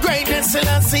 Heights of greatness, and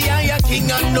I see I a king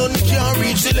and none can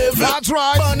reach the level. That's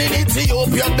right. Born in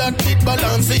Ethiopia, that did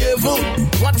balance the heaven.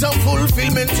 What a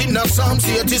fulfillment in a Psalm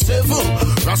 87.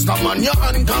 Rasta man, you're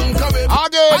unconquerable.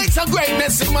 Again. Heights of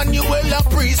greatness, Emmanuel, a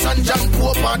priest, and John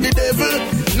Pope and the devil.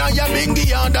 Now you're being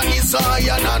the other, is high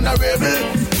and honorable.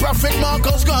 Prophet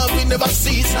Marcus, God, we never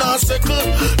cease nor circle.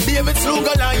 David slew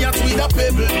Goliath with a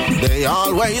pebble. They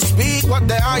always speak what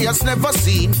their eyes never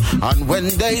seen, and when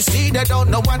they see, they don't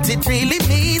know what it really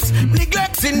means.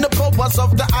 Neglecting the purpose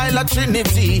of the Isle of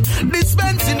Trinity,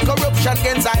 dispensing corruption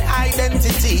against our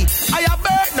identity. I have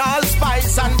burned all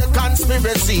spies and the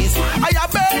conspiracies. I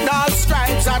have burned all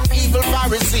scribes and evil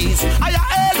Pharisees. I have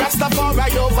held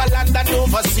Rastafari over land and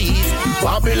overseas.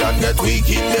 Babylon get weak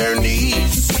in their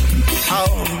knees.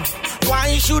 Oh.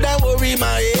 Why should I worry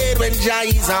my head when Jah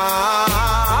is on?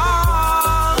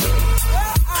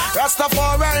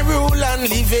 Rastafari rule and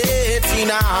live it in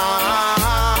Yeah,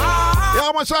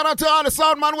 I'm gonna shout out to all the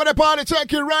sound man with the party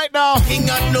checking right now. King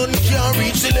and none can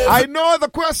reach the level. I know the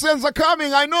questions are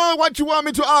coming. I know what you want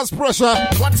me to ask, Pressure.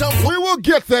 We will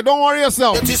get there. Don't worry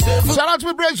yourself. Shout out to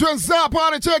my brethren,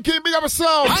 party checking. Big up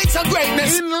yourself. Heights of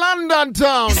greatness in London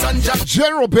town.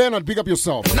 General Bernard, big up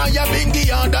yourself. Now you're Bingy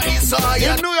under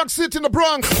Isaiah. In New York City, in the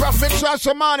Bronx. Prophet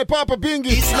Shashamane, Papa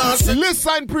Bingy.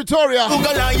 Lissa in Pretoria.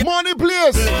 Money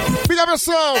Place. Big up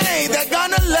yourself. Hey, they're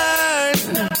gonna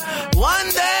learn. One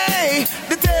day,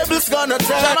 the table's gonna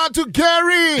turn. Shout out to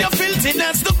Gary. Your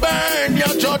filthiness to burn.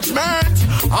 Your judgment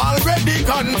already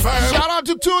confirmed. Shout out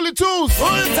to Toolie Toos.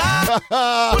 Full time.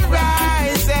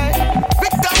 Rise.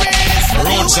 Victory is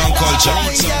Roots and culture.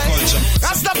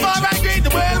 Rastafari greet the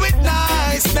world with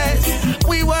niceness.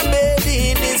 We were made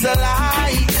in his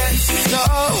likeness. So,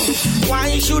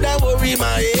 why should I worry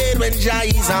my head when Jah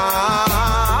is on?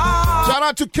 Shout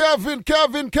out to Kevin,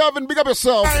 big up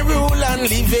yourself. I rule and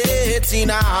live it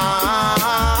in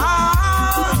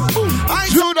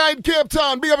Judah in Cape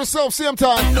Town, big up yourself, same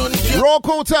time.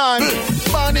 Rocco time.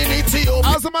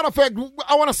 As a matter of fact,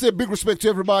 I want to say big respect to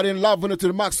everybody and love to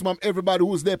the maximum. Everybody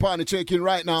who's there party checking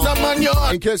right now.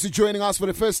 In case you're joining us for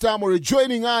the first time or you're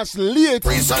joining us late,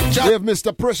 we have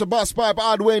Mr. Pressure Bass Pipe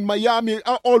all the way in Miami,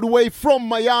 all the way from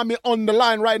Miami on the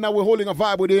line right now. We're holding a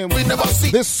vibe with him.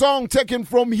 This song taken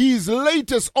from his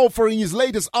latest offering, his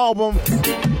latest album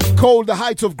called The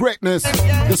Heights of Greatness.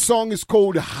 The song is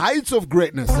called Heights of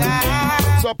Greatness.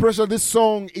 So Pressure, this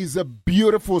song is a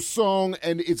beautiful song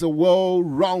and it's a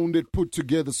well-rounded,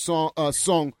 put-together song.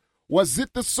 Was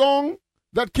it the song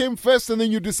that came first and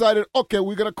then you decided, okay,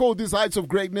 we're going to call this Heights of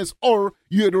Greatness, or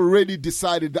you had already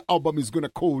decided the album is going to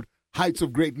call Heights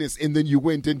of Greatness and then you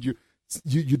went and you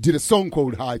did a song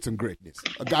called Heights of Greatness?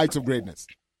 Heights of Greatness.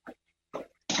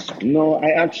 No,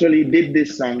 I actually did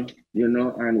this song,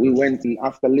 and we went and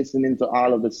after listening to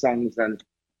all of the songs and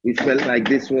we felt like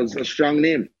this was a strong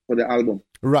name for the album.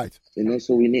 Right.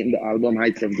 So we named the album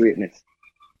Heights of Greatness.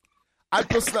 I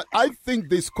think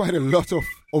there's quite a lot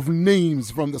of names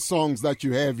from the songs that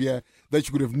you have here that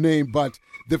you could have named, but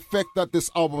the fact that this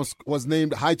album was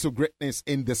named Heights of Greatness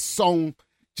and the song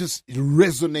just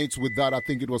resonates with that, I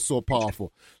think it was so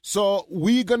powerful. So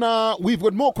we've got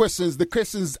more questions. The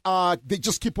questions they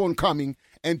just keep on coming.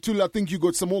 And Tula, I think you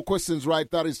got some more questions, right?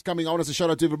 That is coming. I want to say shout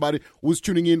out to everybody who's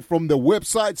tuning in from the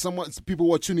website. People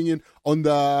who are tuning in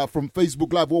from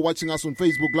Facebook Live, who are watching us on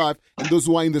Facebook Live, and those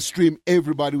who are in the stream,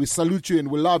 everybody, we salute you and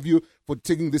we love you for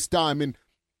taking this time and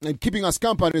keeping us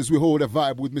company as we hold a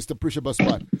vibe with Mr. Pressure Bass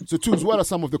Pipe. So, Tunes, what are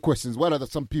some of the questions? What are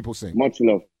some people saying? Much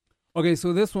love. Okay,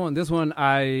 so this one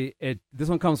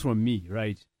comes from me,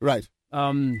 right? Right.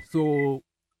 So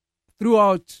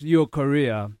throughout your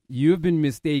career, you've been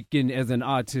mistaken as an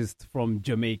artist from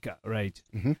Jamaica, right?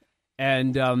 Mm-hmm.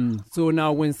 And so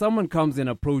now when someone comes and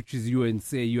approaches you and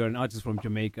say you're an artist from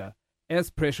Jamaica, as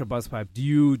Pressure Bass Pipe, do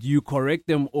you correct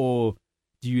them or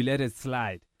do you let it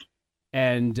slide?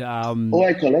 And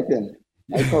I correct them.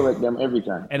 I correct them every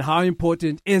time. And how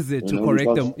important is it to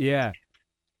correct them? Yeah.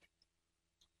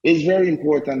 It's very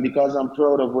important because I'm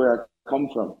proud of where I come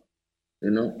from.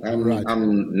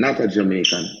 I'm not a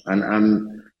Jamaican, and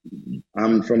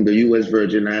I'm from the U.S.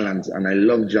 Virgin Islands, and I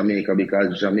love Jamaica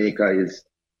because Jamaica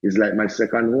is like my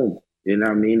second home. You know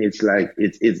what I mean? It's like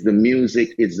it's the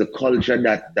music, it's the culture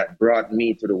that brought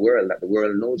me to the world, that the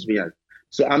world knows me as.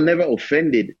 So I'm never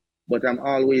offended, but I'm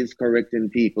always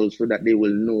correcting people so that they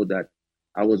will know that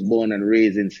I was born and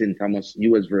raised in St. Thomas,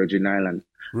 U.S. Virgin Islands.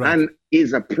 Right. And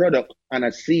is a product and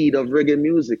a seed of reggae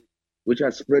music, which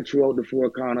has spread throughout the four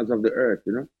corners of the earth,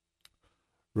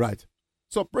 Right.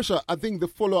 So, Pressure, I think the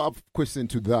follow-up question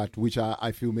to that, which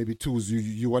I feel maybe Tools,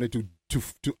 you wanted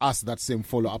to ask that same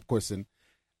follow-up question,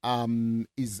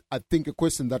 is I think a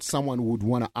question that someone would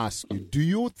want to ask you. Do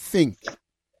you think,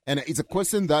 and it's a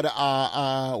question that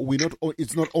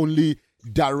it's not only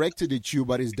directed at you,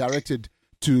 but it's directed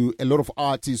to a lot of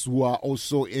artists who are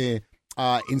also in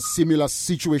similar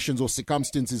situations or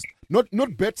circumstances, not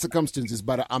bad circumstances,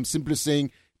 but I'm simply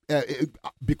saying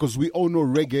because we all know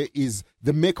reggae is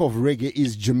the maker of reggae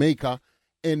is Jamaica,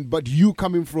 but you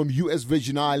coming from U.S.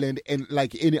 Virgin Island and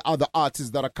like any other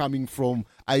artists that are coming from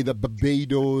either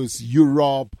Barbados,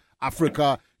 Europe,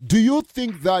 Africa, do you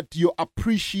think that the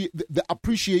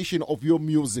appreciation of your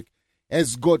music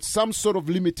has got some sort of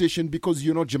limitation because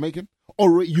you're not Jamaican,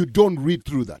 or you don't read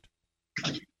through that?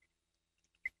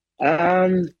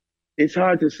 It's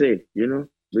hard to say,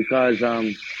 because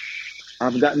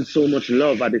I've gotten so much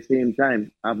love at the same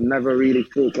time. I've never really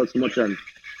focused much on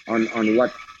on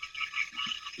what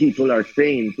people are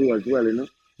saying too as well, you know.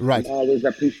 Right. I'm always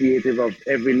appreciative of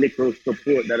every little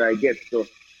support that I get. So,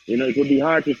 you know, it would be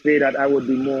hard to say that I would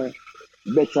be more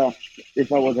better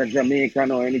if I was a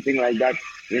Jamaican or anything like that.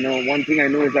 You know, one thing I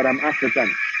know is that I'm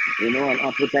African, you know, and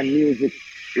African music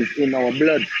is in our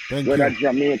blood. Whether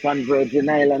Jamaican, Virgin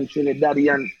Island,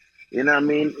 Trinidadian, you know what I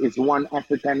mean? It's one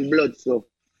African blood. So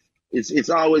it's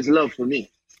always love for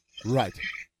me. Right.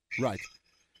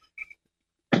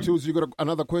 Choose, you got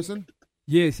another question?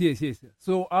 Yes.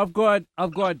 So I've got.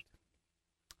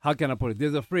 How can I put it?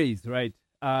 There's a phrase, right?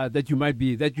 That you might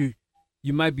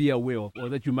be aware of, or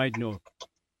that you might know,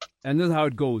 and this is how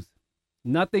it goes: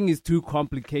 nothing is too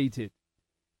complicated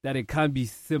that it can't be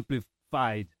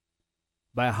simplified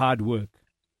by hard work.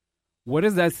 What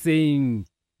does that saying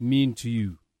mean to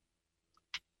you?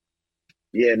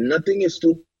 Yeah, nothing is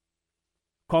too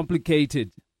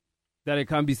complicated that it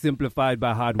can't be simplified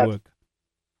by hard work.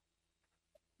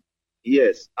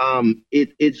 Yes,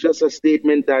 it's just a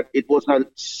statement that it was a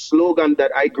slogan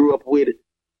that I grew up with,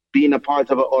 being a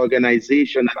part of an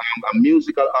organization, a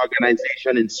musical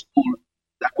organization in school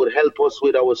that would help us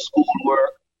with our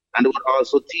schoolwork, and it would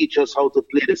also teach us how to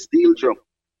play the steel drum,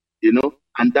 you know.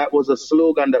 And that was a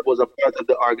slogan that was a part of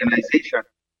the organization,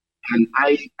 and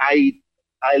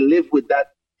I live with that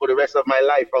for the rest of my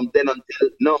life from then until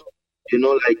now. You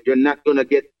know, like, you're not gonna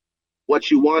get what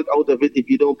you want out of it if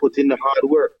you don't put in the hard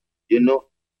work. You know,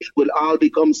 it will all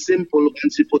become simple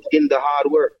once you put in the hard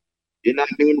work. You know what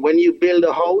I mean? When you build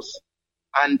a house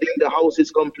and then the house is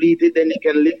completed, then you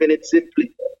can live in it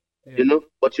simply. Yeah. You know,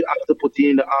 but you have to put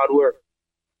in the hard work.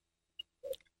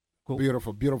 Cool.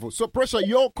 Beautiful. So, Pressure,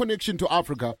 your connection to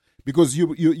Africa, because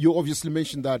you obviously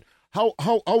mentioned that. How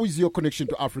is your connection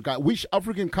to Africa? Which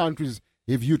African countries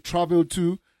have you traveled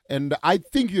to? And I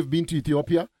think you've been to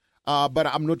Ethiopia, but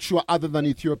I'm not sure, other than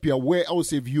Ethiopia, where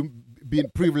else have you been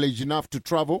privileged enough to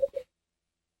travel?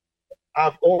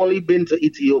 I've only been to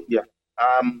Ethiopia.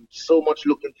 I'm so much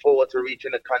looking forward to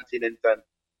reaching the continent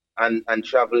and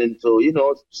traveling to, you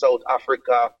know, South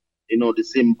Africa, you know, the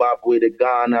Zimbabwe, the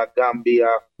Ghana, Gambia,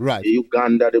 right, the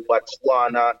Uganda, the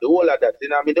Botswana, the whole of that. You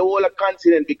know, I mean, the whole of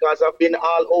continent, because I've been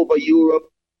all over Europe,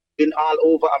 been all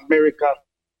over America.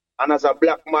 And as a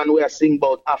black man, where I sing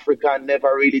about Africa and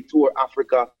never really tour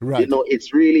Africa, right, you know,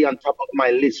 it's really on top of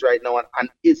my list right now, and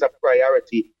is a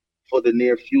priority for the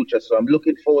near future. So I'm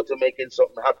looking forward to making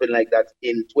something happen like that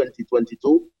in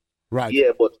 2022. Right.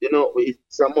 Yeah, but, you know,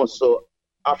 it's a must. So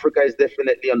Africa is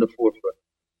definitely on the forefront.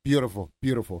 Beautiful.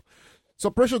 So,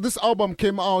 Pressure, this album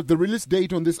came out, the release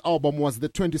date on this album was the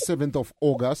 27th of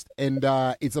August, and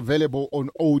it's available on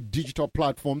all digital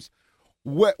platforms.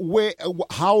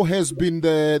 How has been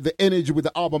the energy with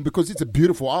the album? Because it's a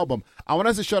beautiful album. I want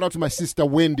to say shout out to my sister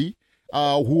Wendy,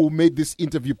 who made this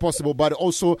interview possible. But I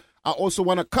also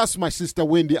want to cuss my sister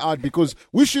Wendy out, because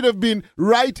we should have been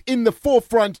right in the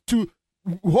forefront to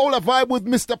hold a vibe with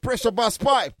Mr. Pressure Bass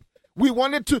Pipe. We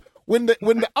wanted to, when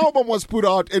the album was put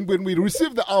out and when we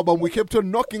received the album, we kept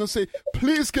on knocking and saying,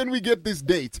 please, can we get this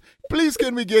date? Please,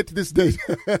 can we get this date?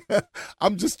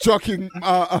 I'm just joking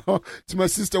to my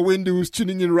sister Wendy, who's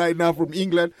tuning in right now from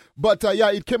England. But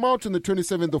yeah, it came out on the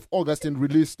 27th of August and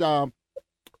released on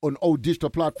all digital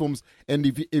platforms. And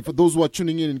if for those who are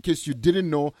tuning in case you didn't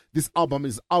know, this album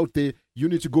is out there. You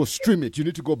need to go stream it. You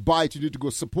need to go buy it. You need to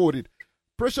go support it.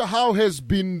 Pressure, how has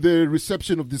been the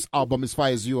reception of this album as far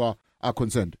as you are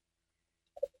concerned?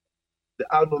 The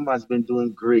album has been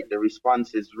doing great. The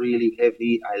response is really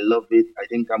heavy. I love it. I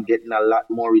think I'm getting a lot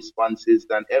more responses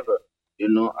than ever. You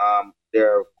know,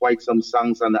 there are quite some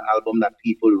songs on the album that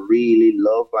people really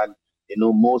love, and, you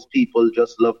know, most people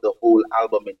just love the whole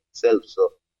album itself. So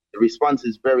the response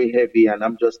is very heavy, and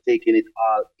I'm just taking it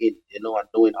all in, you know, and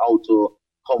knowing how to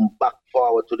come back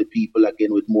forward to the people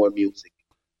again with more music.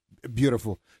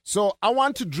 Beautiful. So I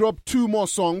want to drop 2 more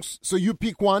songs. So you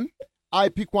pick one, I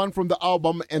pick one from the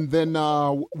album, and then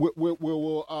we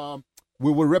will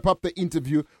wrap up the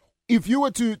interview. If you were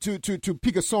to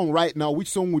pick a song right now, which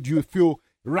song would you feel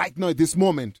right now at this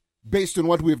moment, based on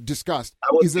what we've discussed,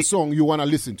 is a song you want to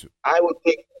listen to? I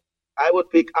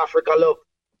would pick Africa Love.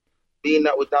 Being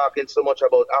that we're talking so much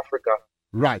about Africa,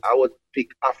 right? I would pick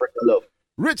Africa Love.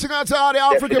 Reaching out to all the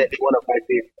African, definitely one of my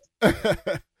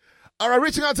favorites. All right,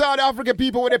 reaching out to all the African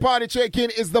people with a party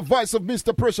check-in is the voice of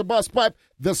Mr. Pressure Bass Pipe.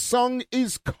 The song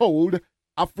is called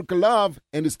Africa Love,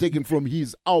 and it's taken from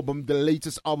his album, the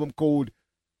latest album called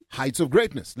Heights of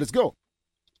Greatness. Let's go.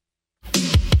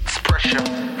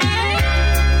 Pressure.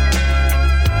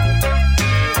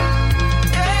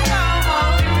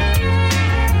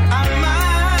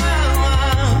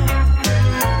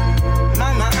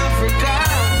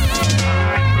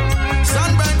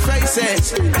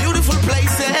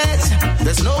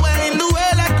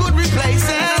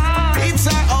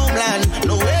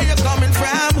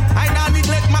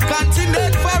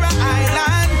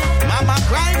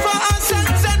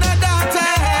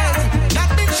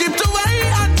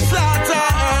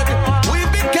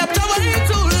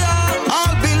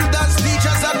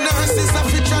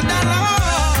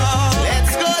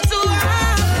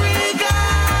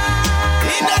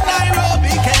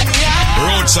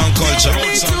 culture.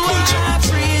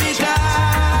 Africa,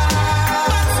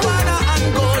 Botswana,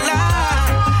 Angola.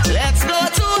 Let's go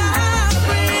to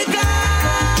Africa,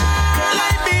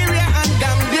 Liberia and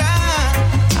Gambia.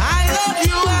 I love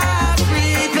you,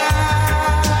 Africa.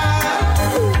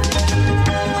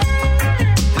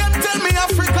 Them tell me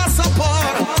Africa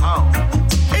support.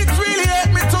 It really hurt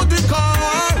me to the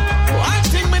core. One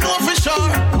thing me know for sure,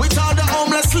 with all the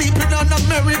homeless sleeping on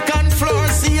American floor,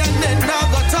 CNN now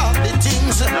got talk the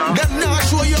things. Them now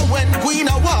show you when Queen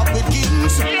a walk with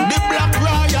kings. The black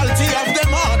royalty of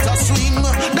them heart a swing.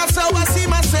 That's how I see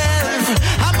myself.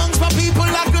 Amongst my people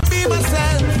I could be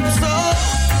myself. So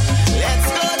let's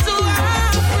go to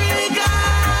Africa,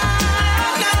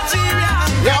 Nigeria.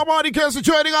 Yeah, Marty Casey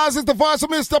joining us. It's the voice of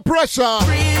Mr. Pressure.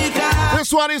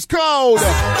 This one is called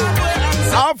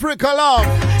Africa Love.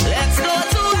 Let's go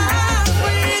to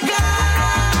Africa,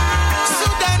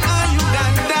 Sudan or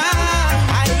Uganda.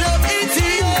 I love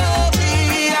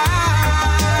Ethiopia.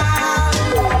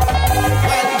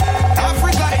 Well,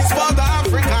 Africa is for the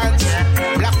Africans.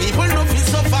 Black people don't feel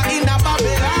suffer in a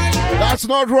Babylon. That's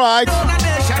not right. No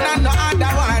nation and no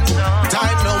other one.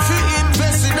 Time now for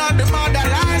investing on the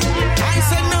motherland. I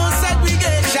said no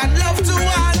segregation, love to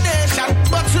one nation,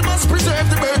 but we must preserve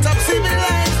the birth of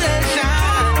civilization.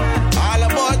 All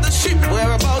aboard the ship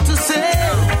we're about to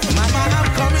sail. Mama, I'm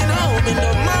coming home in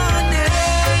the morning.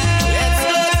 Let's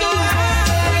go to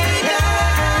Africa,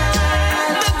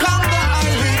 the Congo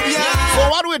and Libya. So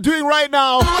what we're doing right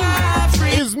now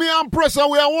is me and Pressure.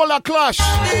 We are all a clash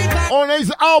on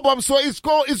his album. So it's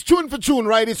tune for tune,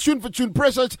 right? It's tune for tune.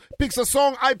 Pressure picks a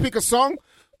song, I pick a song.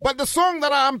 But the song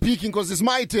that I'm picking, because it's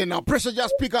my turn now, Pressure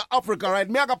just pick Africa, right?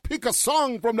 Me, I gotta pick a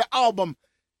song from the album.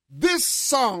 This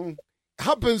song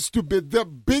happens to be the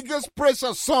biggest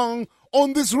Pressure song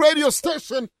on this radio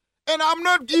station. And I'm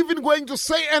not even going to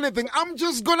say anything. I'm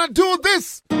just gonna do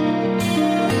this. Well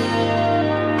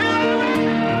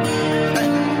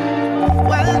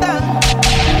done.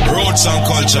 Roots and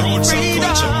culture.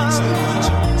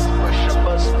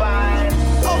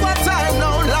 Over time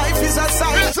now, life is a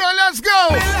cycle. So let's go.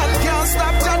 Milan can't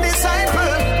stop the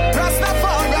disciple.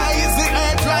 Rastafari is the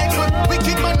earth rifle.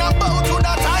 Wicked man about to the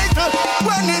title.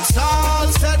 When it's all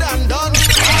said and done,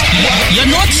 You're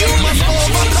not you. must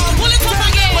overcome. Pull it up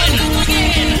again.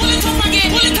 Pull it up again.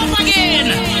 Pull it up again.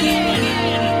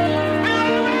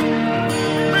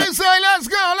 Me say, let's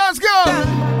go, let's go.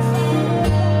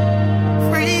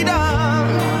 Freedom.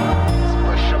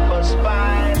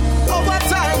 Over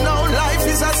time now, life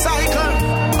is a cycle.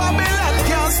 Babylon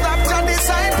can't stop the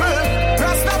disciple.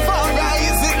 Rastafari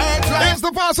is the earth rifle. It's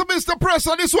the voice of Mr.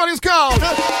 Pressure. This one is called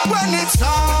When it's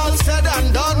all said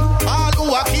and done, all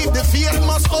who are keep the faith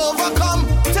must overcome.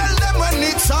 Tell them when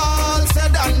it's all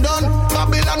said and done,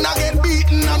 Babylon a get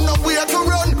beaten and nowhere to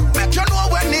run. Make you know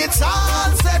when it's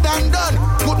all said and done.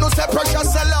 Good no say Pressure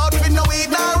sell out with no weed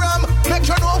nor rum. Make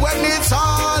you know when it's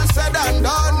all said and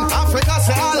done. Africa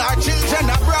say all our children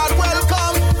abroad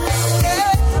welcome.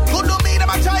 Yeah. Good no me them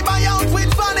a try buy out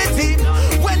with vanity.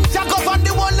 When Jack up on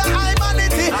the wall of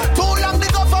humanity. Too long the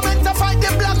government to fight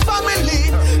the black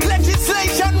family.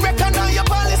 Legislation recognize your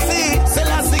policy.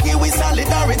 Selassie give we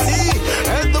solidarity.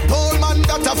 And the poor man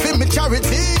that a feel me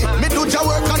charity. Me do your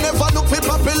work and never look for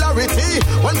popularity.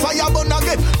 When fire burn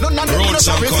again, none of them Roots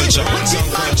and culture. When this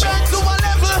man turn to a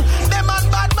level, them man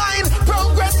bad mind.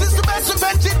 Progress is the best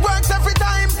revenge, it works every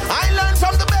time. I learn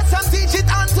from the best and teach it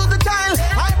unto the child.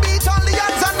 I beat all the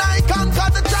odds and I conquer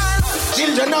the child.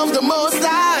 Children of the Most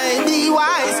High, be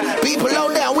wise. People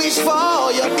out there wish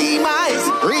for your demise.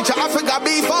 Reach Africa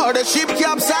before the ship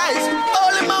capsize.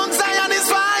 Holy Mount Zion is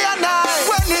fire now.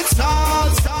 When it's all.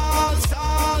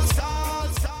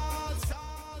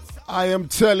 I am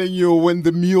telling you, when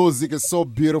the music is so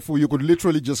beautiful, you could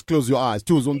literally just close your eyes.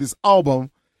 Too, on this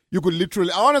album, you could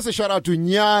literally, I want to say shout out to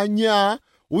Nya Nya,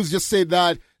 who's just said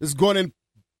that is going and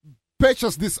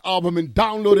purchase this album and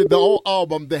downloaded the whole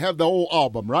album. They have the whole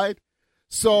album, right?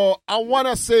 So I want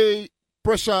to say,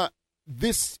 Pressure,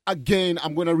 this again,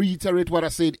 I'm going to reiterate what I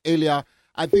said earlier.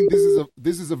 I think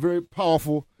this is a very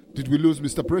powerful. Did we lose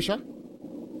Mr. Pressure?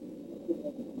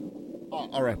 Oh,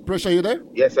 all right. Pressure, you there?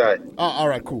 Yes, sir. All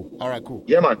right, cool. All right, cool.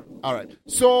 Yeah, man. All right.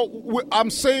 So I'm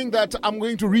saying that I'm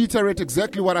going to reiterate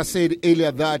exactly what I said earlier,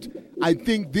 that I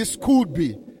think this could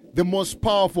be the most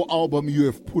powerful album you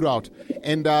have put out.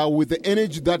 And with the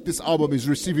energy that this album is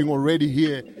receiving already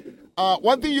here,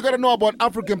 one thing you got to know about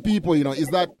African people, is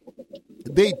that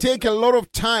they take a lot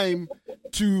of time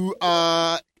to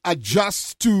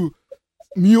adjust to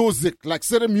music, like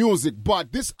certain music.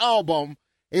 But this album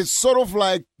is sort of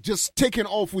like just taken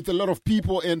off with a lot of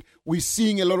people, and we're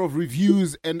seeing a lot of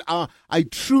reviews. And I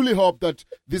truly hope that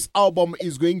this album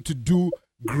is going to do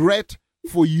great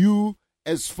for you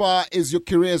as far as your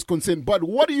career is concerned. But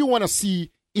what do you want to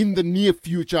see in the near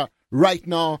future right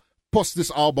now, post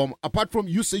this album? Apart from,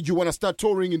 you said you want to start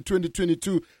touring in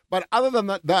 2022, but other than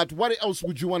that, what else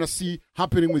would you want to see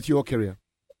happening with your career?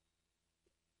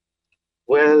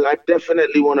 Well, I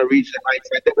definitely want to reach the heights.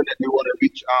 I definitely want to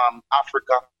reach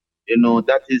Africa. You know,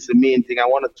 that is the main thing. I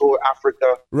want to tour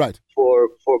Africa right for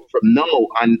from now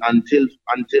and until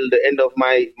the end of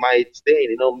my stay.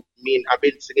 You know, I've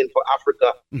been singing for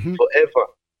Africa forever.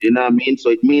 You know what I mean? So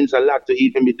it means a lot to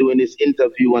even be doing this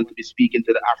interview and to be speaking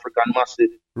to the African massive.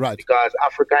 Right. Because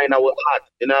Africa in our heart,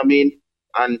 you know what I mean?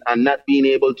 And not being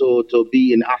able to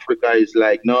be in Africa is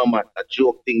like, no man, a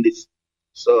joke thing this.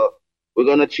 So we're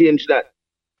gonna change that.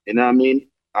 You know what I mean?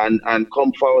 And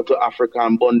come forward to Africa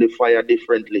and burn the fire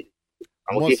differently.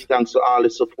 And we'll give thanks to all the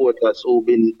supporters who've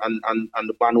been and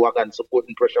the bandwagon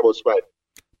supporting Pressure Bus Pipe.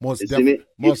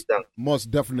 Most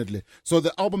definitely. So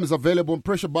the album is available on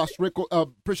Pressure Bus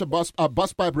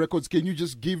Pipe Records. Can you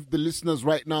just give the listeners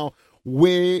right now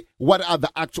what are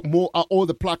all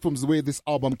the platforms where this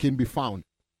album can be found?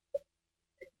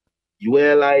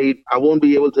 Well, I won't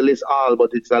be able to list all,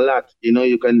 but it's a lot. You know,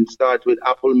 you can start with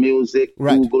Apple Music,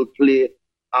 right, Google Play,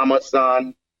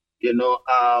 Amazon, you know,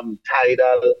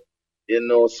 Tidal, you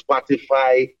know,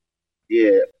 Spotify,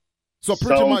 yeah. So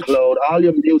pretty much SoundCloud, all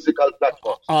your musical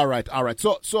platforms. All right.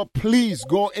 So please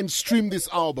go and stream this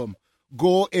album.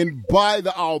 Go and buy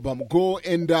the album. Go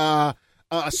and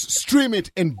stream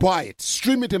it and buy it.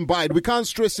 Stream it and buy it. We can't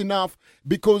stress enough,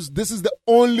 because this is the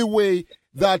only way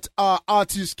that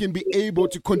artists can be able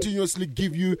to continuously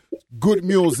give you good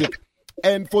music.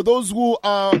 And for those who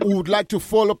would like to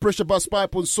follow Pressure Bus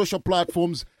Pipe on social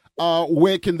platforms,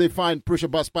 where can they find Pressure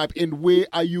Bus Pipe, and where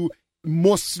are you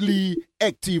mostly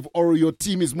active, or your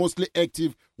team is mostly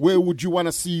active? Where would you want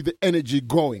to see the energy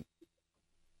going?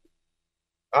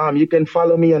 You can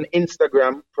follow me on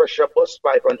Instagram, Pressure Bus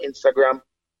Pipe on Instagram,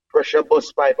 Pressure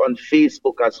Bus Pipe on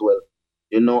Facebook as well.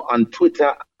 You know, on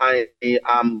Twitter, I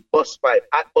am Bus Pipe,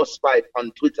 at Bus Pipe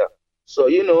on Twitter. So,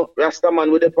 you know,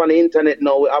 Rastaman, we're up on the internet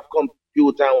now. We have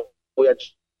computer, we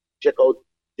check out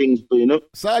things, you know.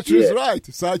 Such is right.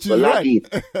 Such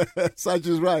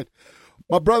is right.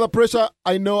 My brother Pressure,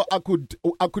 I know I could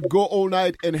go all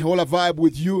night and hold a vibe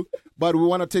with you, but we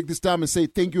want to take this time and say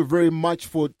thank you very much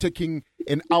for taking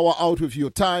an hour out of your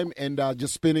time and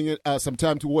just spending some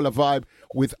time to hold a vibe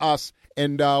with us.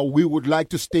 And we would like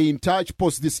to stay in touch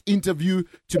post this interview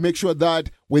to make sure that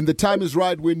when the time is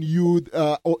right, when you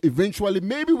or eventually,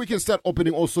 maybe we can start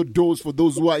opening also doors for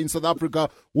those who are in South Africa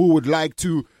who would like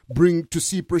to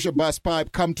see Pressure Bus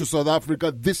Pipe come to South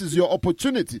Africa. This is your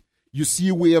opportunity. You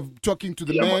see, we are talking to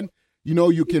the man. You know,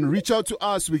 you can reach out to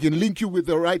us. We can link you with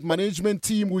the right management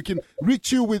team. We can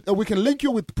link you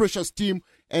with Pressure's team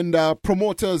and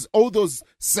promoters, all those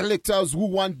selectors who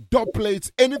want dub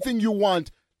plates, anything you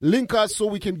want. Link us so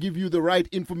we can give you the right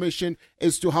information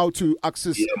as to how to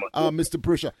access Mr.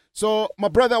 Pressure. So, my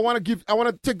brother, I want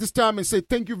to take this time and say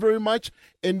thank you very much,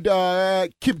 and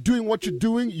keep doing what you're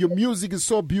doing. Your music is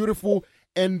so beautiful,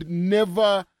 and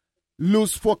never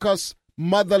lose focus.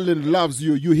 Motherland loves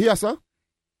you. You hear, sir?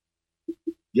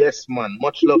 Yes, man.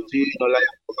 Much love to you.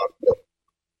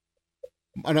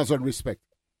 And also respect.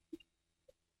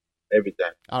 Every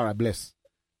time. All right, bless.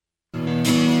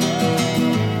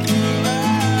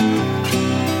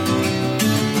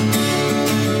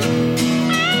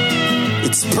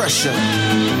 It's Pressure.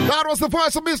 That was the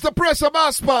voice of Mr. Pressure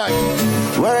Bus Pipe.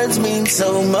 Words mean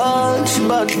so much,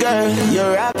 but girl,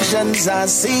 your actions I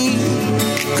see.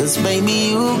 Cause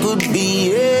baby, you could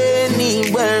be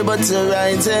anywhere but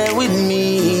right there with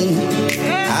me.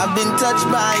 I've been touched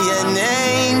by an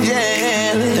angel,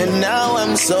 and now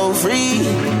I'm so free.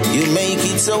 You make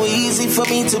it so easy for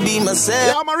me to be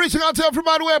myself. Yeah, I'm reaching out to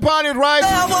everybody where upon it, right?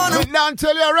 But now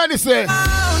tell you already, say.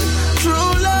 True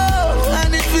love,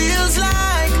 and it feels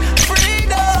like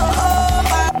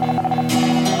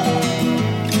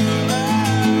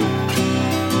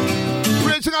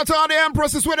reaching out to all the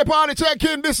Empresses with the party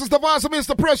check-in. This is the voice of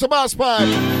Mr. Pressure Bus Pipe.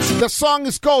 The song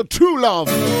is called True Love.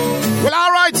 Well,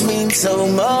 all right. It means so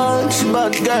much,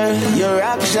 but girl, your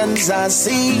actions I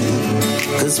see.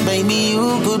 Cause baby,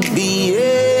 you could be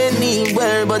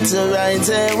anywhere but right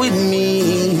there with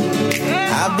me.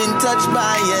 I've been touched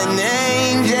by an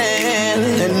angel,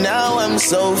 and now I'm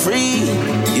so free.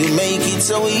 You make it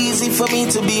so easy for me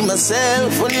to be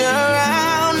myself. When you're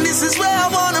around, this is where I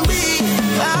wanna be.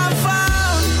 I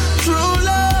found true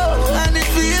love, and it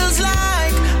feels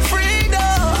like freedom.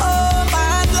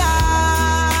 I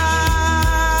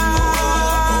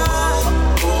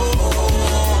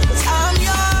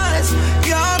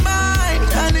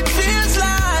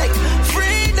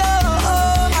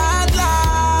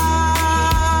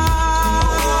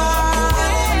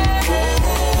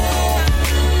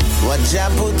Jah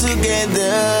put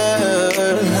together,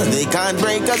 they can't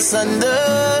break us under.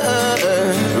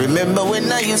 Remember when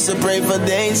I used to pray for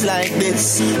days like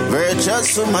this?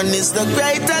 Virtuous woman is the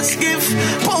greatest gift.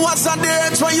 Powers on the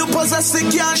earth when you possess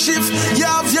it can't shift. You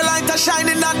have your light a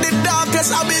shining at the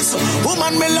darkest abyss.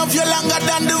 Woman, me love you longer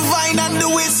than the vine and the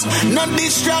whisk. No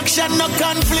distraction, no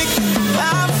conflict.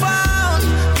 I found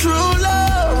true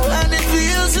love and it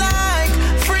feels like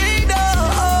freedom.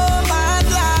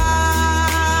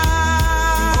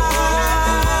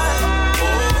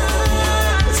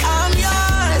 I'm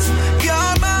yours,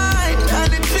 you're mine,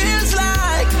 and it feels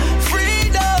like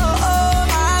freedom.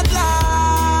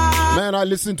 Man, I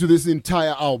listened to this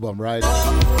entire album, right?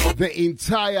 The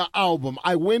entire album.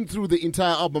 I went through the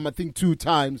entire album, I think 2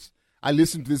 times. I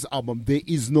listened to this album. There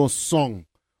is no song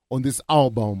on this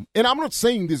album. And I'm not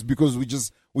saying this because we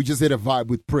just had a vibe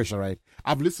with Pressure, right?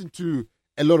 I've listened to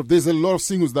there's a lot of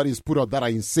singles that he's put out that are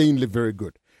insanely very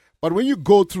good. But when you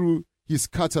go through his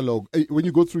catalog, when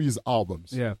you go through his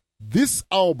albums, yeah, this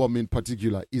album in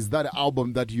particular is that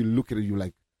album that you look at it, you're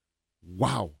like,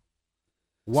 wow.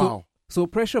 Wow. So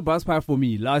Pressure Busspipe for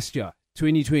me last year,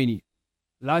 2020.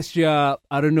 Last year,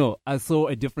 I don't know, I saw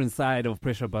a different side of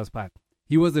Pressure Busspipe.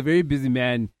 He was a very busy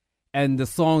man, and the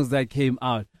songs that came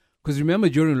out, because remember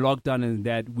during lockdown and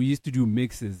that, we used to do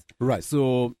mixes. Right.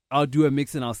 So I'll do a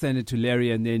mix and I'll send it to Larry,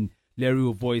 and then Larry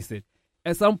will voice it.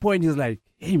 At some point, he's like,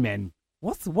 hey man,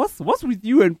 what's with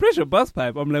you and Pressure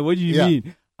Busspipe? I'm like, what do you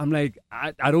mean? I'm like,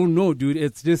 I don't know, dude.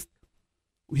 It's just,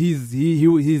 he's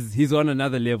on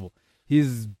another level.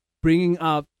 He's bringing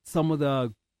up some of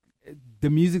the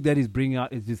music that he's bringing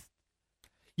out is just,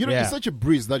 it's such a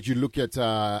breeze that you look at,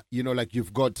 like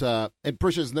you've got, and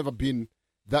Pressure has never been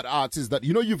that artist that,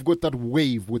 you've got that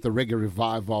wave with the reggae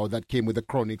revival that came with the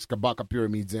Chronics, Kabaka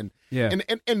Pyramids, and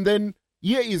then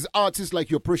is artists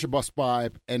like your Pressure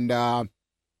Busspipe, and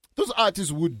those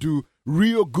artists would do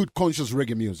real good conscious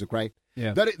reggae music, right?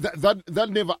 Yeah. That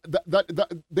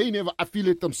they never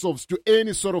affiliate themselves to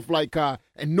any sort of like a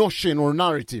notion or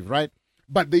narrative, right?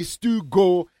 But they still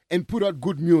go and put out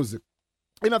good music.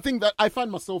 And I think that I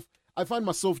find myself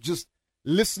just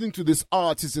listening to this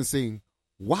artist and saying,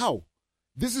 wow,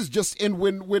 this is just, and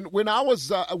when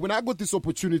I got this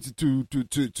opportunity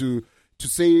to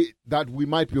say that we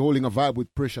might be holding a vibe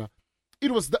with Pressure,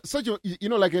 it was such a,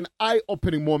 like an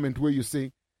eye-opening moment where you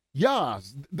say, yeah,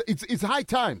 it's high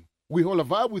time we hold a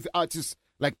vibe with artists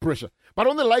like Pressure. But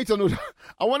on the lighter note,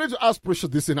 I wanted to ask Pressure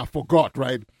this and I forgot,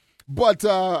 right? But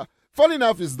funny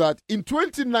enough is that in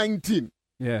 2019,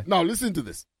 now listen to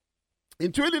this.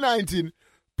 In 2019,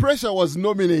 Pressure was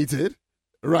nominated,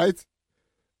 right?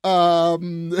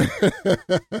 You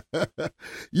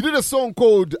did a song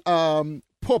called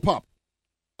Pop Up,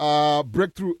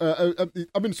 Breakthrough.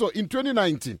 So in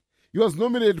 2019, he was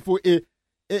nominated for a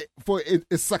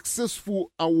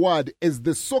successful award as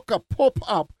the Soca Pop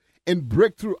Up and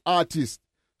Breakthrough Artist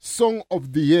Song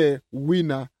of the Year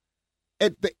winner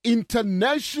at the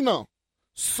International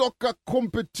Soccer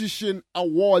Competition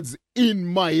Awards in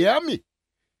Miami.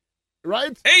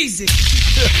 Right? Easy.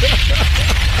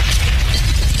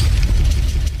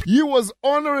 He was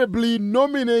honorably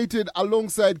nominated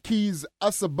alongside Keys,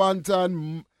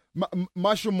 Asabantan,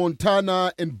 Marshall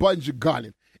Montana, and Bunji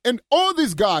Garlin. And all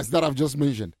these guys that I've just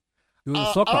mentioned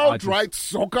are outright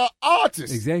soccer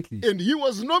artists. Exactly. And he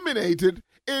was nominated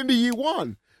and he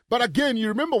won. But again, you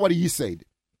remember what he said,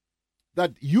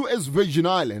 that U.S. Virgin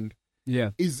Island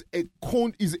is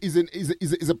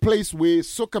a place where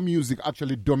soccer music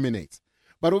actually dominates.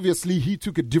 But obviously, he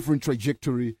took a different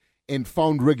trajectory and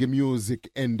found reggae music,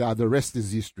 and the rest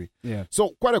is history. Yeah.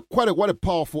 So what a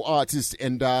powerful artist,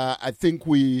 and I think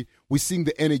we sing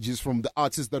the energies from the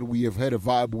artists that we have had a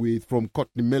vibe with, from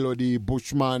Courtney Melody,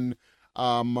 Bushman,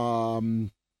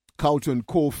 Carlton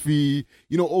Kofi,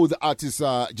 all the artists,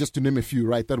 just to name a few,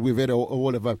 right, that we've had a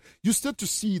whole vibe. You start to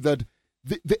see that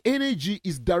the energy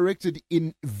is directed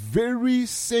in very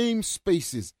same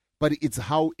spaces, but it's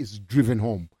how it's driven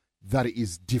home that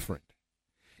is different.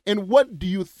 And what do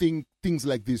you think things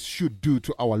like this should do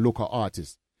to our local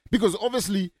artists? Because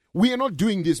obviously, we are not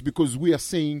doing this because we are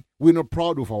saying we're not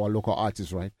proud of our local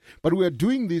artists, right? But we are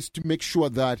doing this to make sure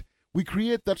that we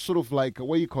create that sort of like,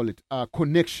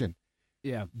 connection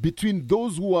between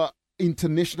those who are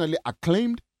internationally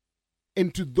acclaimed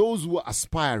and to those who are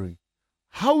aspiring.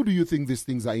 How do you think these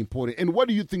things are important? And what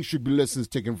do you think should be lessons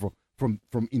taken from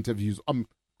interviews? I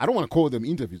don't want to call them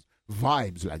interviews,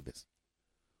 vibes like this.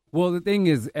 Well, the thing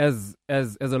is, as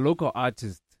a local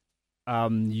artist,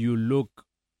 some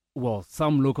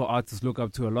local artists look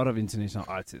up to a lot of international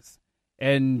artists.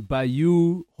 And by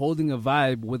you holding a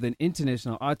vibe with an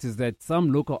international artist that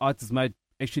some local artists might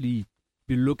actually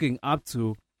be looking up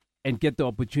to and get the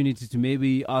opportunity to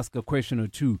maybe ask a question or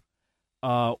two,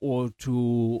 or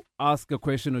to ask a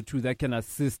question or two that can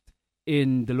assist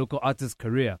in the local artist's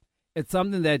career. It's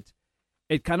something that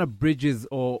it kind of bridges,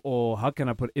 or how can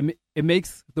I put it? It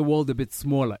makes the world a bit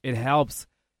smaller. It helps,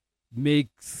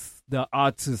 makes the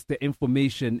artist, the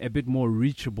information a bit more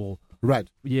reachable. Right.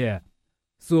 Yeah.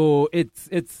 So it's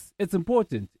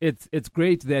important. It's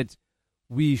great that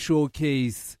we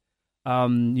showcase,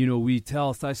 we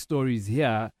tell such stories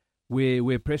here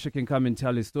where Pressure can come and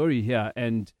tell his story here,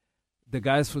 and the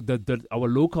guys for our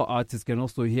local artists can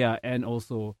also hear and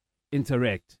also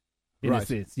interact in a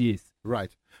sense. Yes.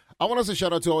 Right. I want to say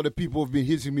shout out to all the people who've been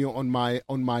hitting me on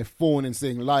my phone and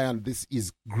saying, Lion, this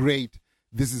is great.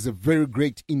 This is a very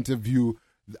great interview.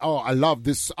 Oh, I love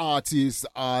this artist.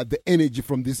 The energy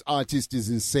from this artist is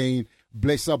insane.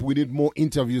 Bless up. We need more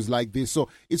interviews like this. So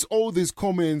it's all these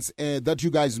comments that you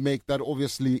guys make that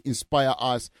obviously inspire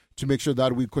us to make sure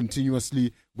that we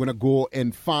continuously going to go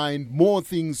and find more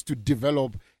things to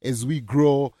develop as we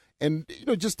grow. And,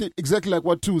 just exactly like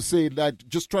what Tu said, that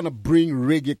just trying to bring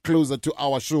reggae closer to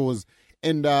our shows.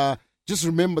 And just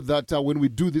remember that when we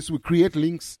do this, we create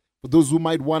links for those who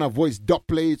might want to voice dub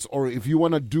plates, or if you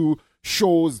want to do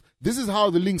shows, this is how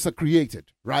the links are created,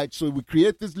 right? So we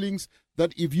create these links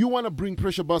that if you want to bring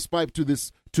Pressure Bus Pipe to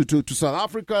this to South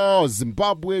Africa or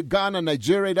Zimbabwe, Ghana,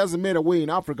 Nigeria, it doesn't matter where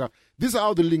in Africa, this is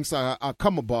how the links are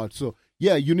come about. So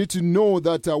yeah, you need to know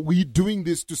that we're doing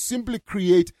this to simply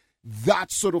create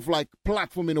that sort of like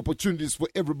platform and opportunities for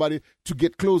everybody to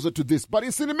get closer to this. But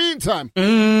it's in the meantime.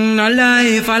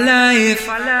 Alive.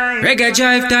 Reggae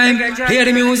drive time. Hear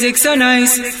the music so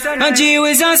nice. And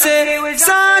G-Wiz I say,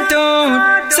 so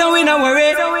don't. So we not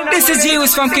worry. This is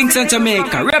G-Wiz from Kingston,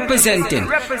 Jamaica, representing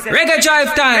Reggae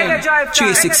Drive Time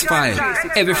 365.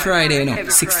 Every Friday,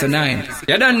 6 to 9.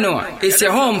 You don't know. It's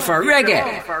your home for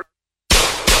reggae.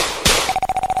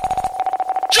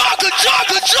 Jogger.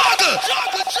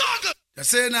 I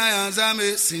say I am a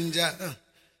messenger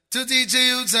to teach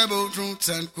youths about roots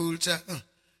and culture.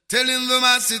 Telling them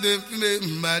I see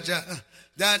them badger.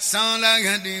 That sound like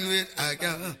a deal with a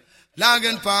girl.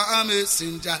 Lion Paw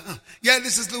Messenger. Yeah,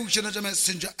 this is Lucian as a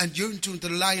messenger, and you're in tune to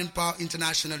the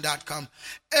LionPawInternational.com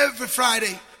every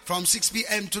Friday from 6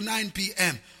 p.m. to 9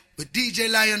 p.m. with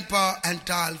DJ Lion Paw and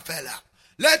Tall Fella.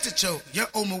 Let it show. You're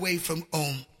home away from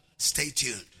home. Stay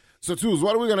tuned. So, Tools,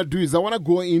 what we're going to do is I want to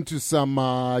go into some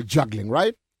juggling,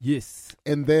 right? Yes.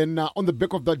 And then on the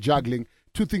back of that juggling,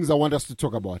 two things I want us to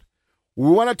talk about. We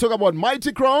want to talk about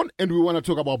Mighty Crown and we want to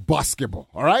talk about basketball,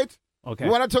 all right? Okay. We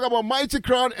want to talk about Mighty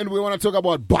Crown and we want to talk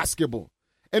about basketball.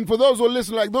 And for those who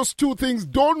listen, like those two things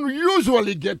don't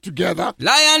usually get together.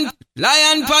 Lion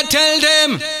Paw, tell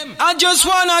them, I just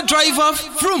want to drive off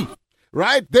from.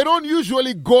 Right? They don't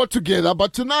usually go together,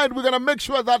 but tonight we're going to make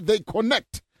sure that they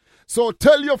connect. So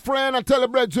tell your friend and tell a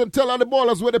brethren, tell other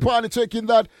ballers where the party checking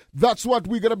that. That's what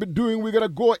we're going to be doing. We're going to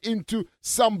go into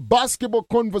some basketball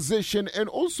conversation. And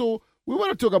also, we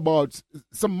want to talk about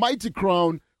some Mighty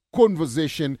Crown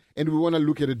conversation. And we want to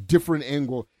look at a different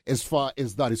angle as far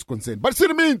as that is concerned. But in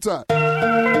the meantime.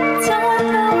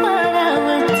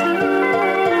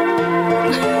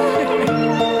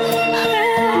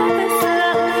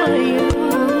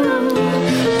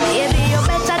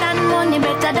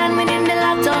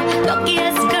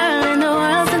 Luckiest girl in the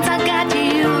world since I got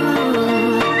you.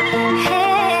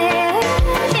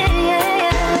 Hey, yeah.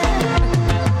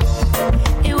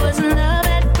 It was love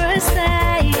at first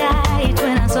sight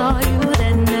when I saw you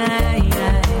that night.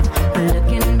 But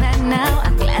looking back now,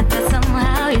 I'm glad that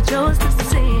somehow you chose to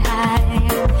say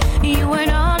hi.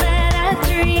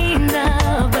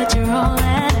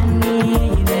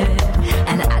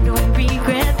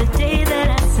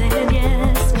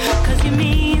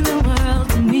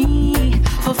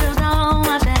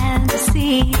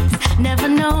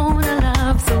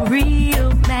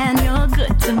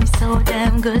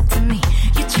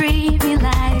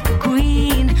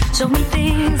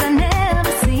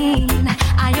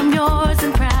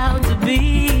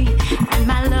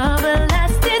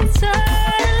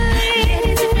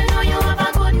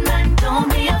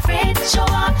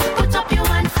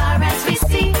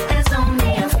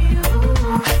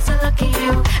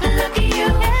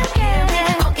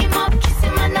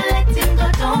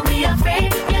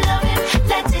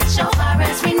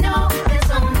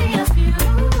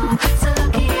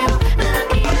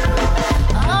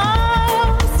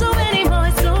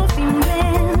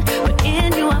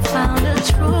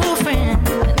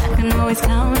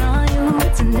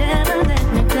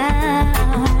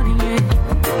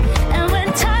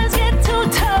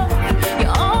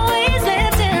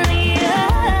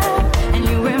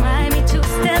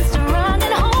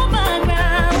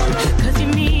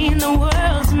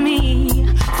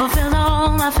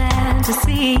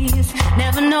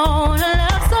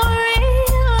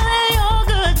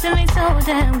 so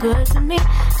damn good to me.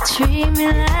 Treat me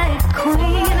like a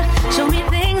queen. Show me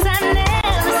things I've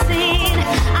never seen.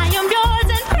 I am yours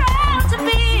and proud to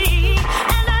be,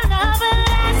 and our love will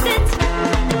last it.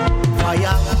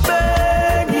 Fire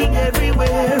burning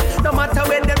everywhere. No matter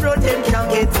where them run, them can't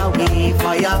get away.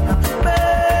 Fire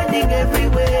burning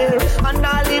everywhere, and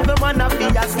all even wanna be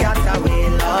a scataway,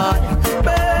 Lord.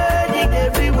 Burning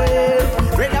everywhere.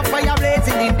 Red of fire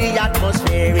blazing in the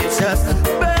atmosphere. It's just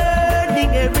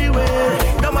burning everywhere.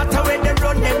 No matter where them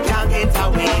run, them can't get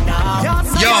away now.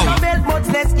 Yo, much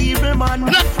less evil man.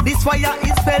 This fire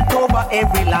is felt over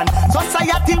every land.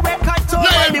 Society we control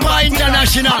the Paw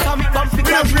International.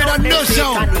 We afraid of no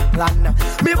sound.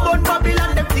 Me born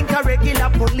Babylon, them think a regular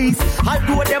police. I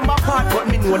do them apart, but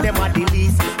me know them are the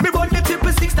least. Me born the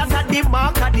 666, that's at the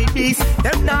mark of the beast.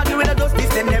 Them now give the justice,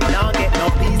 then them now get no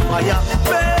peace. Fire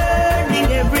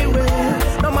burning everywhere.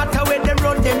 No matter where them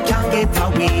run, them can't get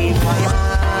away. Fire.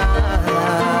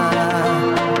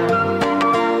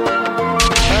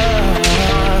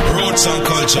 Roots and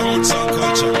culture, roots and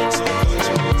culture, roots and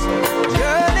culture.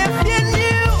 Girl, if you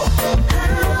knew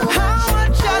how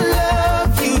much I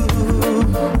love you,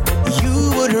 you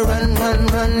would run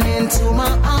into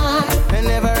my arms and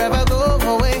never ever go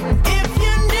away. If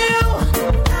you knew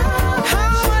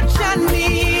how much I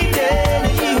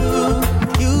needed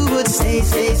you, you would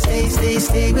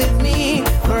stay with me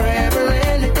forever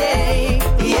and a day.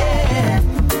 Yeah,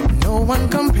 no one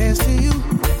compares to you.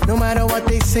 No matter what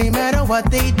they say, matter what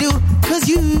they do, 'cause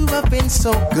you have been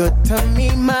so good to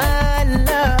me, my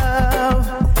love.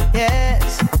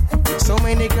 Yes, so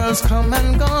many girls come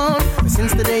and gone, but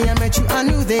since the day I met you, I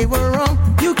knew they were wrong.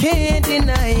 You can't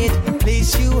deny it,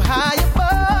 place you high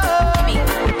above me.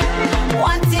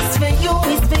 What is for you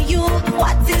is for you.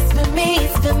 What is for me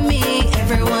is for me.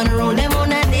 Everyone roll them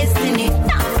on a destiny.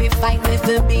 Now if you fight me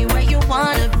to be where you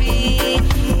wanna be.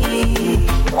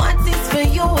 What is for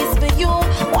you is for you.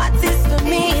 What is for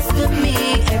me is for me.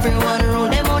 Everyone roll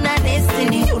them on a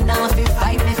destiny. You now if you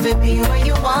fight me to be where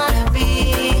you wanna be.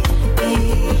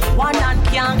 One hand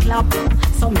can't clap,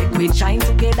 so make we join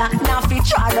together. Now if you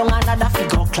try down another, if you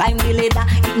go climb the ladder.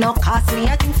 It no cost me,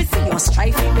 I think we see your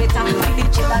strife better. Feel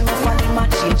each other, no funny man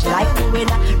change like the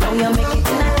weather. Now you make it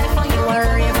in a life and you are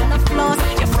raving the floors.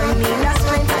 Your friend need a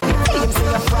strength and you claim to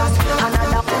your frost.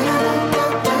 Another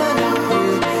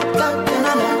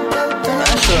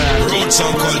Roots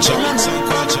and culture, roots and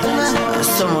culture.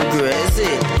 So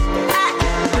crazy.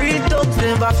 Real talks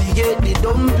never forget the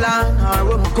dumb plan or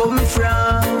where we come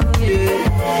from.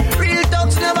 Yeah. Real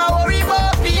talks never worry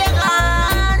about being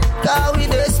gone, 'cause we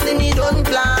destiny don't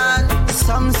plan.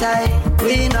 Some say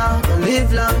we not gonna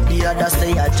live long, the others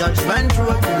say a judgment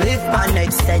road to live. My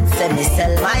next set say me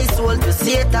sell my soul to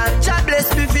Satan. God bless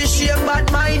me for shame,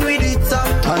 but mine with it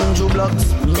some. Tanjo blocks,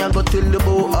 me a go till the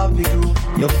bow happy grove.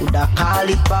 You coulda call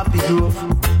it Pappy Grove.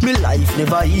 Me life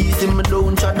never easy, me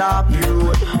don't try that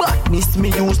road. Badness me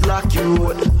use lucky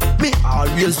road. Me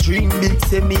always dream big,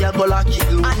 say me a go lucky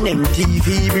glue. And them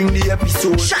TV bring the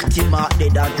episode. Shot him out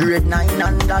dead at grade 9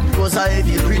 and that was a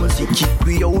heavy rain. They kick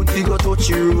we out, we go touch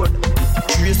the road.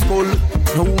 Trace skull,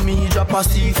 now me drop a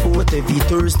C4. Every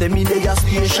Thursday me lay a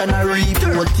stationary.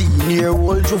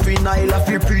 14-year-old juvenile of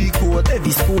your pre-court.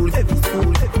 Every school.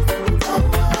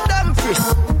 Damn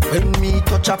frisk. When me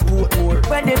touch a Portmore,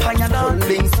 when they fire down,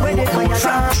 when they fire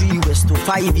from 3 west to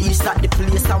 5 east at the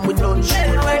place and we don't show.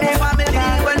 When they family,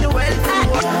 when the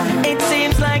wealth. It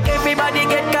seems like everybody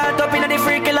get caught up in the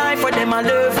freaky life for them I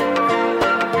love.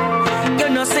 You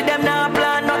know see them now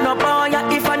plan, not no boy.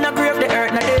 If I no grave the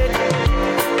earth not dead.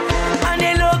 And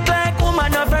they look like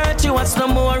woman of virtue. What's no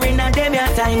more in a them your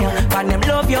time? And them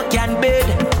love you can bed.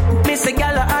 Miss a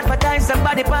gal advertise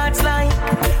somebody parts like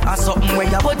or something where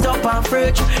you put up and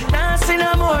fridge. Now see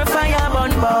no more fire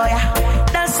burn boy.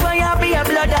 That's why I be a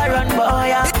blood I run boy.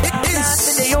 Now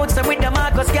see the youths with the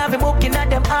Marcus Garvey booking at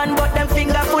them hand, but them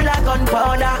finger full of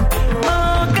gunpowder.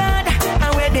 Oh God,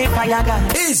 and where the fire gun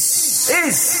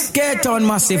is get on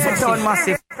massive.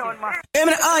 I'm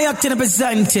an Ayak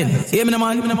representing. Hear me,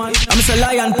 man. I'm Mr.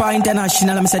 Lion Paw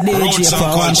International. I'm Mr. DJ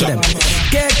for one to them.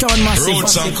 Get on massive.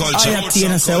 Ayak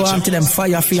Tina say one to them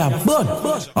fire for your bun.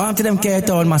 One to them get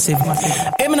on massive.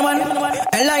 Hear me, man.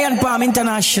 A Lion Paw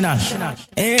International.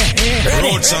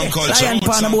 Ready? Lion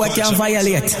Paw no boy can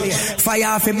violate.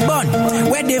 Fire for bun.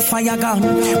 Where the fire gone?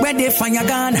 Where the fire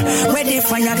gone? Where the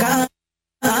fire gone?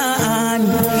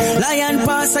 Lion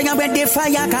pass, I am where the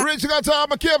fire can. Rich got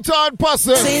time, a Cape Town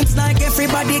posse. Seems like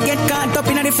everybody get caught up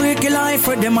in the freaky life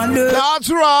for them and do. That's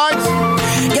right.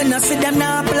 You know see them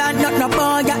now plant, not no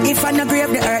boy. If I no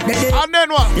grave the earth, the day. And then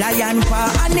what? Lion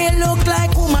paw, and they look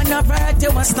like woman of earth.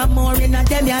 You must have more in a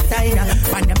them your time.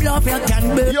 And the blood you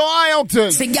can burn. Yo,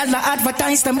 Ironton. See y'all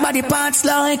advertise them body parts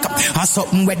like or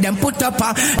something with them put up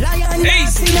a lion.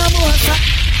 See no more.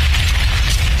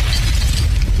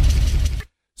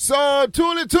 So,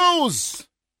 Toolie Toos,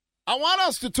 I want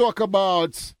us to talk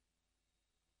about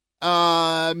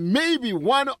maybe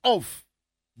one of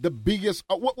the biggest.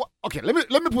 Okay, let me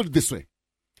put it this way.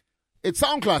 It's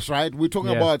Sound Clash, right? We're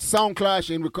talking about Sound Clash,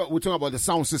 and we're talking about the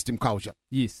sound system culture.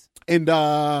 Yes. And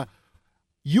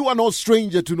you are no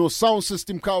stranger to no sound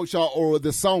system culture or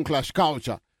the Sound Clash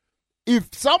culture.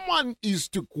 If someone is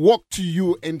to walk to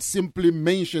you and simply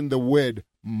mention the word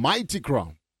Mighty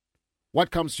Crown,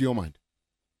 what comes to your mind?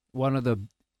 One of the,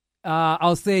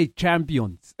 I'll say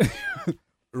champions.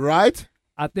 Right?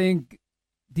 I think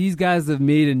these guys have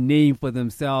made a name for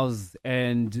themselves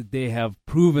and they have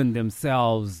proven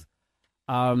themselves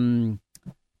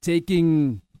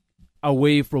taking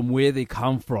away from where they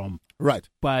come from. Right.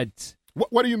 But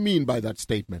what do you mean by that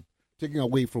statement? Taking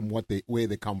away from where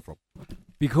they come from?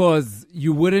 Because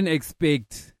you wouldn't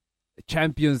expect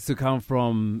champions to come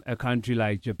from a country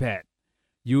like Japan.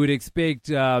 You would expect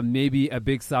maybe a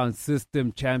big sound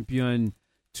system champion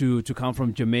to come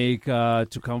from Jamaica,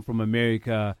 to come from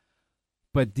America.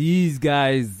 But these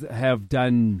guys have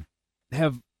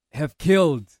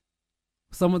killed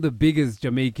some of the biggest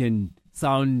Jamaican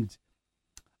sound.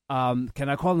 Can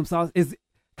I call them sound?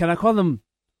 Can I call them?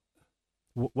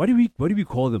 What do we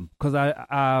call them? Because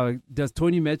does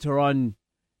Tony Meteron,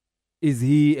 is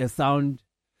he a sound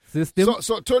system?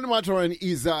 So Tony Meteron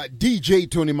is DJ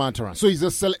Tony Meteron. So he's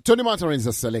Tony Meteron is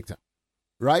a selector,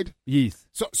 right? Yes.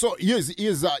 So here's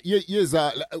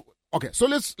okay. So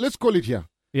let's call it here.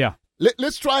 Yeah.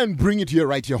 Let's try and bring it here,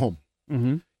 right here home.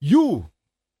 Mm-hmm. You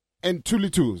and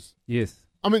Toolie Toos. Yes.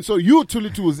 I mean, so you,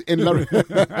 Toolie Toos, and Larry.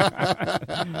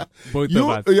 Both of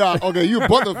us. Yeah, okay, you,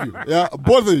 both of you. Yeah,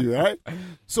 both of you, right?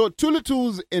 So Toolie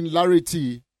Toos and Larry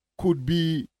T could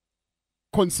be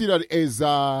considered as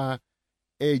a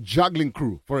juggling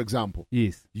crew, for example.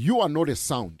 Yes. You are not a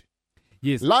sound.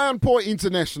 Yes. Lion Paw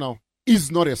International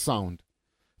is not a sound.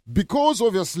 Because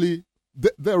obviously,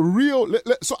 the real...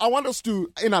 So I want us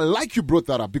to... And I like you brought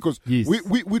that up because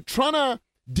we're trying to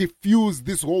diffuse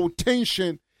this whole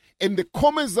tension and the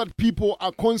comments that people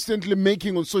are constantly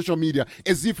making on social media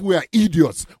as if we are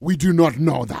idiots. We do not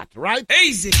know that, right?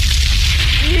 Easy.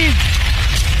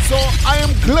 So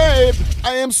I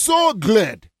am so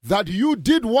glad that you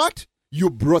did what? You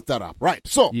brought that up, right?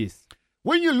 So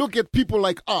when you look at people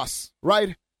like us,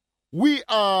 right? We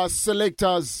are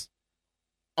selectors.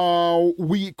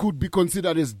 We could be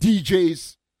considered as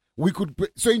DJs.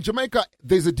 So in Jamaica,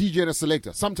 there's a DJ and a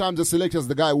selector. Sometimes the selector is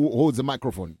the guy who holds the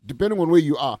microphone, depending on where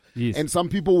you are. Yes. And some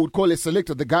people would call a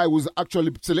selector the guy who's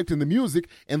actually selecting the music,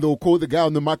 and they'll call the guy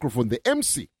on the microphone the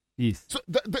MC. Yes. So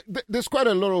there's quite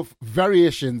a lot of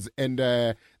variations and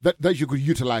that you could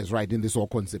utilize, right, in this whole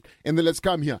concept. And then let's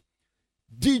come here.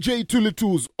 DJ Toolie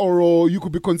Toos, or you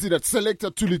could be considered selector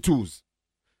Toolie Toos.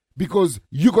 Because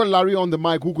you got Larry on the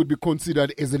mic who could be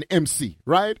considered as an MC,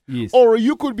 right? Yes. Or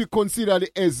you could be considered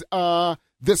as the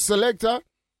selector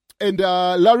and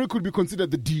Larry could be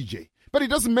considered the DJ. But it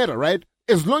doesn't matter, right?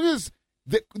 As long as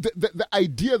the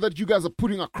idea that you guys are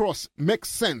putting across makes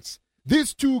sense.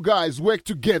 These two guys work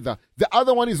together. The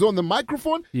other one is on the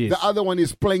microphone. Yes. The other one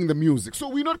is playing the music. So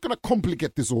we're not going to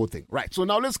complicate this whole thing, right? So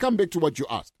now let's come back to what you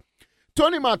asked.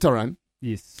 Tony Meteron,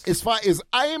 as far as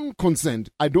I am concerned,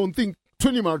 I don't think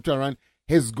Tony Meteron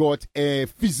has got a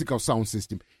physical sound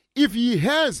system. If he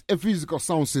has a physical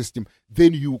sound system,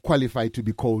 then you qualify to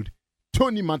be called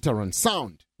Tony Meteron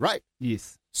Sound, right?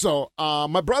 Yes. So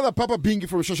my brother Papa Bingi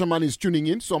from Shoshaman is tuning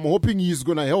in, so I'm hoping he's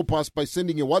going to help us by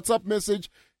sending a WhatsApp message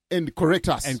and correct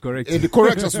us. And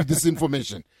correct us with this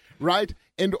information, right?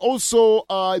 And also,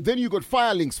 then you got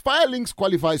Firelinks. Firelinks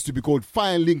qualifies to be called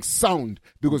Firelinks Sound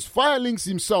because Firelinks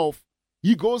himself,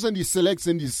 he goes and he selects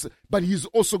but he's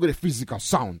also got a physical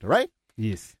sound, right?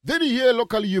 Yes. Then here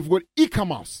locally you've got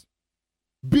Ikamas.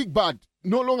 Big Bad,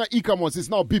 no longer Ikamas, it's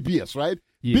now BBS, right?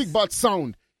 Yes. Big Bad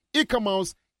Sound.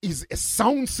 Ikamas is a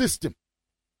sound system.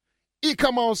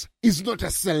 Ikamas is not a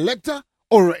selector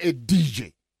or a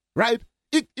DJ, right?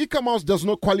 Ikamas does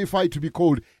not qualify to be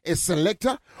called a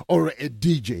selector or a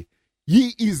DJ.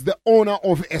 He is the owner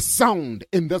of a sound,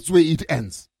 and that's where it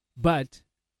ends. But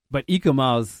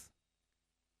Ikamas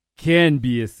can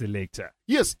be a selector.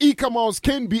 Yes, Ika Mouse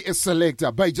can be a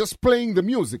selector by just playing the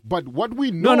music. But what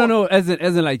we know... No. As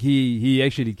in like he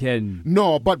actually can...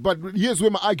 No, but here's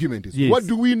where my argument is. Yes. What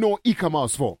do we know Ika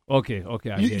Mouse for? Okay.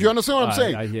 You understand what I'm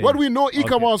saying? What we know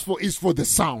Ika Mouse for is for the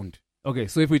sound. Okay,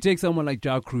 so if we take someone like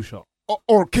Ja Crucial.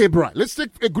 Or Kebra. Let's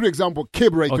take a good example.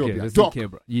 Kebra Ethiopia. Okay, let's Doc. take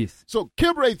Kebra. Yes. So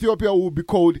Kebra Ethiopia will be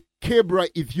called Kebra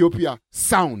Ethiopia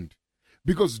Sound.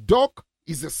 Because Doc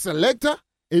is a selector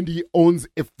and he owns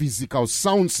a physical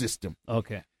sound system.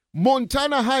 Okay.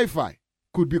 Montana Hi-Fi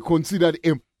could be considered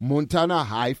a Montana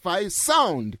Hi-Fi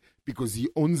Sound because he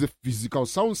owns a physical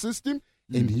sound system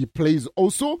and he plays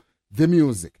also the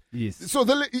music. Yes. So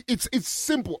it's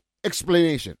simple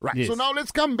explanation. Right. Yes. So now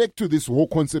let's come back to this whole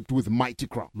concept with Mighty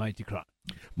Crown. Mighty Crown.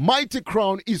 Mighty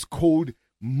Crown is called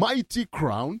Mighty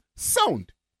Crown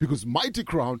Sound because Mighty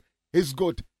Crown has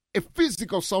got a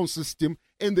physical sound system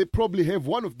and they probably have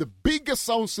one of the biggest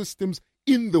sound systems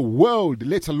in the world,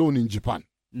 let alone in Japan.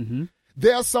 Mm-hmm.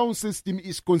 Their sound system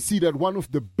is considered one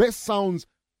of the best sounds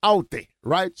out there,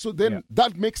 right? So then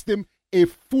that makes them a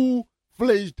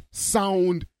full-fledged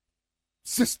sound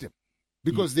system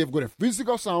because they've got a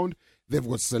physical sound, they've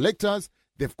got selectors,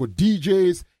 they've got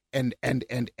DJs, and.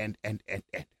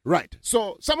 Right.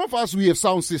 So some of us, we have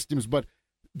sound systems, but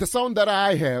the sound that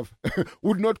I have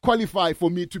would not qualify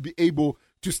for me to be able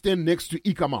to stand next to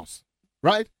Ika Mouse,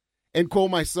 right? And call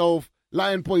myself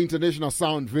Lion Paw International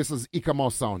Sound versus Ika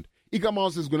Mouse Sound. Ika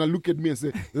Mouse is going to look at me and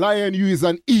say, Lion, you is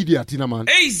an idiot, man.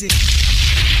 Easy.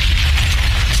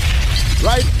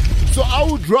 Right? So I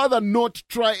would rather not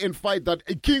try and fight that.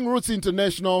 A King Roots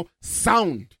International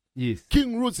Sound. Yes.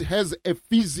 King Roots has a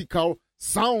physical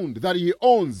sound that he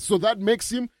owns. So that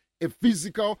makes him a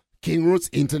physical King Roots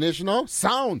International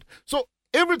Sound. So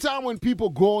every time when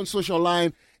people go on social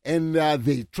line and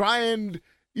they try and,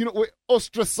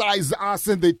 ostracize us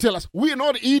and they tell us, we're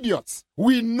not idiots.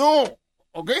 We know,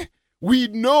 okay? We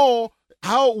know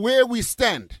where we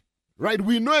stand, right?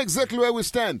 We know exactly where we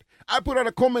stand. I put out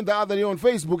a comment the other day on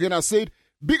Facebook and I said,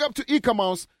 big up to Ika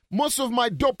Mouse. Most of my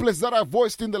doublets that I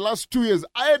voiced in the last 2 years,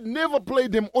 I had never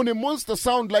played them on a monster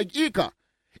sound like Ika.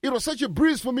 It was such a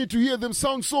breeze for me to hear them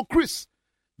sound so crisp.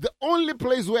 The only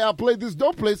place where I play these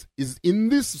doublets is in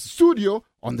this studio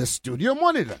on the studio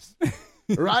monitors,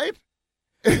 right?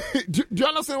 do you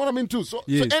understand what I mean too? So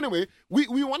anyway,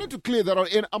 we wanted to clear that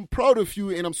out, and I'm proud of you,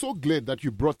 and I'm so glad that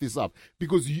you brought this up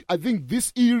because I think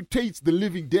this irritates the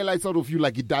living daylights out of you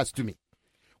like it does to me.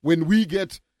 When we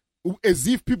get as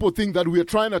if people think that we're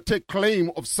trying to take claim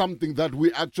of something that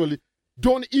we actually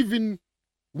don't even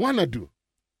want to do.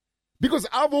 Because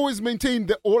I've always maintained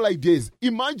the whole idea is,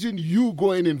 imagine you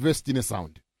go and invest in a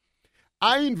sound.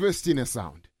 I invest in a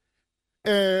sound.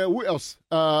 Who else?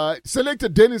 Selector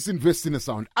Dennis invests in a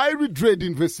sound. Irie Dread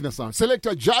invests in a sound.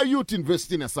 Selector Jayut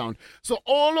invests in a sound. So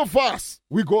all of us,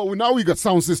 we got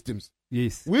sound systems.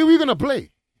 Yes. Where are we going to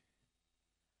play?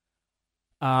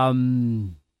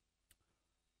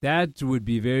 That would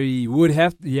be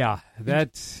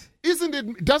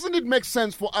doesn't it make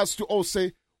sense for us to all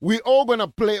say, we're all going to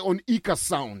play on Ika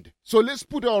Sound. So let's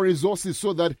put our resources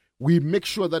so that we make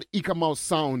sure that Ika Mouse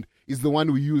Sound is the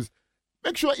one we use.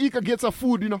 Make sure Ika gets her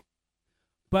food,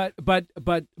 But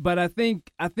I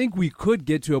think we could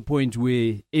get to a point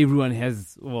where everyone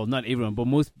has, well, not everyone, but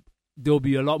there'll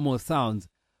be a lot more sounds.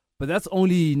 But that's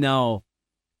only now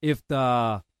if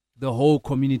the whole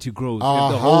community grows,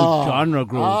 if the whole genre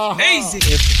grows.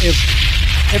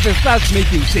 If it starts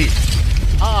making sense.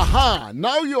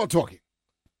 Now you're talking.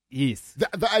 Yes.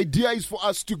 The idea is for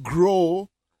us to grow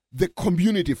the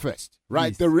community first,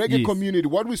 right? Yes. The reggae community.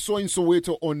 What we saw in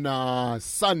Soweto on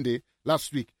Sunday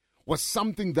last week was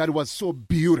something that was so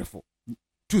beautiful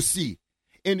to see.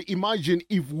 And imagine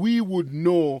if we would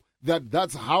know that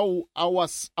that's how our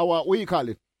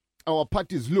our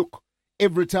parties look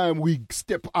every time we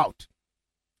step out.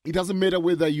 It doesn't matter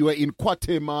whether you are in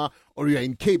Kwatema or you are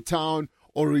in Cape Town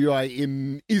or you are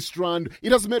in East Rand. It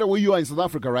doesn't matter where you are in South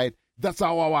Africa, right? That's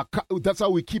how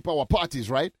we keep our parties,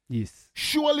 right? Yes.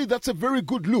 Surely that's a very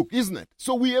good look, isn't it?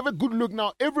 So we have a good look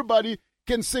now. Everybody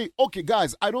can say, okay,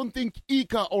 guys, I don't think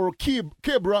Ika or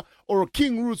Kebra or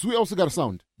King Roots, we also got a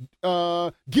sound.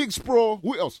 Gigs Pro,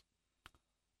 who else?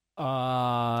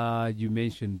 You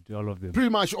mentioned all of them. Pretty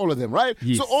much all of them, right?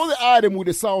 Yes. So all the items with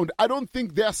the sound, I don't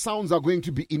think their sounds are going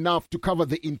to be enough to cover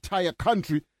the entire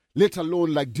country, let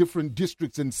alone like different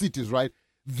districts and cities, right?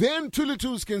 Then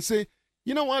Tools can say,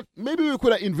 you know what, maybe we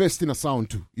could invest in a sound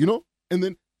too, And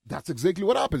then that's exactly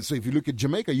what happens. So if you look at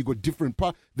Jamaica, you got different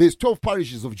there's 12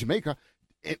 parishes of Jamaica.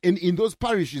 And in those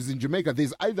parishes in Jamaica,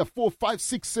 there's either 4, 5,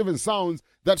 6, 7 sounds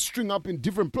that string up in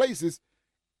different places.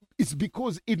 It's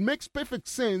because it makes perfect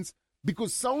sense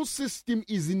because sound system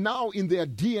is now in their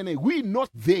DNA. We're not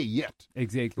there yet.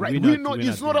 Exactly. Right?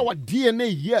 It's not our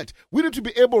DNA yet. We need to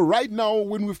be able right now,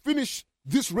 when we finish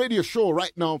this radio show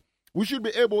right now, we should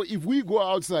be able, if we go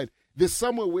outside, there's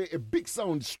somewhere where a big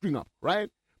sound string up, right?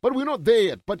 But we're not there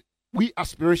yet. But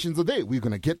aspirations are there. We're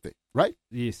going to get there, right?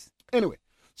 Yes. Anyway,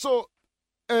 so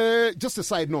just a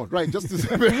side note, right?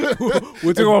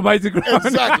 We're talking about Mighty Crown.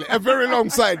 Exactly. A very long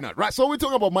side note, right? So we're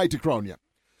talking about Mighty Crown, yeah.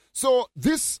 So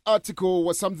this article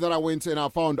was something that I went and I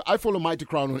found. I follow Mighty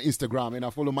Crown on Instagram and I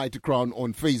follow Mighty Crown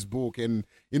on Facebook. And,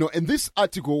 and this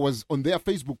article was on their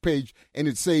Facebook page and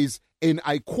it says, and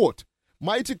I quote,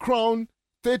 Mighty Crown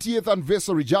 30th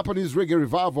anniversary Japanese reggae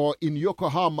revival in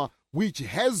Yokohama, which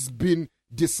has been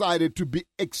decided to be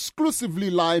exclusively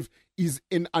live, is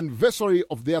an anniversary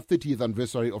of their 30th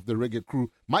anniversary of the reggae crew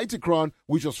Mighty Crown,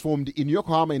 which was formed in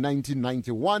Yokohama in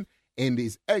 1991 and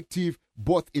is active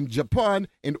both in Japan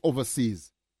and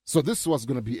overseas. So this was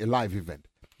going to be a live event.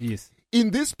 Yes. In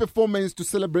this performance to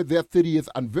celebrate their 30th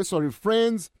anniversary,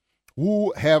 friends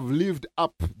who have lived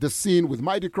up the scene with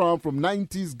Mighty Crown from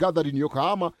 90s gathered in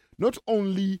Yokohama, not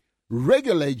only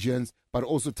reggae legends, but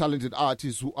also talented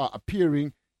artists who are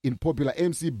appearing in popular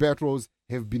MC battles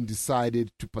have been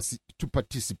decided to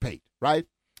participate, right?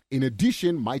 In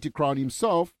addition, Mighty Crown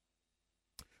himself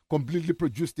completely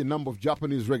produced a number of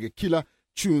Japanese reggae killer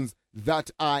tunes that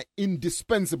are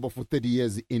indispensable for 30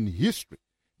 years in history.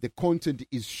 The content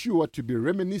is sure to be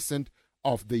reminiscent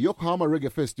of the Yokohama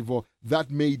Reggae Festival that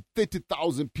made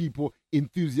 30,000 people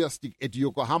enthusiastic at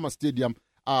Yokohama Stadium.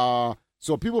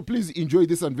 So people, please enjoy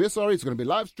this anniversary. It's going to be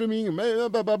live streaming. And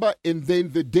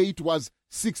then the date was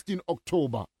 16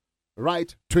 October,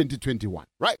 right? 2021,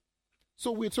 right?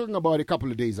 So we're talking about a couple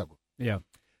of days ago. Yeah.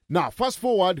 Now, fast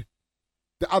forward,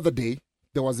 the other day,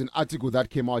 there was an article that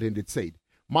came out and it said,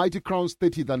 Mighty Crown's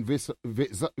 30th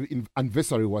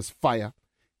anniversary was fire.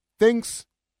 Thanks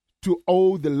to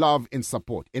all the love and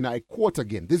support. And I quote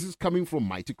again, this is coming from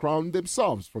Mighty Crown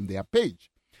themselves, from their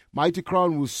page. Mighty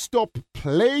Crown will stop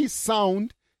play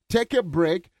sound, take a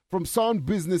break from sound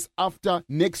business after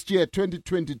next year,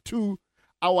 2022.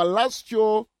 Our last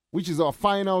show, which is our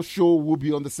final show, will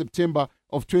be on the September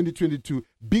of 2022.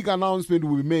 Big announcement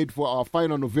will be made for our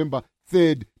final November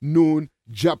 3rd noon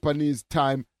Japanese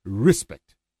time,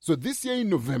 respect. So this year in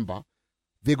November,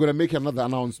 they're going to make another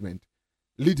announcement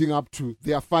leading up to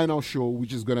their final show,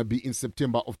 which is going to be in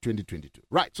September of 2022.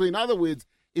 Right. So in other words,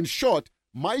 in short,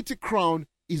 Mighty Crown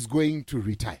is going to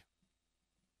retire.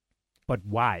 But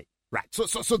why? Right. So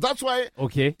that's why.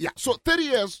 Okay. Yeah. So 30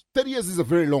 years is a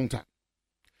very long time.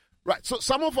 Right. So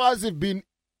some of us have been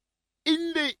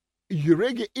in the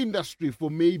reggae industry for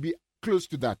maybe close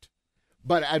to that.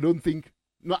 But I don't think,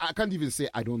 no, I can't even say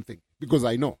I don't think, because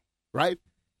I know, right?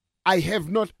 I have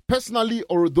not personally,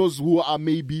 or those who are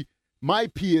maybe my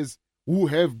peers who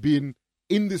have been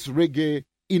in this reggae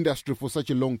industry for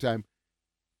such a long time.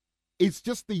 It's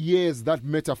just the years that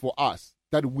matter for us,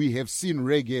 that we have seen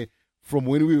reggae from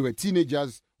when we were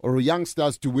teenagers or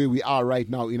youngsters to where we are right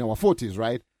now in our 40s,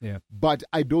 right? Yeah. But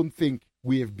I don't think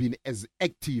we have been as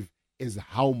active as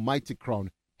how Mighty Crown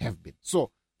have been.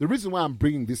 So the reason why I'm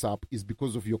bringing this up is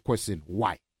because of your question,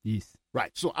 why? Yes.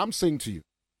 Right. So I'm saying to you,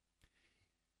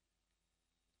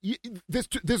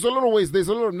 there's a lot of ways, there's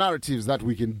a lot of narratives that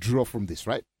we can draw from this,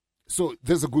 right? So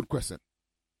there's a good question.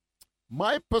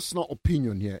 My personal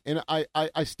opinion here, and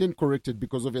I stand corrected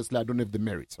because obviously I don't have the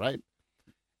merits, right?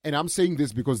 And I'm saying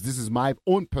this because this is my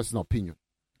own personal opinion.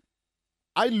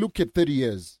 I look at 30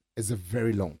 years as a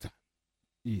very long time.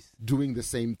 Yes. Doing the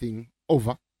same thing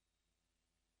over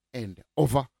and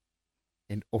over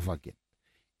and over again.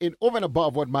 And over and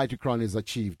above what Mighty Crown has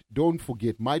achieved, don't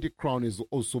forget, Mighty Crown is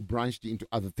also branched into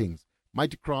other things.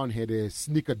 Mighty Crown had a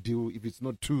sneaker deal, if it's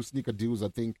not 2 sneaker deals, I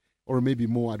think, or maybe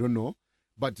more, I don't know.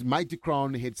 But Mighty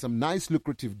Crown had some nice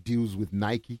lucrative deals with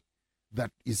Nike.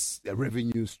 That is a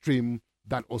revenue stream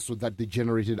that they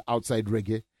generated outside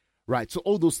reggae. Right. So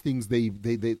all those things, they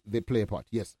play a part.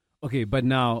 Yes. Okay, but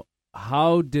now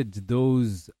how did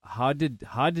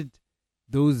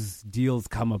those deals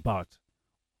come about?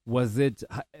 Was it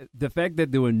the fact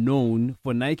that they were known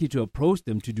for Nike to approach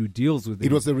them to do deals with them?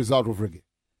 It was the result of reggae.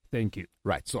 Thank you.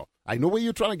 Right. So I know where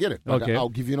you're trying to get it, but okay. I'll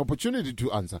give you an opportunity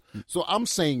to answer. So I'm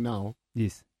saying now,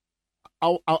 yes,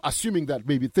 I'll assuming that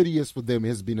maybe 30 years for them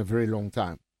has been a very long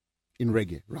time in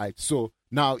reggae, right? So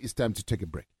now it's time to take a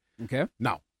break. Okay.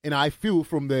 Now, and I feel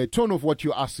from the tone of what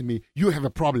you're asking me, you have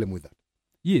a problem with that.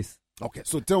 Yes. Okay.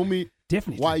 So tell me,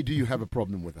 definitely, why do you have a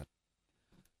problem with that?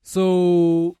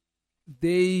 So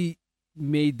they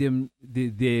made them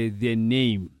their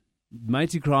name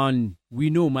Mighty Crown, we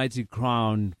know Mighty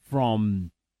Crown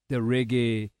from the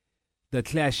reggae, the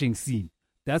clashing scene.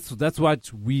 That's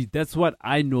what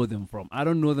I know them from. I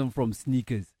don't know them from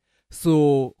sneakers.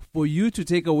 So for you to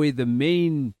take away the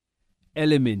main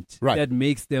element that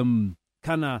makes them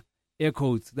kind of air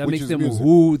quotes, that makes them music.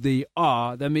 Who they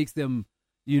are, that makes them,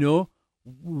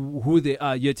 who they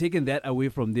are, you're taking that away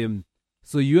from them.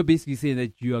 So you're basically saying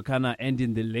that you are kind of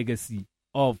ending the legacy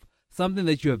of something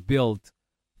that you have built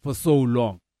for so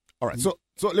long. All right. So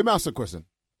let me ask a question.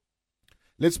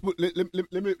 Let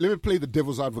me play the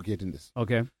devil's advocate in this.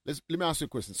 Okay. Let me ask you a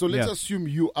question. So let's assume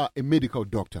you are a medical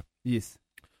doctor. Yes.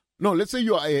 No, let's say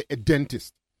you are a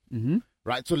dentist. Mm-hmm.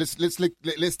 Right. So let's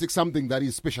take something that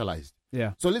is specialized.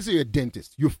 Yeah. So let's say you're a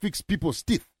dentist. You fix people's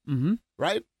teeth. Mm-hmm.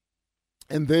 Right.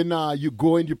 And then you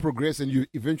go and you progress and you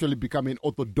eventually become an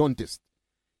orthodontist.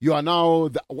 You are now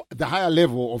the higher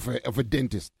level of a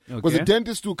dentist. Because the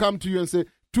dentist will come to you and say,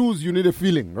 Tools, you need a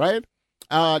filling, right?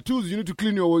 Tools, you need to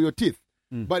clean your teeth.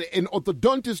 But an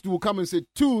orthodontist will come and say,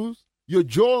 Tools, your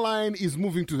jawline is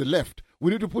moving to the left. We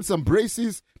need to put some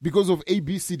braces because of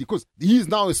ABCD. Because he's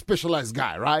now a specialized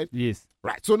guy, right? Yes.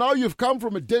 Right. So now you've come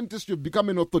from a dentist, you've become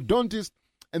an orthodontist,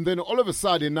 and then all of a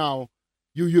sudden now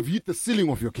you've hit the ceiling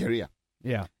of your career.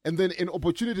 Yeah. And then an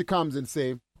opportunity comes and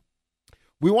say,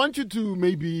 we want you to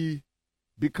maybe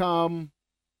become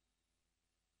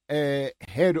a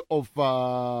head of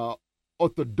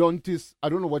orthodontist. I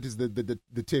don't know what is the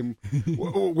term.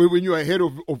 When you are head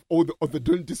of all the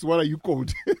orthodontists, what are you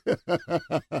called?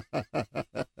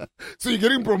 So you're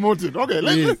getting promoted. Okay,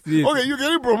 yes. Okay, you're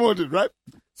getting promoted, right?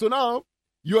 So now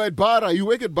you're at Bara, you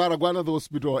work at Baragwana the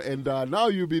hospital, and now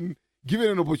you've been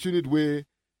given an opportunity where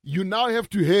you now have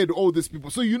to head all these people.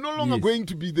 So you're no longer going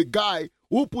to be the guy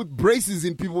who put braces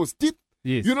in people's teeth.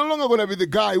 Yes. You're no longer going to be the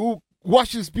guy who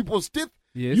washes people's teeth.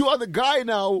 Yes. You are the guy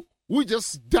now who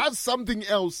just does something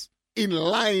else in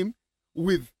line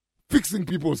with fixing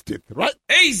people's teeth, right?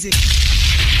 Easy.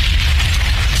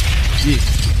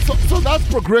 Yes. So that's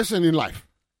progression in life.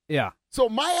 Yeah. So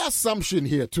my assumption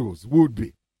here, too, would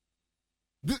be,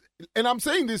 and I'm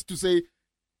saying this to say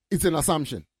it's an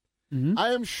assumption. Mm-hmm. I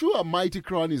am sure Mighty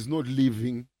Crown is not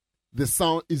leaving the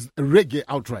sound is reggae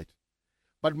outright.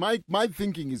 But my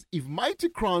thinking is, if Mighty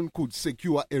Crown could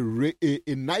secure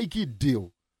a Nike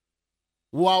deal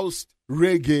whilst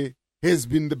reggae has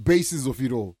been the basis of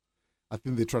it all, I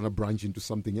think they're trying to branch into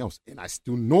something else. And I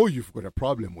still know you've got a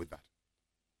problem with that.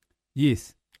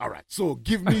 Yes. All right. So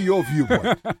give me your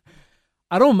viewpoint.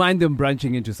 I don't mind them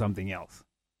branching into something else.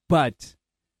 But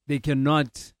they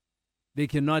cannot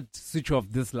switch off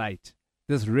this light,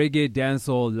 this reggae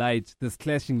dancehall light, this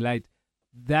clashing light.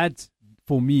 That,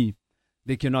 for me,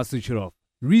 they cannot switch it off.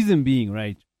 Reason being,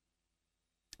 right?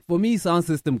 For me, sound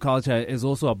system culture is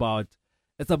also about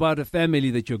a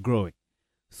family that you're growing.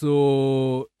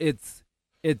 So it's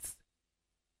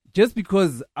just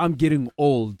because I'm getting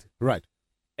old, right,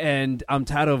 and I'm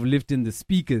tired of lifting the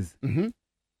speakers. Mm-hmm.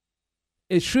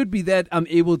 It should be that I'm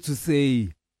able to say,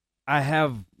 I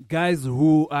have guys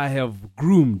who I have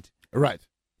groomed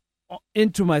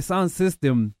into my sound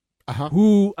system,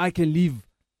 who I can leave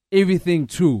everything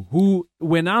to, who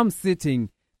when I'm sitting,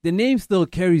 the name still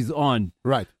carries on.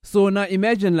 Right. So now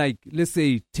imagine, like, let's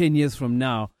say 10 years from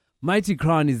now, Mighty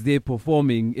Crown is there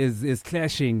performing, is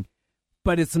clashing,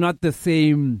 but it's not the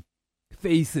same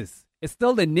faces. It's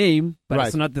still the name, but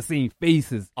it's not the same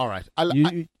faces. All right.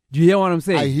 Do you hear what I'm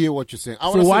saying? I hear what you're saying.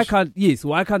 So why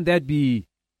can't that be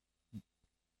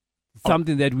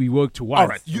something that we work towards? All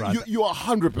right. You are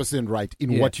 100% right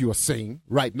in what you are saying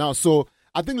right now. So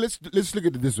I think let's look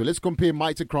at it this way. Let's compare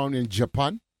Mighty Crown in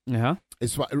Japan. Uh-huh.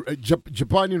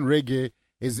 Japan in reggae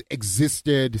has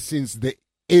existed since the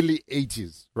early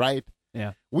 80s, right?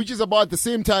 Yeah. Which is about the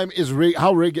same time as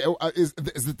how reggae is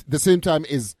the same time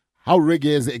as how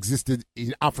reggae has existed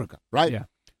in Africa, right? Yeah.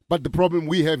 But the problem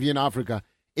we have here in Africa,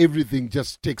 everything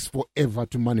just takes forever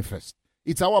to manifest.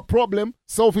 It's our problem,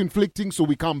 self-inflicting, so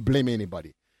we can't blame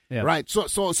anybody. Yeah. Right?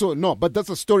 So no, but that's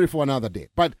a story for another day.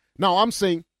 But now I'm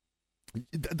saying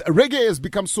reggae has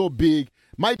become so big.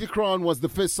 Mighty Crown was the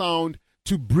first sound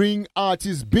to bring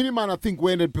artists. Beenie Man, I think,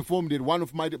 went and performed it. One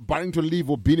of Barrington Leve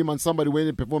or Beenie Man, somebody went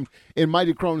and performed in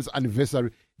Mighty Crown's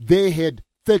anniversary. They had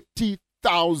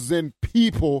 30,000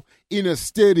 people in a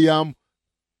stadium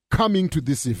coming to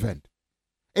this event.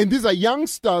 And these are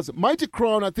youngsters. Mighty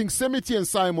Crown, I think Semity and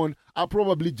Simon are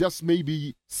probably just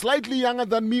maybe slightly younger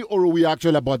than me, or we are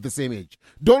actually about the same age.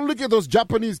 Don't look at those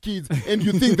Japanese kids and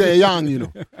you think they're young, you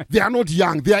know. They are not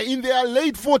young. They are in their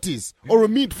late 40s or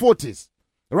mid-40s,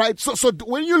 right? So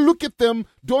when you look at them,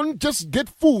 don't just get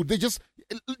fooled.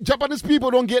 Japanese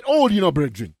people don't get old, you know,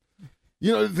 brethren.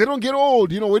 You know, they don't get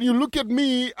old. You know, when you look at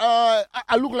me, I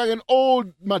look like an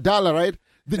old Madala, right?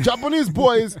 The Japanese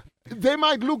boys, they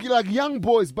might look like young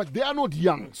boys, but they are not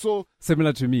young. So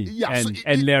similar to me yeah,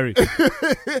 and Larry.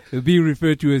 They'll be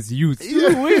referred to as youth. Yeah.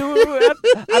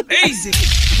 Amazing.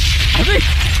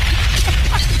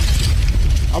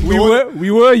 We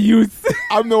were youth.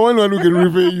 I'm the one who can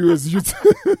refer you as youth.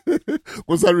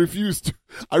 Because I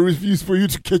refuse for you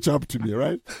to catch up to me,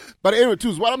 right? But anyway,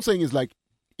 too, what I'm saying is like,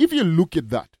 if you look at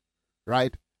that,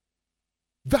 right,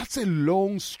 that's a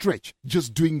long stretch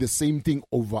just doing the same thing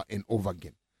over and over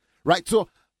again, right? So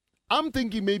I'm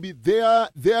thinking maybe their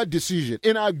decision,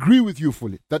 and I agree with you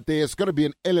fully, that there's got to be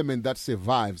an element that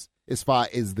survives as far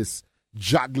as this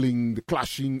juggling, the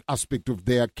clashing aspect of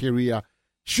their career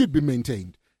should be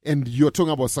maintained. And you're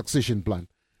talking about succession plan.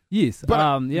 Yes,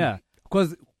 but, yeah,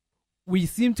 because we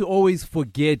seem to always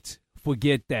forget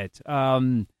that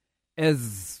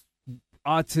as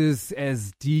artists,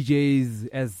 as DJs,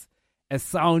 as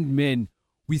sound men,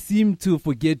 we seem to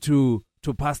forget to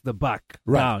pass the buck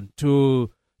down, to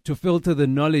filter the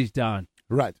knowledge down.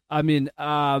 Right. I mean,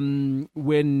 when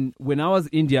I was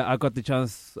in India, I got the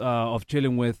chance of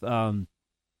chilling with now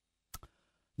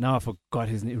I forgot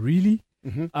his name. Really?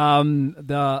 Mm-hmm.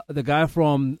 The guy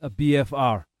from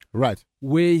BFR. Right.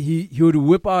 Where he would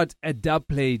whip out a dub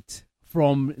plate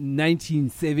from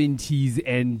 1970s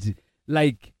and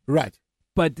like right.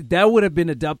 But that would have been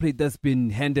a dub plate that's been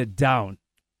handed down.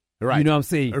 Right. You know what I'm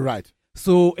saying? Right.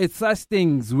 So it's such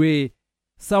things where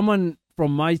someone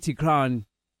from Mighty Crown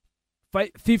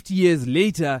 50 years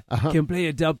later can play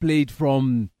a dub plate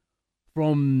from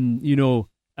you know,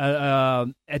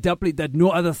 a dub plate that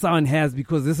no other sound has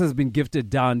because this has been gifted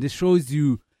down. This shows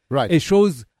you, right? It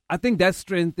shows. I think that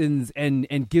strengthens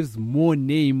and gives more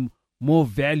name, more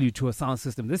value to a sound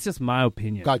system. That's just my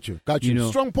opinion. Got you. You know?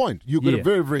 Strong point. You got a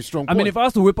very, very strong point. I mean, if I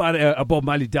was to whip out a Bob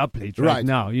Marley dub plate right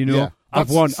now, you know, I've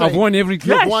won every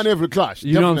clash. You've won every clash.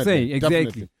 You know what I'm saying? Exactly.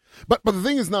 Definitely. But the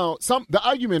thing is now, the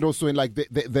argument also in like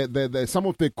the some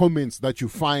of the comments that you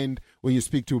find when you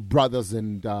speak to brothers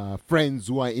and friends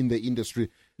who are in the industry,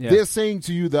 they're saying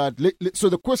to you that, so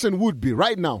the question would be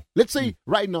right now, let's say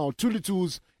right now, Two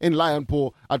Littles and Lion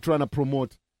Paw are trying to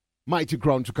promote Mighty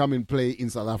Crown to come and play in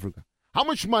South Africa. How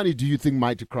much money do you think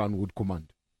Mighty Crown would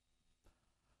command?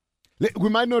 We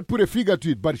might not put a figure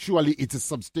to it, but surely it's a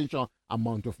substantial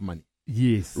amount of money.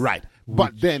 Yes. Right.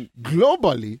 But then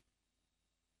globally,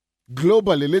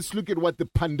 let's look at what the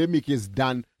pandemic has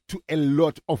done to a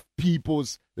lot of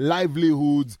people's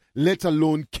livelihoods, let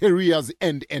alone careers,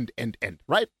 and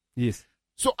right? Yes.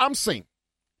 So I'm saying,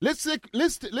 let's say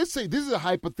this is a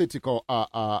hypothetical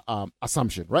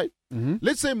assumption, right? Mm-hmm.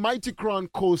 Let's say Mighty Crown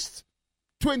costs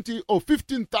 $20,000 or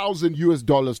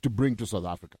 $15,000 to bring to South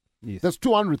Africa. Yes. That's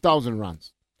 200,000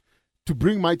 rands to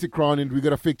bring Mighty Crown, and we got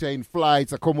to factor in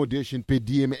flights, accommodation, per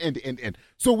diem, and.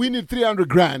 So we need 300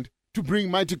 grand to bring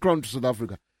Mighty Crown to South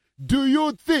Africa. Do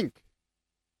you think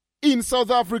in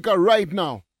South Africa right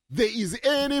now there is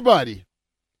anybody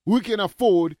who can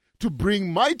afford to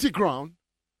bring Mighty Crown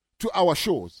to our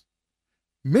shores?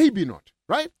 Maybe not,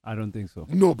 right? I don't think so.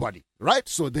 Nobody, right?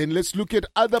 So then let's look at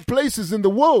other places in the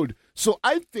world. So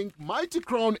I think Mighty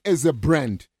Crown as a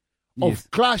brand of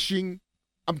clashing,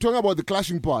 I'm talking about the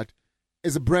clashing part,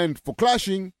 as a brand for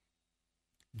clashing,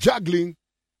 juggling,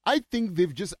 I think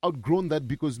they've just outgrown that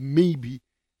because maybe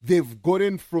they've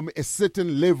gotten from a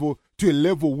certain level to a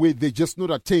level where they're just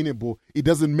not attainable. It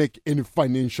doesn't make any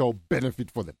financial benefit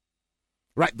for them.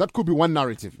 Right? That could be one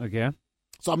narrative. Okay.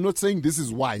 So I'm not saying this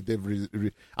is why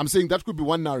they've... I'm saying that could be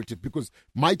one narrative because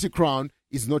Mighty Crown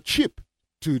is not cheap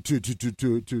to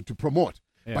promote.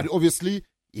 Yeah. But obviously,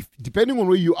 if depending on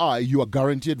where you are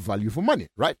guaranteed value for money,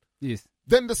 right? Yes.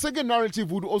 Then the second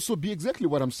narrative would also be exactly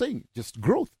what I'm saying, just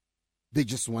growth. They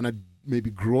just want to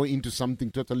maybe grow into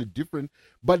something totally different.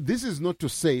 But this is not to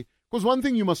say, because one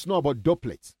thing you must know about dub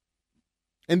plates,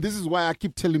 and this is why I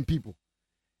keep telling people,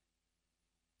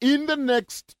 in the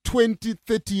next 20,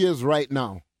 30 years right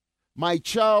now, my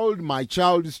child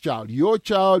is child. Your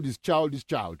child is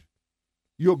child.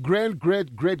 Your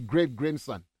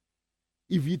great-grandson,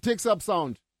 if he takes up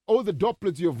sound, all the dub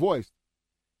plates you voiced,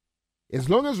 as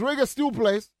long as reggae still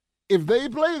plays, if they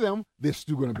play them, they're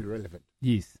still going to be relevant.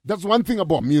 Yes. That's one thing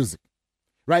about music,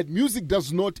 right? Music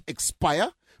does not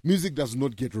expire. Music does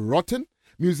not get rotten.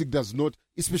 Music does not,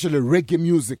 especially reggae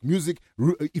music. Music,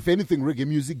 if anything, reggae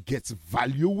music gets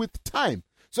value with time.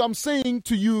 So I'm saying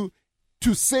to you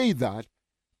to say that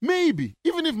maybe,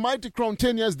 even if Mighty Crown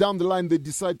 10 years down the line, they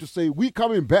decide to say, we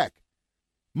coming back,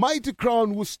 Mighty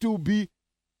Crown will still be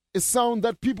a sound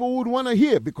that people would want to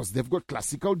hear because they've got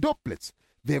classical doublets.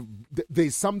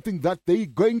 There's something that they're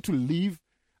going to leave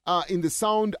in the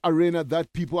sound arena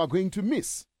that people are going to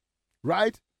miss,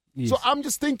 right? Yes. So I'm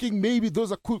just thinking maybe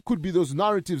those could be those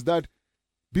narratives that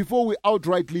before we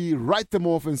outrightly write them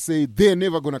off and say they're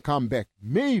never going to come back,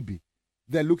 maybe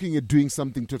they're looking at doing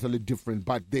something totally different,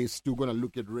 but they're still going to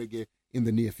look at reggae in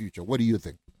the near future. What do you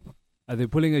think? Are they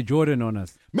pulling a Jordan on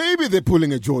us? Maybe they're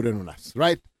pulling a Jordan on us,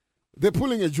 right? They're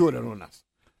pulling a Jordan on us,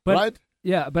 right?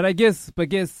 Yeah, but I guess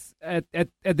at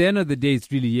the end of the day,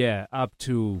 it's really up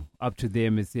to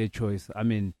them. It's their choice. I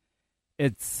mean,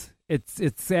 it's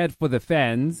sad for the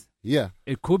fans. Yeah,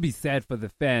 it could be sad for the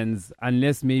fans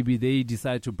unless maybe they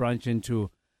decide to branch into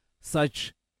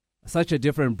such a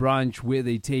different branch where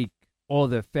they take all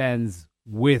the fans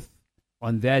with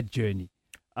on that journey.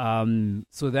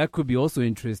 So that could be also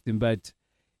interesting, but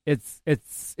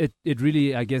it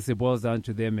really, I guess, it boils down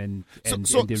to them and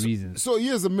their reasons. So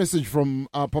here's a message from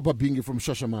Papa Bingi from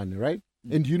Shashamane, right?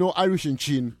 And you know, Irish and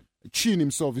Chin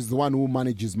himself is the one who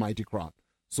manages Mighty Crown.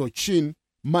 So Chin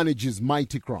manages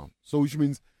Mighty Crown. So which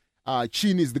means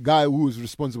Chin is the guy who is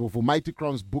responsible for Mighty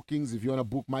Crown's bookings. If you want to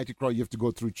book Mighty Crown, you have to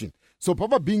go through Chin. So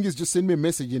Papa Bingis just sent me a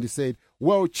message and he said,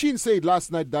 well, Chin said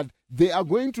last night that they are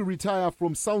going to retire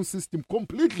from sound system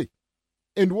completely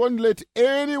and won't let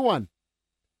anyone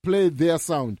play their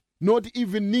sound, not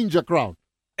even Ninja Crown.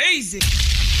 Easy.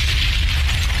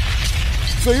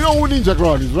 So you know who Ninja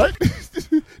Crown is, right?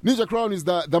 Ninja Crown is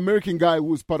the American guy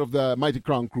who's part of the Mighty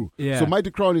Crown crew. Yeah. So Mighty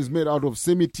Crown is made out of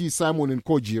Semi T, Simon, and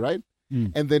Koji, right?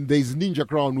 And then there's Ninja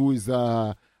Crown, who is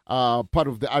part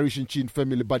of the Irish and Chin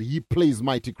family, but he plays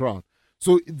Mighty Crown.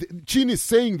 So Chin is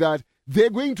saying that they're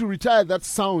going to retire that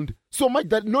sound so much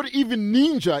that not even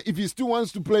Ninja, if he still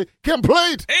wants to play, can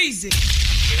play it. Easy.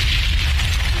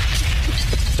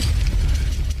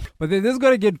 But then this is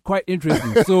going to get quite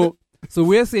interesting. So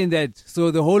we're saying that,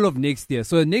 so the whole of next year.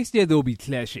 So next year they'll be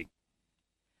clashing.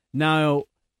 Now,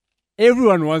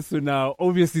 everyone wants to now,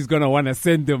 obviously is going to want to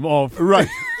send them off. Right.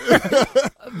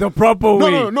 The proper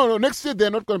way. No. Next year they're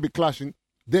not going to be clashing.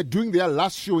 They're doing their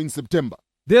last show in September.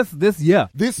 This year?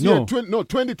 This year,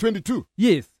 2022.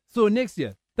 Yes. So next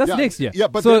year. That's next year. Yeah,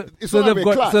 but so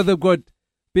they've got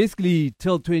basically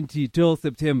till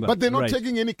September. But they're not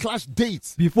taking any clash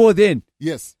dates. Before then?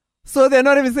 Yes. So they're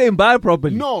not even saying bye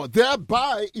properly. No, their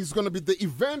bye is going to be the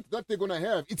event that they're going to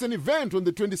have. It's an event on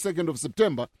the 22nd of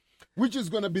September, which is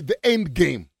going to be the end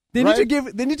game. They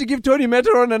need to give Tony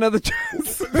Matterhorn another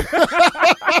chance.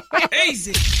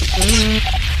 Easy.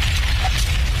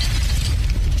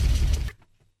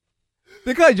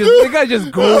 They can't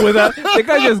just go without. They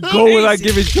can't just go without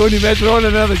giving Tony Matterhorn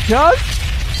another chance.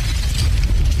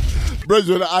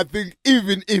 Brethren, I think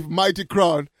even if Mighty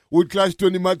Crown would clash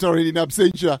Tony Matterhorn in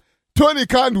absentia, Tony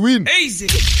can't win. Easy.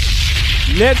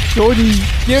 Give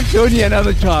Tony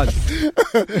another chance.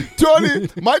 Tony,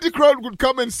 Mighty Crown could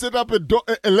come and set up a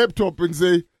laptop and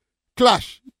say,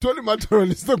 clash. Tony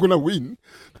Matterhorn is not going to win.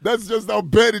 That's just how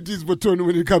bad it is for Tony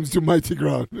when it comes to Mighty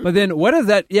Crown. But then what does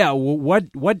that,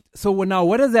 so now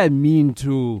what does that mean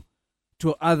to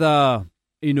other,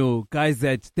 guys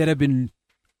that have been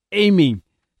aiming,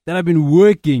 that have been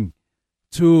working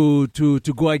to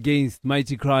go against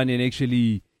Mighty Crown and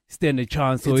actually stand a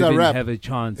chance or even have a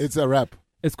chance? It's a wrap.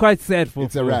 It's quite sad for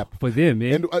them,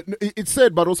 man. And it's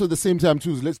sad, but also at the same time,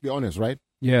 too, let's be honest, right?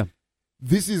 Yeah.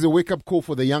 This is a wake-up call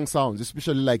for the young sounds,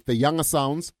 especially like the younger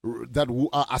sounds that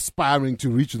are aspiring to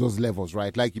reach those levels,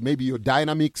 right? Like maybe your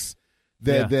dynamics,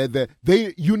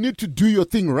 you need to do your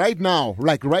thing right now.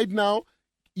 Like right now,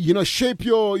 shape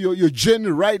your journey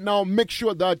right now. Make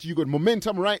sure that you got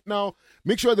momentum right now.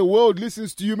 Make sure the world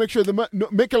listens to you. Make sure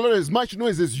make as much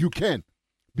noise as you can.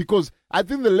 Because I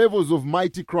think the levels of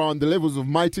Mighty Crown, the levels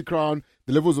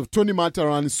of Tony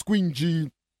Matterhorn, Squingy,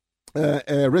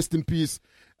 rest in peace,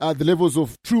 the levels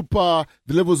of Trooper,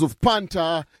 the levels of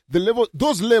Panther,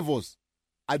 those levels,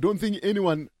 I don't think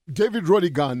anyone, David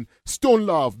Rodigan, Stone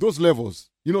Love, those levels,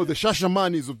 the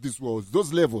Shashamanis of this world,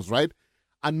 those levels, right,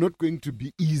 are not going to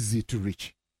be easy to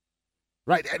reach.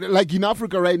 Right? Like in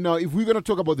Africa right now, if we're going to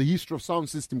talk about the history of sound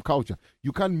system culture,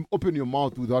 you can't open your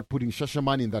mouth without putting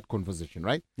Shashamani in that conversation,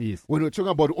 right? Yes. When we're talking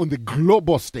about on the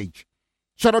global stage,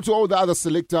 shout out to all the other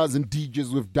selectors and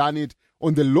DJs who've done it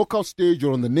on the local stage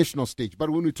or on the national stage.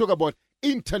 But when we talk about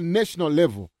international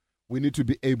level, we need to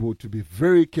be able to be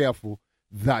very careful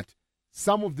that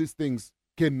some of these things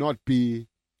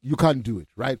you can't do it,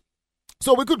 right?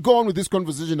 So we could go on with this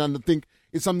conversation, and I think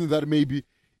it's something that maybe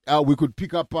we could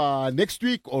pick up next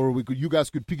week, or you guys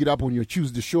could pick it up on your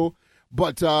Tuesday show.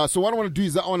 But so what I want to do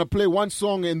is I want to play one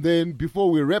song, and then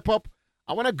before we wrap up,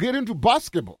 I want to get into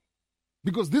basketball,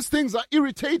 because these things are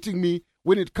irritating me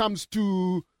when it comes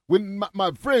to when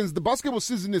my friends, the basketball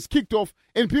season is kicked off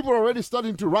and people are already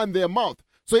starting to run their mouth.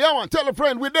 So yeah, man, tell a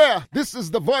friend we're there. This is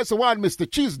the voice of one,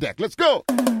 Mr. Cheese Deck. Let's go.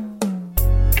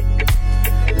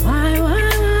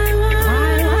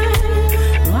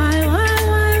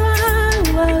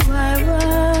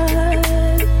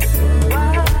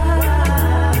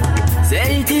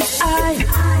 Say it is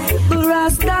I, the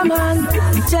Rasta man.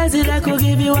 Jesse, I could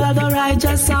give you all the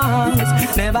righteous songs.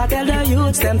 Never tell the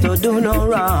youths them to do no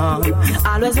wrong.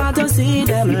 Always want to see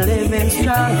them living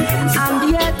strong.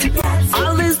 And yet,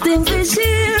 all these things we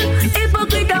share,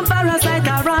 hypocrite and parasite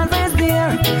are always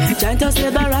there. Trying to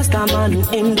save the Rasta man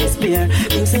in despair.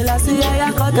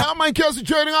 Yeah, man, in case you're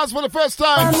joining us for the first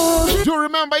time, do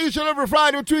remember each and every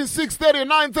Friday between 6:30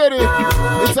 and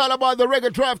 9:30, it's all about the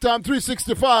Reggae Drivetime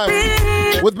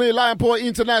 365 with me, Lion Paw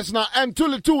International, and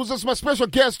Tully Tools is my special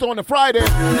guest on a Friday.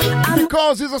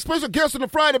 Because he's a special guest on a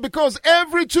Friday because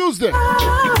every Tuesday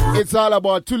it's all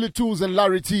about Tully Tools and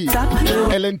Larry T.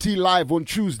 LNT live on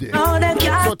Tuesday.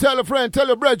 So tell a friend, tell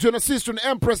a brethren, a sister, an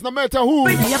empress, no matter who,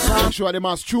 make sure they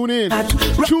must tune in.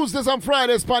 Tuesdays and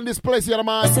Fridays, pan this place here,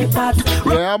 man.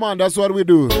 Yeah, man, that's what we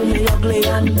do.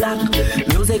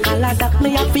 Musical attack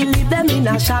me, I feel leave them in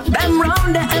a shock. Them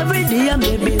round there every day,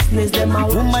 me business, them a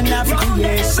woman of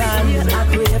creation. I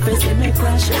pray if see me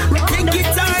crash. Take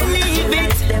it or leave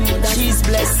it. She's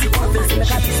blessed.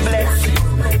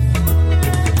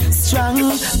 Strong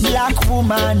black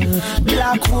woman,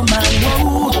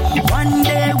 whoa. One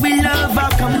day we love her,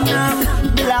 come now.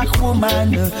 Black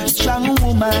woman, strong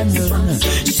woman.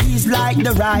 She's like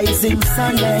the rising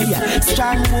sun, yeah.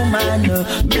 Strong woman,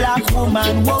 black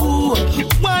woman, whoa.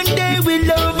 One day we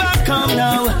love her, come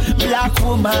now. Black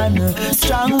woman,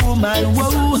 strong woman,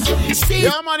 whoa.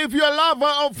 Yeah, man, if you're a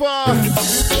lover of,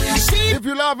 if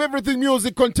you love everything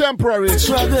music contemporary,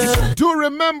 do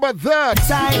remember that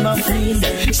time of need.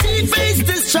 She faced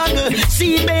the struggle,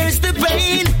 she bears the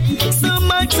pain. So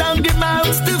much hungry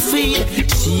mouths to feed.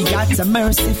 She got a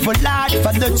merciful heart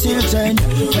for the children.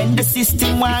 When the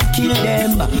system won't kill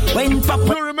them. When Papa.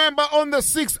 Do remember on the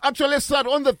 6th, actually start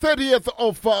on the 30th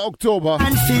of October.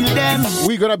 And fill them.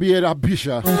 We're gonna be at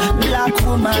Abisha. Black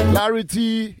woman. Larry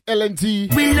T, LNT.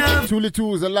 We love. Tully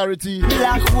Tools and Larry T.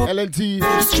 Black woman. LNT.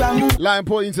 Strong. Lion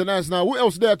Paw International. Who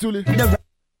else there, Tully?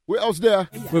 Who else there?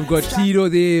 We've got Tito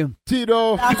there.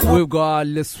 Tito. We've got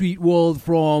the Sweet World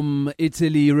from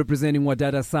Italy representing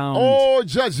Wadada Sound. Oh,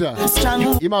 Jaja.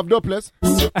 Him have doublets.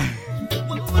 Him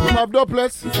have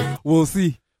doublets. We'll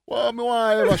see. Well, me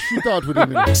want to have a shootout with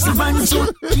him.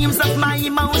 Teams of my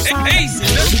emotion. Been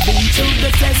through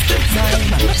the test of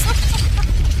time.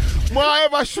 I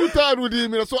have a shootout with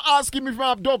him. So ask him if I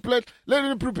have doublets. Let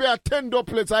him prepare 10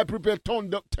 doublets. I prepare 10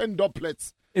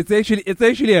 doublets. It's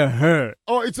actually a her.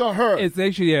 Oh, it's a her. It's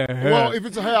actually a her. Well, if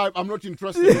it's a her, I'm not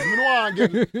interested.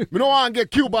 We don't want to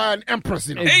get killed by an empress,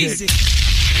 you know. Easy.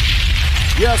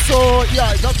 Yeah, so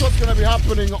that's what's gonna be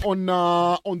happening on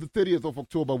the 30th of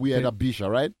October. We at Abisha,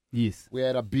 right? Yes. We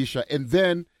at Abisha, and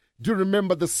then do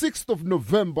remember the 6th of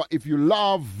November. If you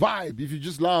love vibe, if you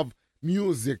just love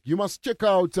music, you must check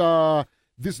out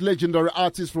this legendary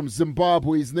artist from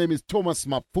Zimbabwe. His name is Thomas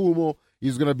Mapfumo.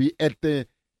 He's gonna be at the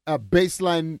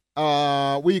Baseline,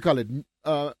 what do you call it?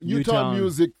 Newtown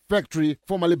Music Factory,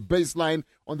 formerly Baseline,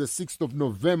 on the 6th of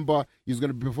November. He's going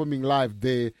to be performing live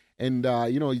there. And,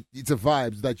 it's a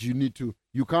vibes that you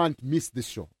can't miss this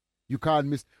show. You can't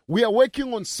miss. We are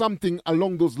working on something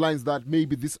along those lines that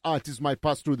maybe this artist might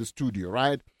pass through the studio,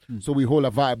 right? So we hold a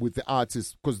vibe with the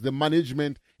artist because the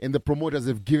management and the promoters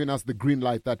have given us the green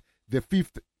light that the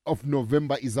 5th of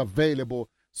November is available.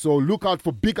 So look out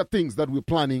for bigger things that we're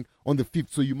planning on the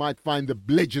 5th. So you might find the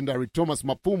legendary Thomas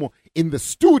Mapfumo in the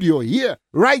studio here,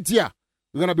 right here.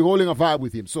 We're going to be holding a vibe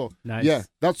with him. So, nice. Yeah,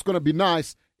 that's going to be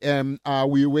nice.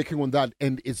 We're working on that,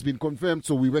 and it's been confirmed.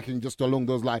 So we're working just along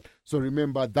those lines. So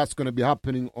remember, that's going to be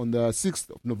happening on the 6th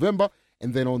of November.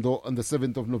 And then on the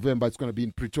 7th of November, it's going to be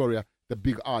in Pretoria, the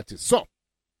big artist. So,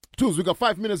 Tools, we got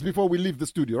 5 minutes before we leave the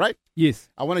studio, right? Yes.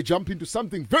 I want to jump into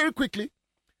something very quickly,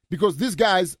 because these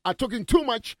guys are talking too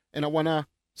much, and I want to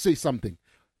say something.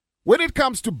 When it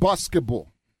comes to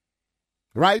basketball,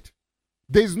 right,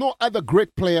 there's no other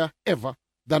great player ever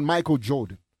than Michael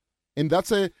Jordan. And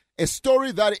that's a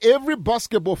story that every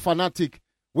basketball fanatic,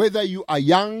 whether you are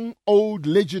young, old,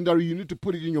 legendary, you need to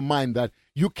put it in your mind that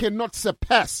you cannot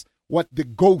surpass what the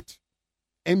GOAT,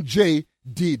 MJ,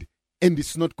 did, and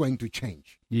it's not going to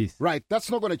change. Yes. Right,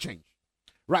 that's not going to change.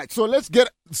 Right, so let's get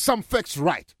some facts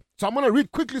right. So I'm going to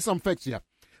read quickly some facts here.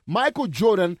 Michael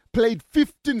Jordan played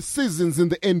 15 seasons in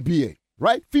the NBA,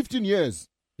 right? 15 years.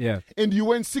 Yeah. And you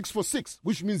went 6 for 6,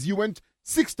 which means you went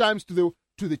 6 times to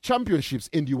the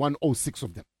championships and you won all 6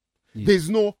 of them. There's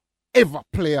no ever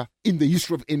player in the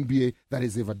history of NBA that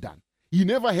has ever done. He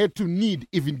never had to need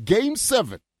even Game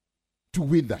 7 to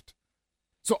win that.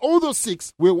 So all those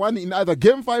 6 were won in either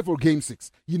Game 5 or Game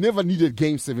 6. He never needed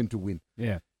Game 7 to win.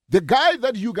 Yeah. The guy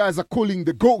that you guys are calling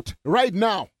the GOAT right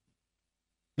now,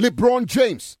 LeBron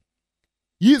James,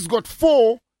 he's got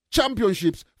 4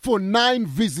 championships for 9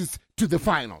 visits to the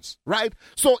finals, right?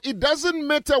 So it doesn't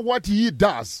matter what he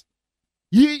does.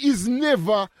 He is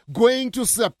never going to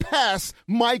surpass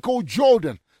Michael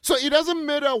Jordan. So it doesn't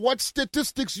matter what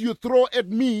statistics you throw at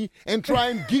me and try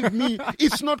and give me,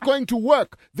 it's not going to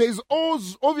work. There's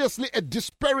obviously a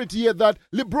disparity here that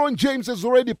LeBron James has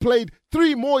already played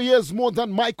 3 more years more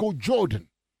than Michael Jordan,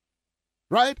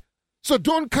 right? So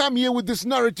don't come here with this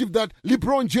narrative that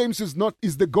LeBron James is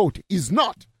the GOAT. He's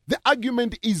not. The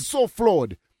argument is so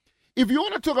flawed. If you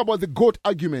want to talk about the GOAT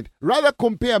argument, rather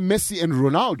compare Messi and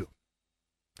Ronaldo,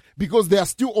 because they are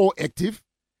still all active.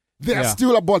 They are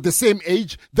still about the same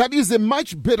age. That is a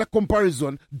much better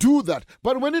comparison. Do that.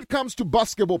 But when it comes to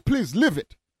basketball, please leave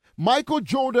it. Michael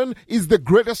Jordan is the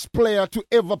greatest player to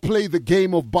ever play the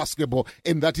game of basketball,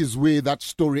 and that is where that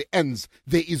story ends.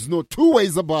 There is no 2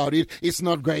 ways about it. It's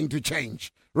not going to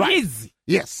change. Right? Easy.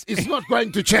 Yes, it's not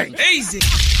going to change. Easy.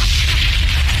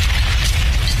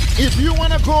 If you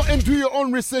want to go and do your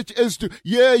own research as to,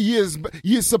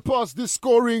 he surpassed this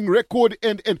scoring record,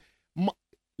 and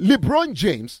LeBron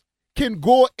James can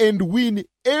go and win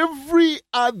every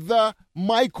other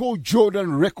Michael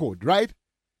Jordan record, right?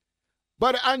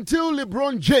 But until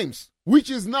LeBron James, which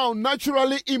is now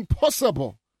naturally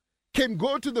impossible, can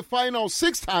go to the final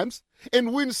 6 times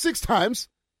and win 6 times,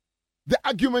 the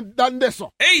argument done this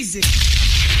so. Easy.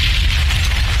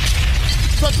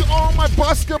 So to all my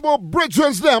basketball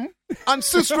brethren them and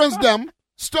sisters them,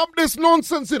 stop this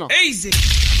nonsense, you know. Easy.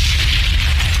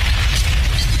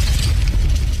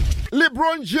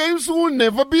 LeBron James will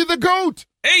never be the GOAT.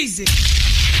 Easy.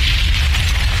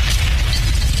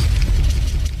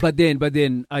 But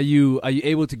then, are you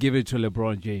able to give it to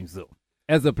LeBron James though,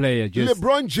 as a player?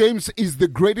 LeBron James is the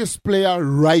greatest player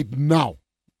right now.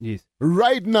 Yes.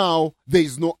 Right now, there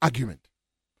is no argument.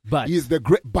 But he is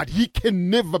but he can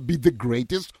never be the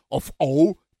greatest of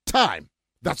all time.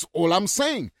 That's all I'm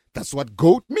saying. That's what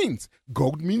GOAT means.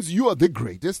 GOAT means you are the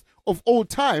greatest of all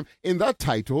time, and that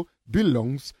title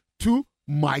belongs to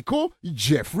Michael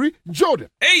Jeffrey Jordan.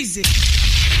 Easy.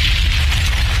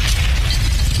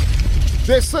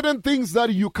 There's certain things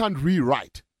that you can't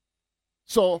rewrite.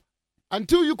 So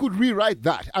until you could rewrite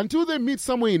that, until they meet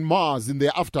somewhere in Mars in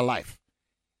their afterlife,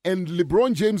 and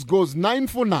LeBron James goes 9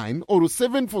 for 9 or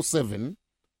 7 for 7,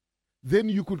 then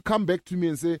you could come back to me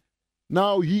and say,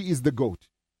 now he is the GOAT.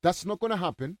 That's not going to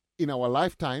happen in our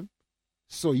lifetime.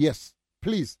 So yes,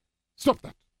 please stop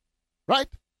that. Right?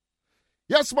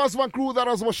 Yes, Masman crew, that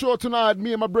was my show tonight.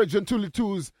 Me and my brethren, Tuli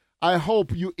Twos. I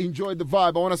hope you enjoyed the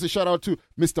vibe. I want to say shout out to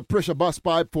Mr. Pressure Bass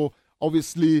Pipe for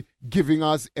obviously giving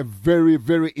us a very,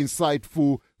 very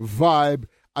insightful vibe.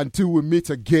 Until we meet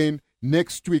again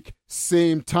next week,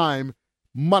 same time.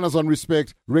 Manners and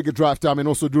respect, Reggae Drive Time. And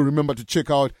also do remember to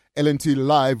check out LNT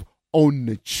Live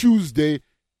on Tuesday.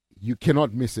 You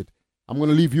cannot miss it. I'm going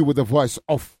to leave you with the voice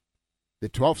of the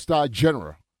 12-star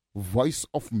general, voice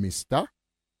of Mr.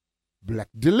 Black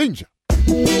Dillinger.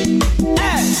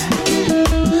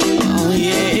 Oh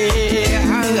yeah,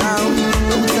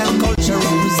 roots and culture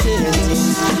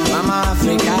representing Mama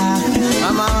Africa,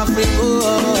 Mama Africa.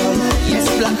 Yes,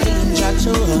 Black Dillinger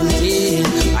chanting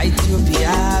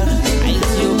Ethiopia.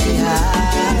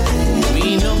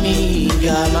 We know me,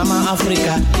 girl, Mama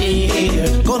Africa.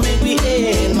 Yeah, come make me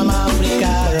hail, Mama Africa.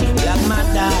 Black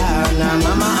Madonna,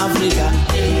 Mama Africa.